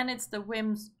 and it's the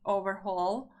whims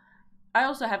overhaul. I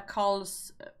also have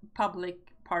Carl's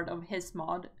public part of his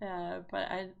mod, but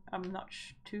I'm not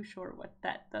too sure what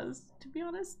that does, to be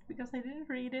honest, because I didn't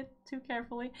read it too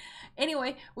carefully.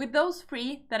 Anyway, with those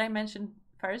three that I mentioned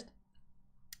first,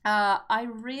 I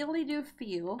really do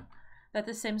feel that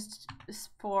The Sims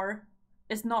 4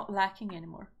 is not lacking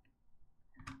anymore.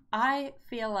 I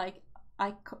feel like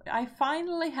I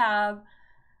finally have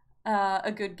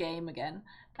a good game again,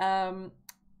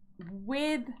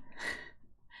 with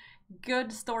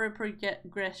good story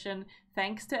progression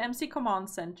thanks to MC Command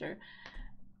Center.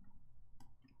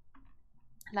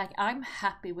 Like, I'm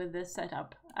happy with this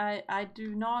setup. I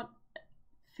do not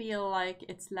feel like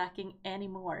it's lacking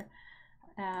anymore.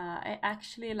 I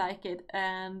actually like it,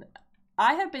 and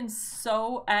I have been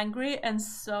so angry and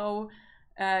so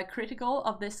critical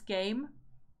of this game.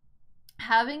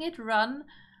 Having it run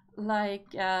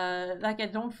like I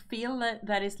don't feel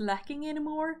that is lacking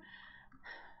anymore.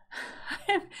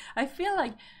 I feel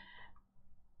like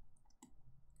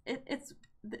it's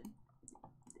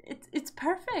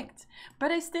perfect,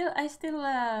 but I still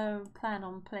plan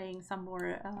on playing some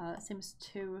more Sims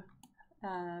 2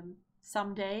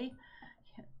 someday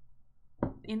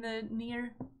in the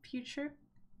near future,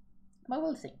 but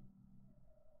we'll see.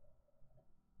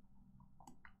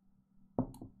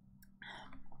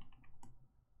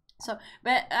 So,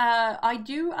 but I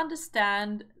do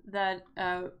understand that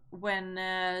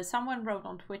when someone wrote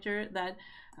on Twitter that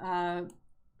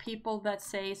people that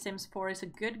say Sims 4 is a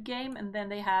good game, and then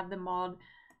they have the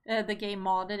game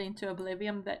modded into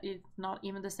oblivion, that it's not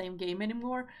even the same game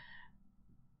anymore.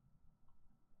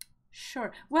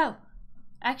 Sure. Well,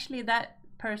 actually, that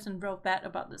person wrote that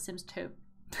about The Sims 2.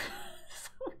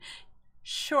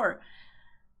 Sure.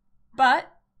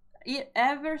 But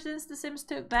ever since The Sims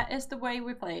 2, that is the way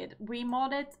we play it. We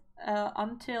mod it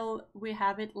until we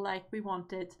have it like we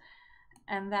want it,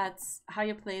 and that's how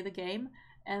you play the game.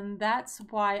 And that's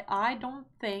why I don't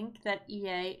think that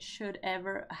EA should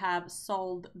ever have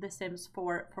sold The Sims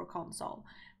 4 for console,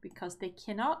 because they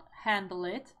cannot handle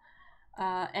it,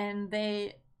 and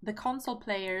the console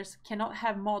players cannot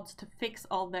have mods to fix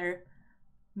all their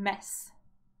mess.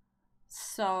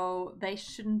 So they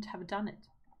shouldn't have done it.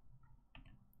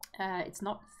 It's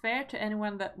not fair to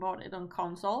anyone that bought it on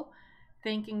console,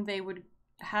 thinking they would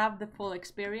have the full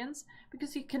experience,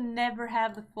 because you can never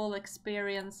have the full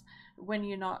experience when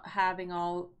you're not having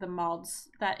all the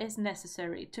mods that is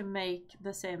necessary to make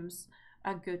The Sims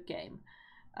a good game.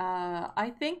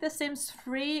 I think The Sims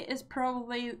 3 is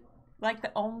probably like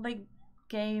the only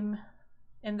game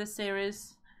in the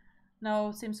series.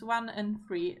 No, Sims 1 and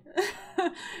 3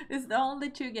 is the only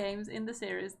two games in the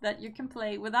series that you can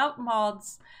play without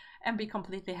mods and be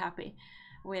completely happy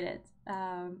with it.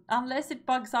 Unless it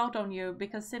bugs out on you,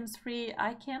 because Sims 3,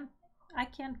 I can't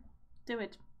do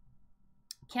it.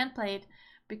 Can't play it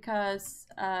because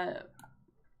it's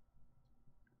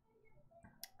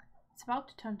about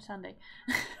to turn Sunday.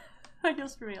 I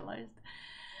just realized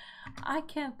I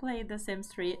can't play The Sims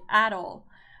 3 at all,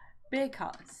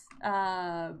 because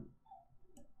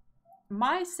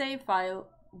my save file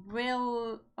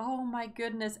will, oh my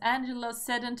goodness, Angela's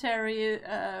sedentary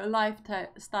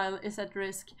lifestyle is at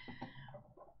risk.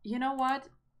 You know what?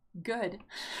 Good.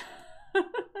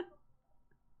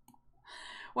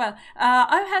 Well,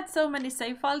 I've had so many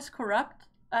save files corrupt,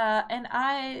 and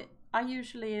I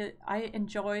usually I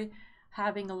enjoy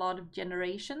having a lot of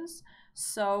generations.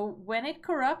 So when it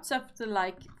corrupts after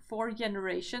like 4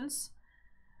 generations,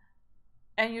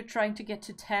 and you're trying to get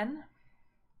to 10,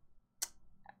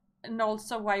 and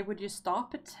also why would you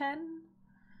stop at 10?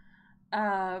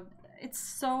 It's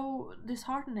so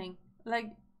disheartening.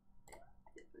 Like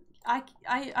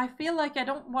I feel like I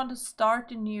don't want to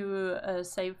start a new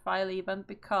save file even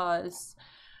because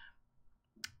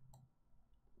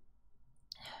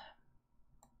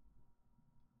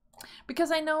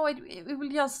I know it will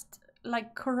just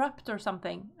like corrupt or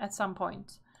something at some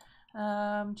point.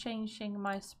 Changing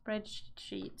my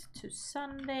spreadsheet to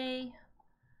Sunday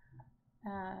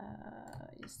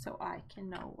so I can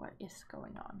know what is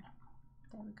going on.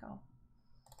 There we go.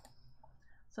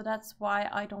 So that's why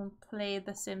I don't play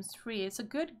The Sims 3. It's a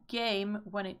good game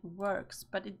when it works,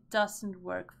 but it doesn't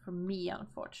work for me,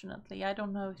 unfortunately. I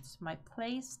don't know if it's my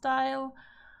play style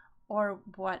or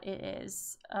what it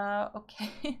is.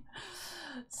 Okay.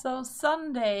 So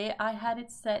Sunday I had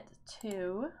it set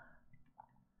to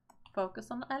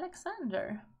focus on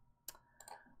Alexander.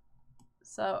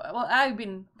 So, well, I've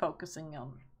been focusing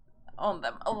on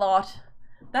them a lot.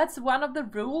 That's one of the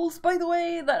rules, by the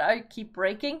way, that I keep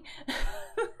breaking.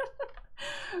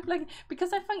 Like,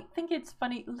 because I think it's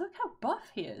funny. Look how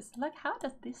buff he is. Like, how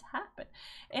does this happen?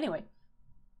 Anyway,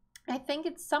 I think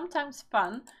it's sometimes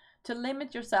fun to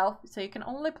limit yourself so you can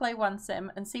only play one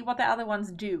sim and see what the other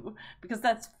ones do, because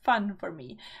that's fun for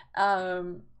me.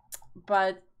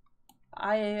 But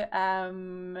I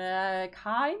am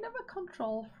kind of a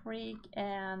control freak,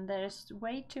 and there's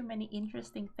way too many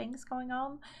interesting things going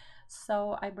on,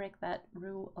 so I break that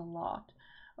rule a lot.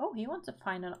 Oh, he wants to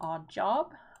find an odd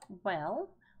job.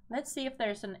 Well, let's see if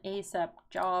there's an ASAP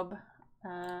job.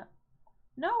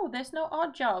 No, there's no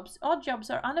odd jobs. Odd jobs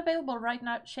are unavailable right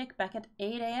now. Check back at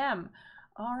 8 AM.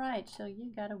 Alright, so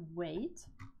you gotta wait.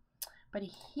 But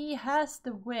he has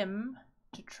the whim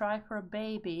to try for a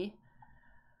baby.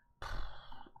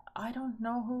 I don't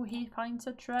know who he finds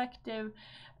attractive.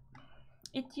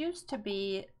 It used to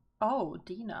be... Oh,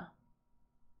 Dina.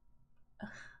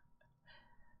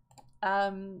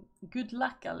 Good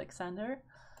luck, Alexander.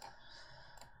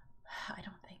 I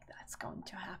don't think that's going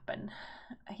to happen.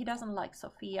 He doesn't like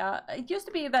Sophia. It used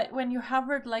to be that when you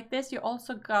hovered like this, you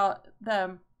also got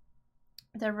the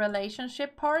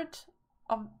relationship part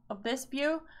of this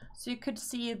view, so you could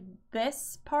see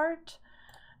this part,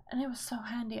 and it was so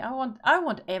handy. I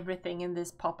want everything in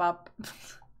this pop-up.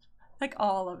 Like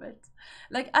all of it.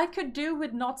 Like I could do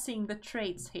with not seeing the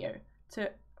traits here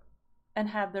and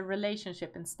have the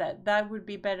relationship instead. That would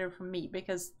be better for me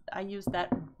because I use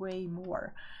that way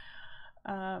more.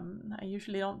 I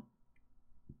usually don't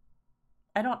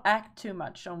act too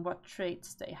much on what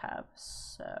traits they have.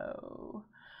 So,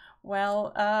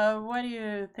 well, what are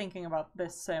you thinking about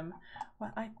this sim?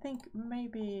 Well, I think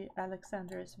maybe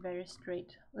Alexander is very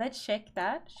straight. Let's check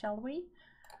that, shall we?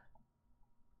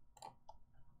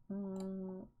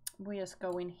 We just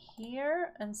go in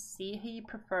here and see. He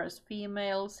prefers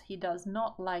females. He does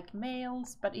not like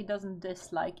males, but he doesn't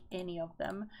dislike any of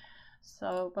them.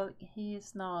 So, but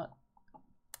he's not.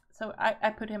 So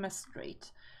I put him as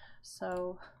straight.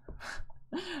 So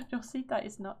Rosita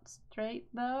is not straight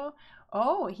though.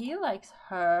 Oh, he likes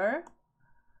her.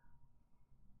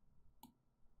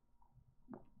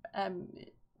 And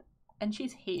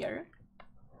she's here.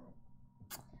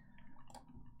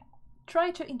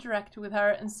 Try to interact with her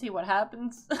and see what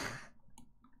happens.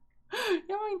 I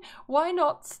mean, why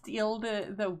not steal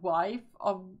the wife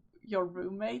of your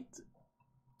roommate?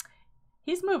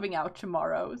 He's moving out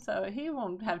tomorrow, so he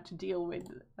won't have to deal with.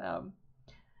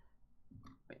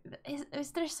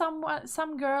 Is there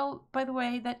some girl, by the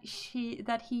way, that he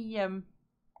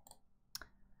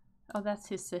oh, that's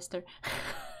his sister.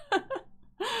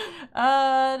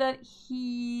 That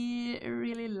he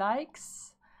really likes?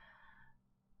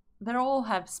 They all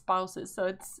have spouses, so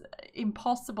it's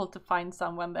impossible to find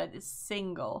someone that is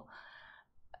single,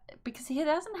 because he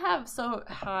doesn't have so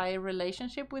high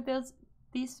relationship with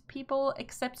these people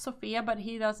except Sophia, but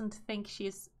he doesn't think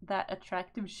she's that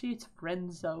attractive. She's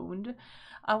friend-zoned.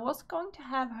 I was going to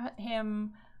have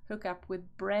him hook up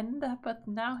with Brenda, but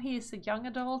now he's a young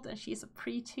adult and she's a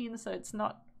preteen, so it's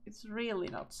really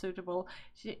not suitable.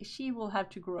 She will have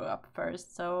to grow up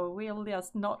first, so we'll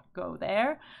just not go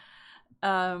there.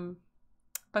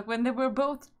 But when they were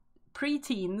both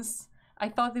preteens, I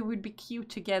thought they would be cute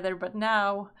together, but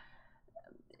now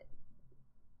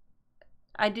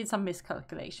I did some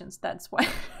miscalculations, that's why.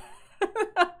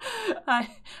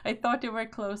 I thought they were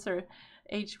closer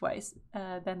age-wise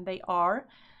than they are.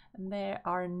 And they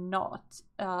are not.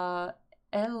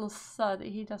 Elsa,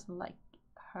 he doesn't like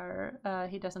her.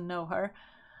 He doesn't know her.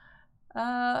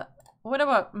 What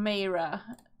about Mayra?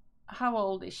 How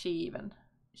old is she even?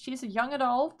 She's a young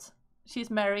adult. She's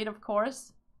married, of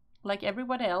course, like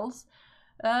everyone else.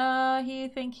 He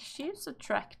thinks she's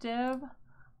attractive.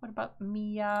 What about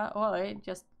Mia? Oh, it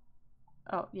just...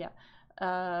 Oh, yeah.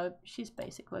 She's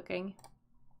basic looking.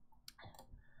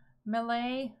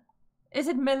 Melee? Is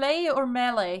it melee or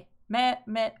melee?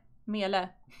 Melee.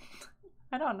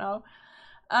 I don't know.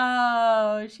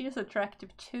 She is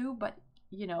attractive too, but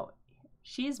you know,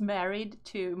 she's married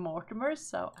to Mortimer,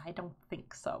 so I don't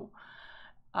think so.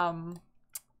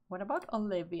 What about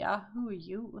Olivia? Who are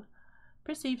you?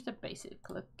 Perceived as basic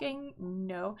looking?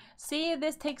 No. See,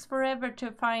 this takes forever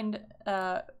to find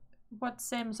what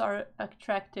Sims are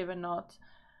attractive and not.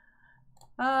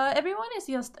 Everyone is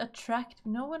just attractive.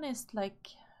 No one is like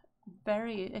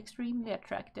very extremely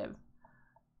attractive.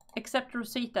 Except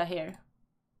Rosita here.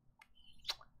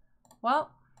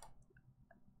 Well,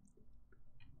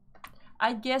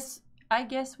 I guess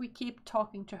we keep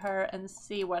talking to her and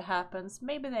see what happens.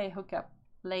 Maybe they hook up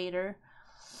later.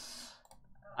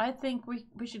 I think we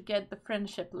should get the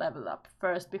friendship level up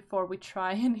first before we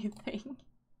try anything.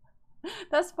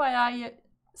 That's why I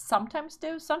sometimes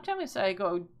do. Sometimes I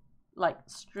go like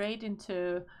straight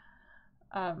into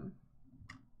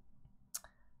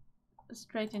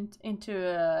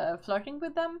flirting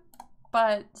with them.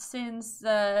 But since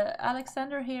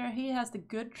Alexander here, he has the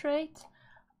good trait,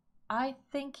 I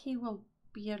think he will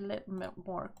be a little bit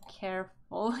more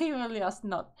careful. He will just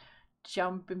not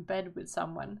jump in bed with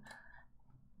someone.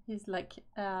 He's like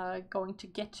going to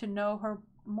get to know her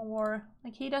more.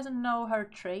 Like, he doesn't know her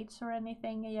traits or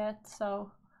anything yet,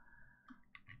 so...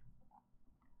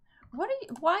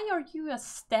 Why are you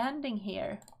just standing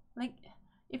here? Like,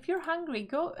 if you're hungry,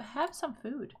 go have some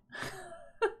food.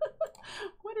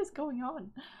 What is going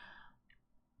on?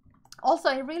 Also,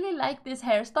 I really like this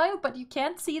hairstyle, but you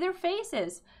can't see their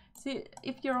faces. See,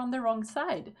 if you're on the wrong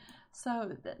side.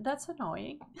 So that's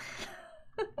annoying.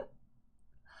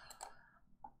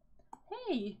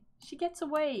 Hey, she gets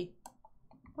away.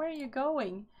 Where are you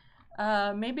going?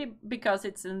 Maybe because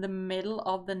it's in the middle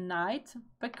of the night.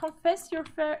 But confess you're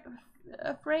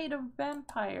afraid of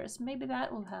vampires. Maybe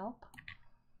that will help.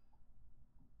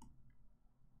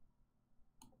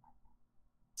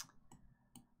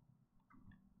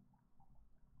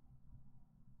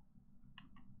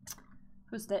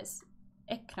 Who's this?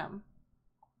 Ekram.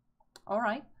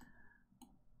 Alright.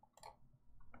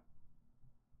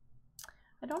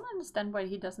 I don't understand why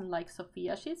he doesn't like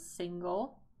Sophia. She's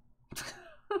single.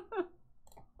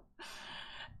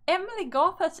 Emily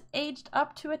Goth has aged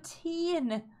up to a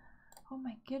teen. Oh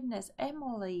my goodness,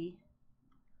 Emily.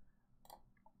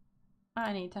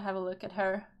 I need to have a look at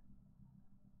her.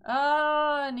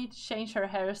 Oh, I need to change her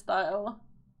hairstyle.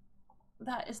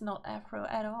 That is not afro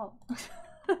at all.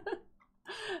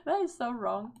 That is so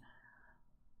wrong.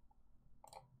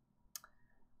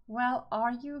 Well,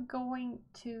 are you going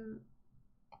to...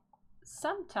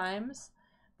 Sometimes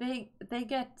they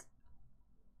get...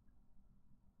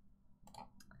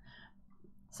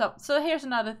 So here's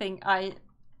another thing I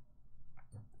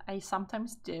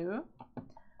sometimes do.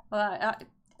 Well,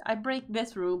 I break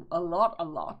this rule a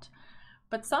lot.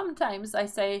 But sometimes I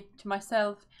say to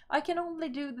myself, I can only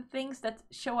do the things that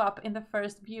show up in the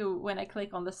first view when I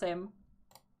click on the sim.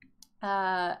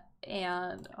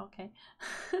 And okay.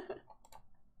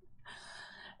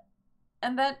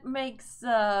 And that makes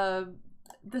the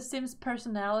Sims'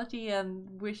 personality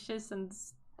and wishes and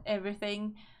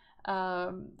everything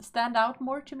stand out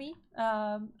more to me.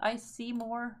 I see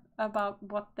more about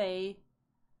what they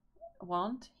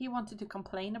want. He wanted to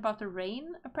complain about the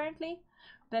rain, apparently.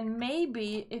 Then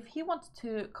maybe if he wants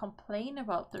to complain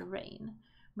about the rain,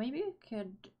 maybe we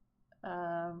could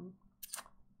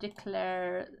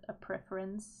declare a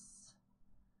preference.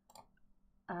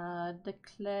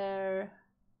 Declare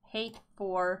hate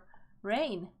for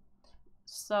rain.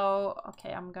 So,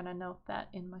 okay, I'm gonna note that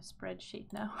in my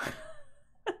spreadsheet now.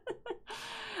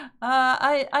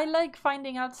 I like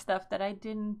finding out stuff that I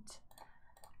didn't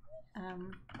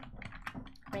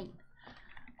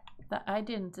that I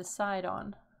didn't decide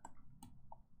on.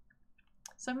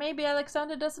 So maybe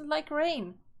Alexander doesn't like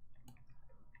rain.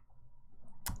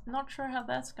 Not sure how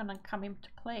that's gonna come into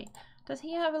play. Does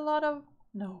he have a lot of...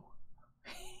 No.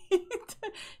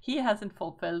 He hasn't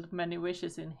fulfilled many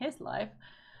wishes in his life.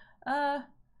 Well,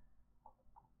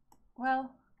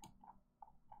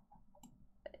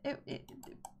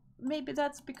 maybe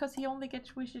that's because he only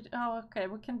gets wishes. Oh, okay,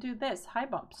 we can do this. High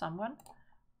bump someone.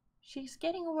 She's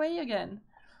getting away again.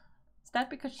 Is that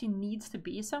because she needs to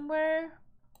be somewhere?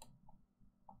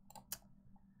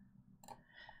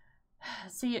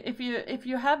 See, if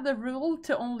you have the rule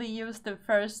to only use the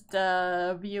first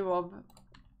view of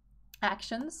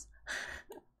actions,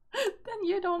 then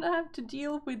you don't have to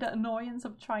deal with the annoyance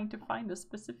of trying to find a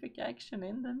specific action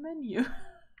in the menu.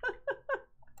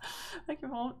 Like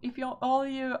if all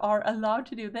you are allowed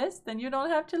to do this, then you don't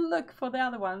have to look for the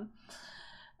other one.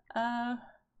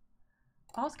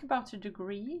 Ask about a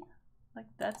degree. Like,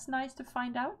 that's nice to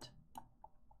find out.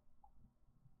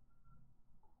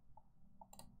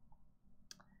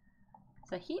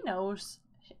 So he knows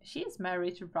she is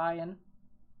married to Brian.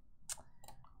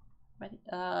 But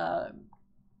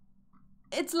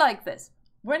it's like this.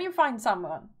 When you find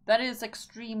someone that is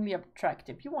extremely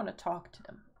attractive, you want to talk to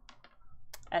them.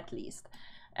 At least.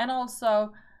 And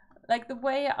also, like the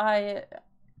way I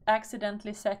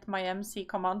accidentally set my MC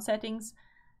command settings,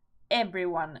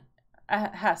 everyone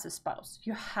has a spouse.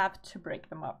 You have to break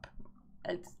them up.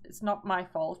 It's not my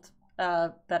fault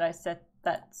that I set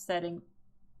that setting.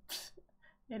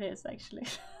 It is actually.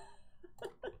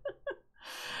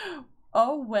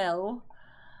 Oh well,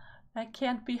 that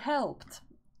can't be helped.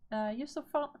 You're so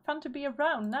fun to be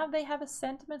around. Now they have a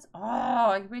sentiment. Oh,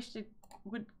 I wish it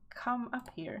would come up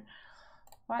here.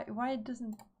 Why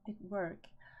doesn't it work?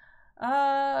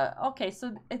 Okay,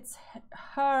 so it's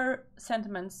her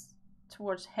sentiments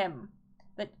towards him.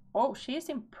 That, oh, she's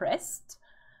impressed.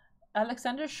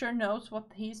 Alexander sure knows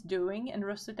what he's doing, and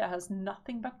Rosita has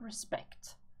nothing but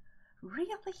respect.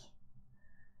 Really?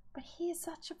 But he is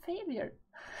such a failure.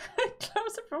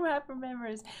 Closer from happy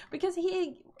memories. Because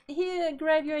he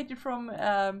graduated from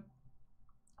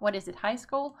what is it, high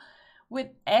school, with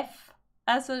F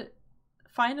as a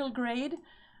final grade.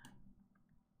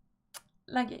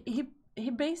 Like he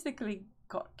basically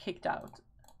got kicked out.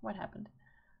 What happened?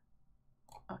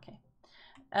 Okay.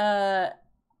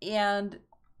 And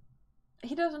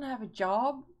he doesn't have a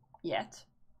job yet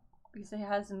because he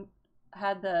hasn't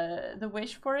had the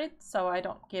wish for it, so I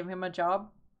don't give him a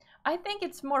job. I think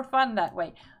it's more fun that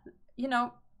way. You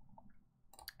know,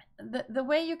 the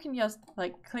way you can just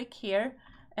like click here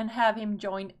and have him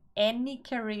join any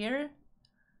career.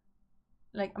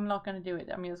 Like, I'm not gonna do it.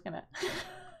 I'm just gonna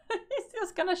he's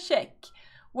just gonna check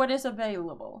what is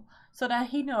available so that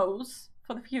he knows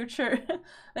for the future.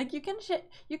 Like, you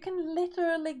can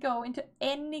literally go into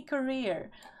any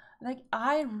career. Like,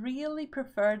 I really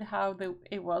preferred how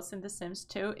it was in The Sims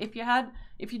 2. If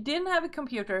you didn't have a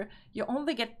computer, you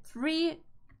only get 3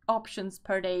 options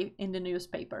per day in the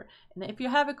newspaper, and if you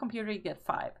have a computer, you get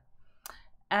 5,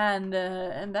 and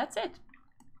that's it.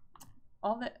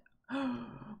 All the oh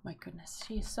my goodness,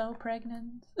 she's so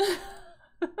pregnant.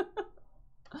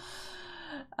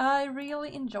 I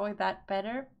really enjoy that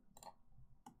better.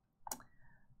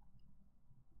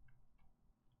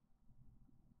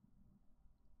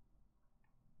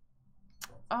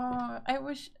 I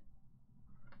wish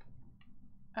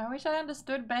I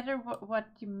understood better what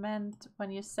you meant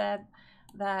when you said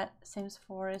that Sims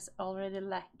 4 is already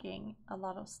lacking a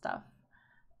lot of stuff,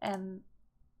 and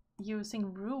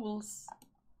using rules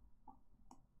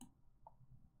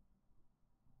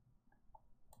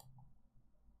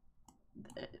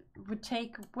would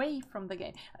take away from the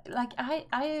game. Like,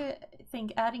 I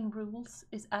think adding rules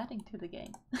is adding to the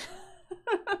game.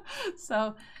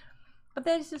 So, but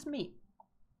that is just me.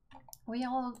 We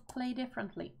all play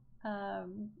differently,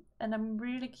 and I'm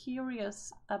really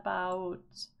curious about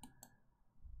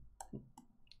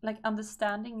like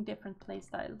understanding different play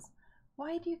styles.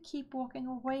 Why do you keep walking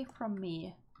away from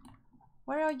me?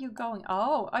 Where are you going?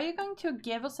 Oh, are you going to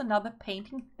give us another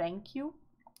painting? Thank you.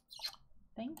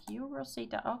 Thank you,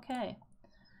 Rosita. Okay.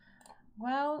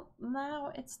 Well,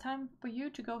 now it's time for you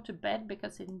to go to bed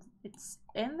because it's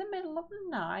in the middle of the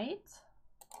night.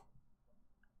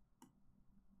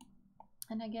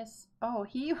 And I guess, oh,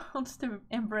 he wants to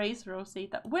embrace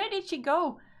Rosita. Where did she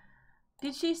go?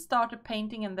 Did she start a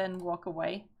painting and then walk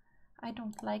away? I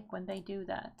don't like when they do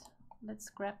that. Let's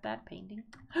grab that painting.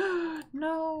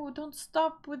 No, don't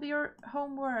stop with your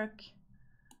homework.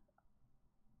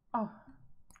 Oh,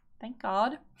 thank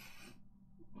God.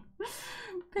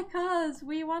 Because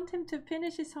we want him to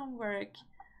finish his homework.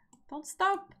 Don't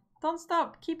stop. Don't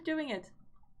stop. Keep doing it.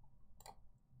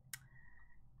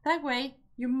 That way,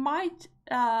 you might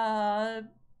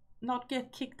not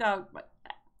get kicked out, but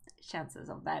chances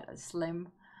of that are slim.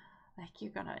 Like,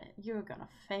 you're gonna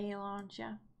fail, aren't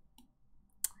you?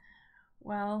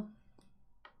 Well,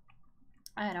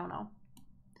 I don't know.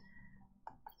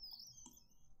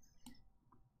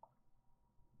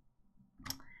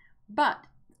 But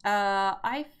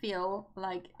I feel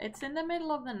like it's in the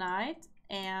middle of the night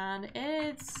and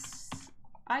it's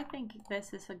I think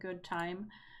this is a good time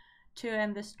to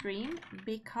end the stream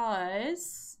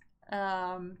because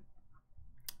I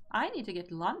need to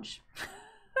get lunch.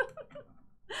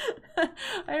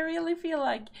 I really feel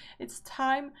like it's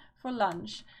time for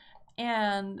lunch,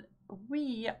 and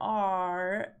we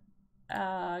are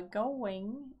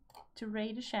going to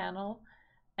raid a channel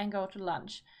and go to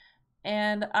lunch.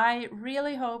 And I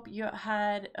really hope you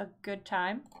had a good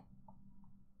time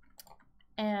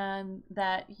and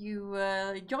that you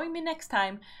join me next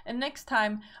time. And next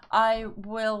time I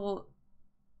will,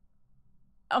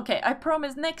 okay, I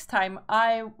promise next time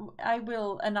I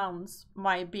will announce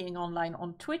my being online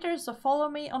on Twitter. So follow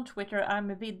me on Twitter. I'm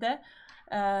Vidde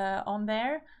on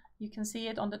there. You can see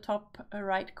it on the top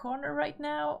right corner right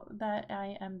now that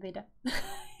I am Vidde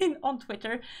on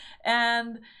Twitter.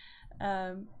 And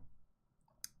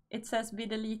it says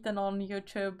Viddeliten on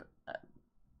YouTube,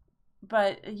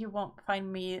 but you won't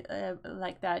find me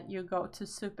like that. You go to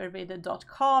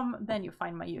supervidde.com, then you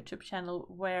find my YouTube channel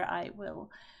where I will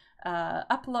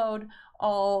upload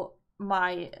all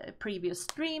my previous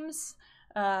streams,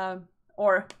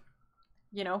 or,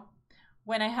 you know,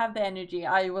 when I have the energy,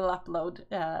 I will upload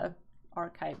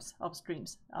archives of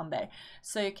streams on there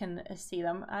so you can see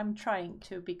them. I'm trying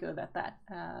to be good at that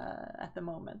at the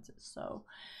moment. So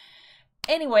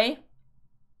anyway,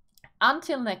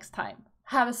 until next time,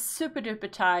 have a super duper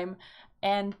time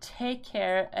and take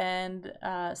care and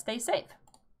stay safe.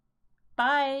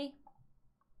 Bye.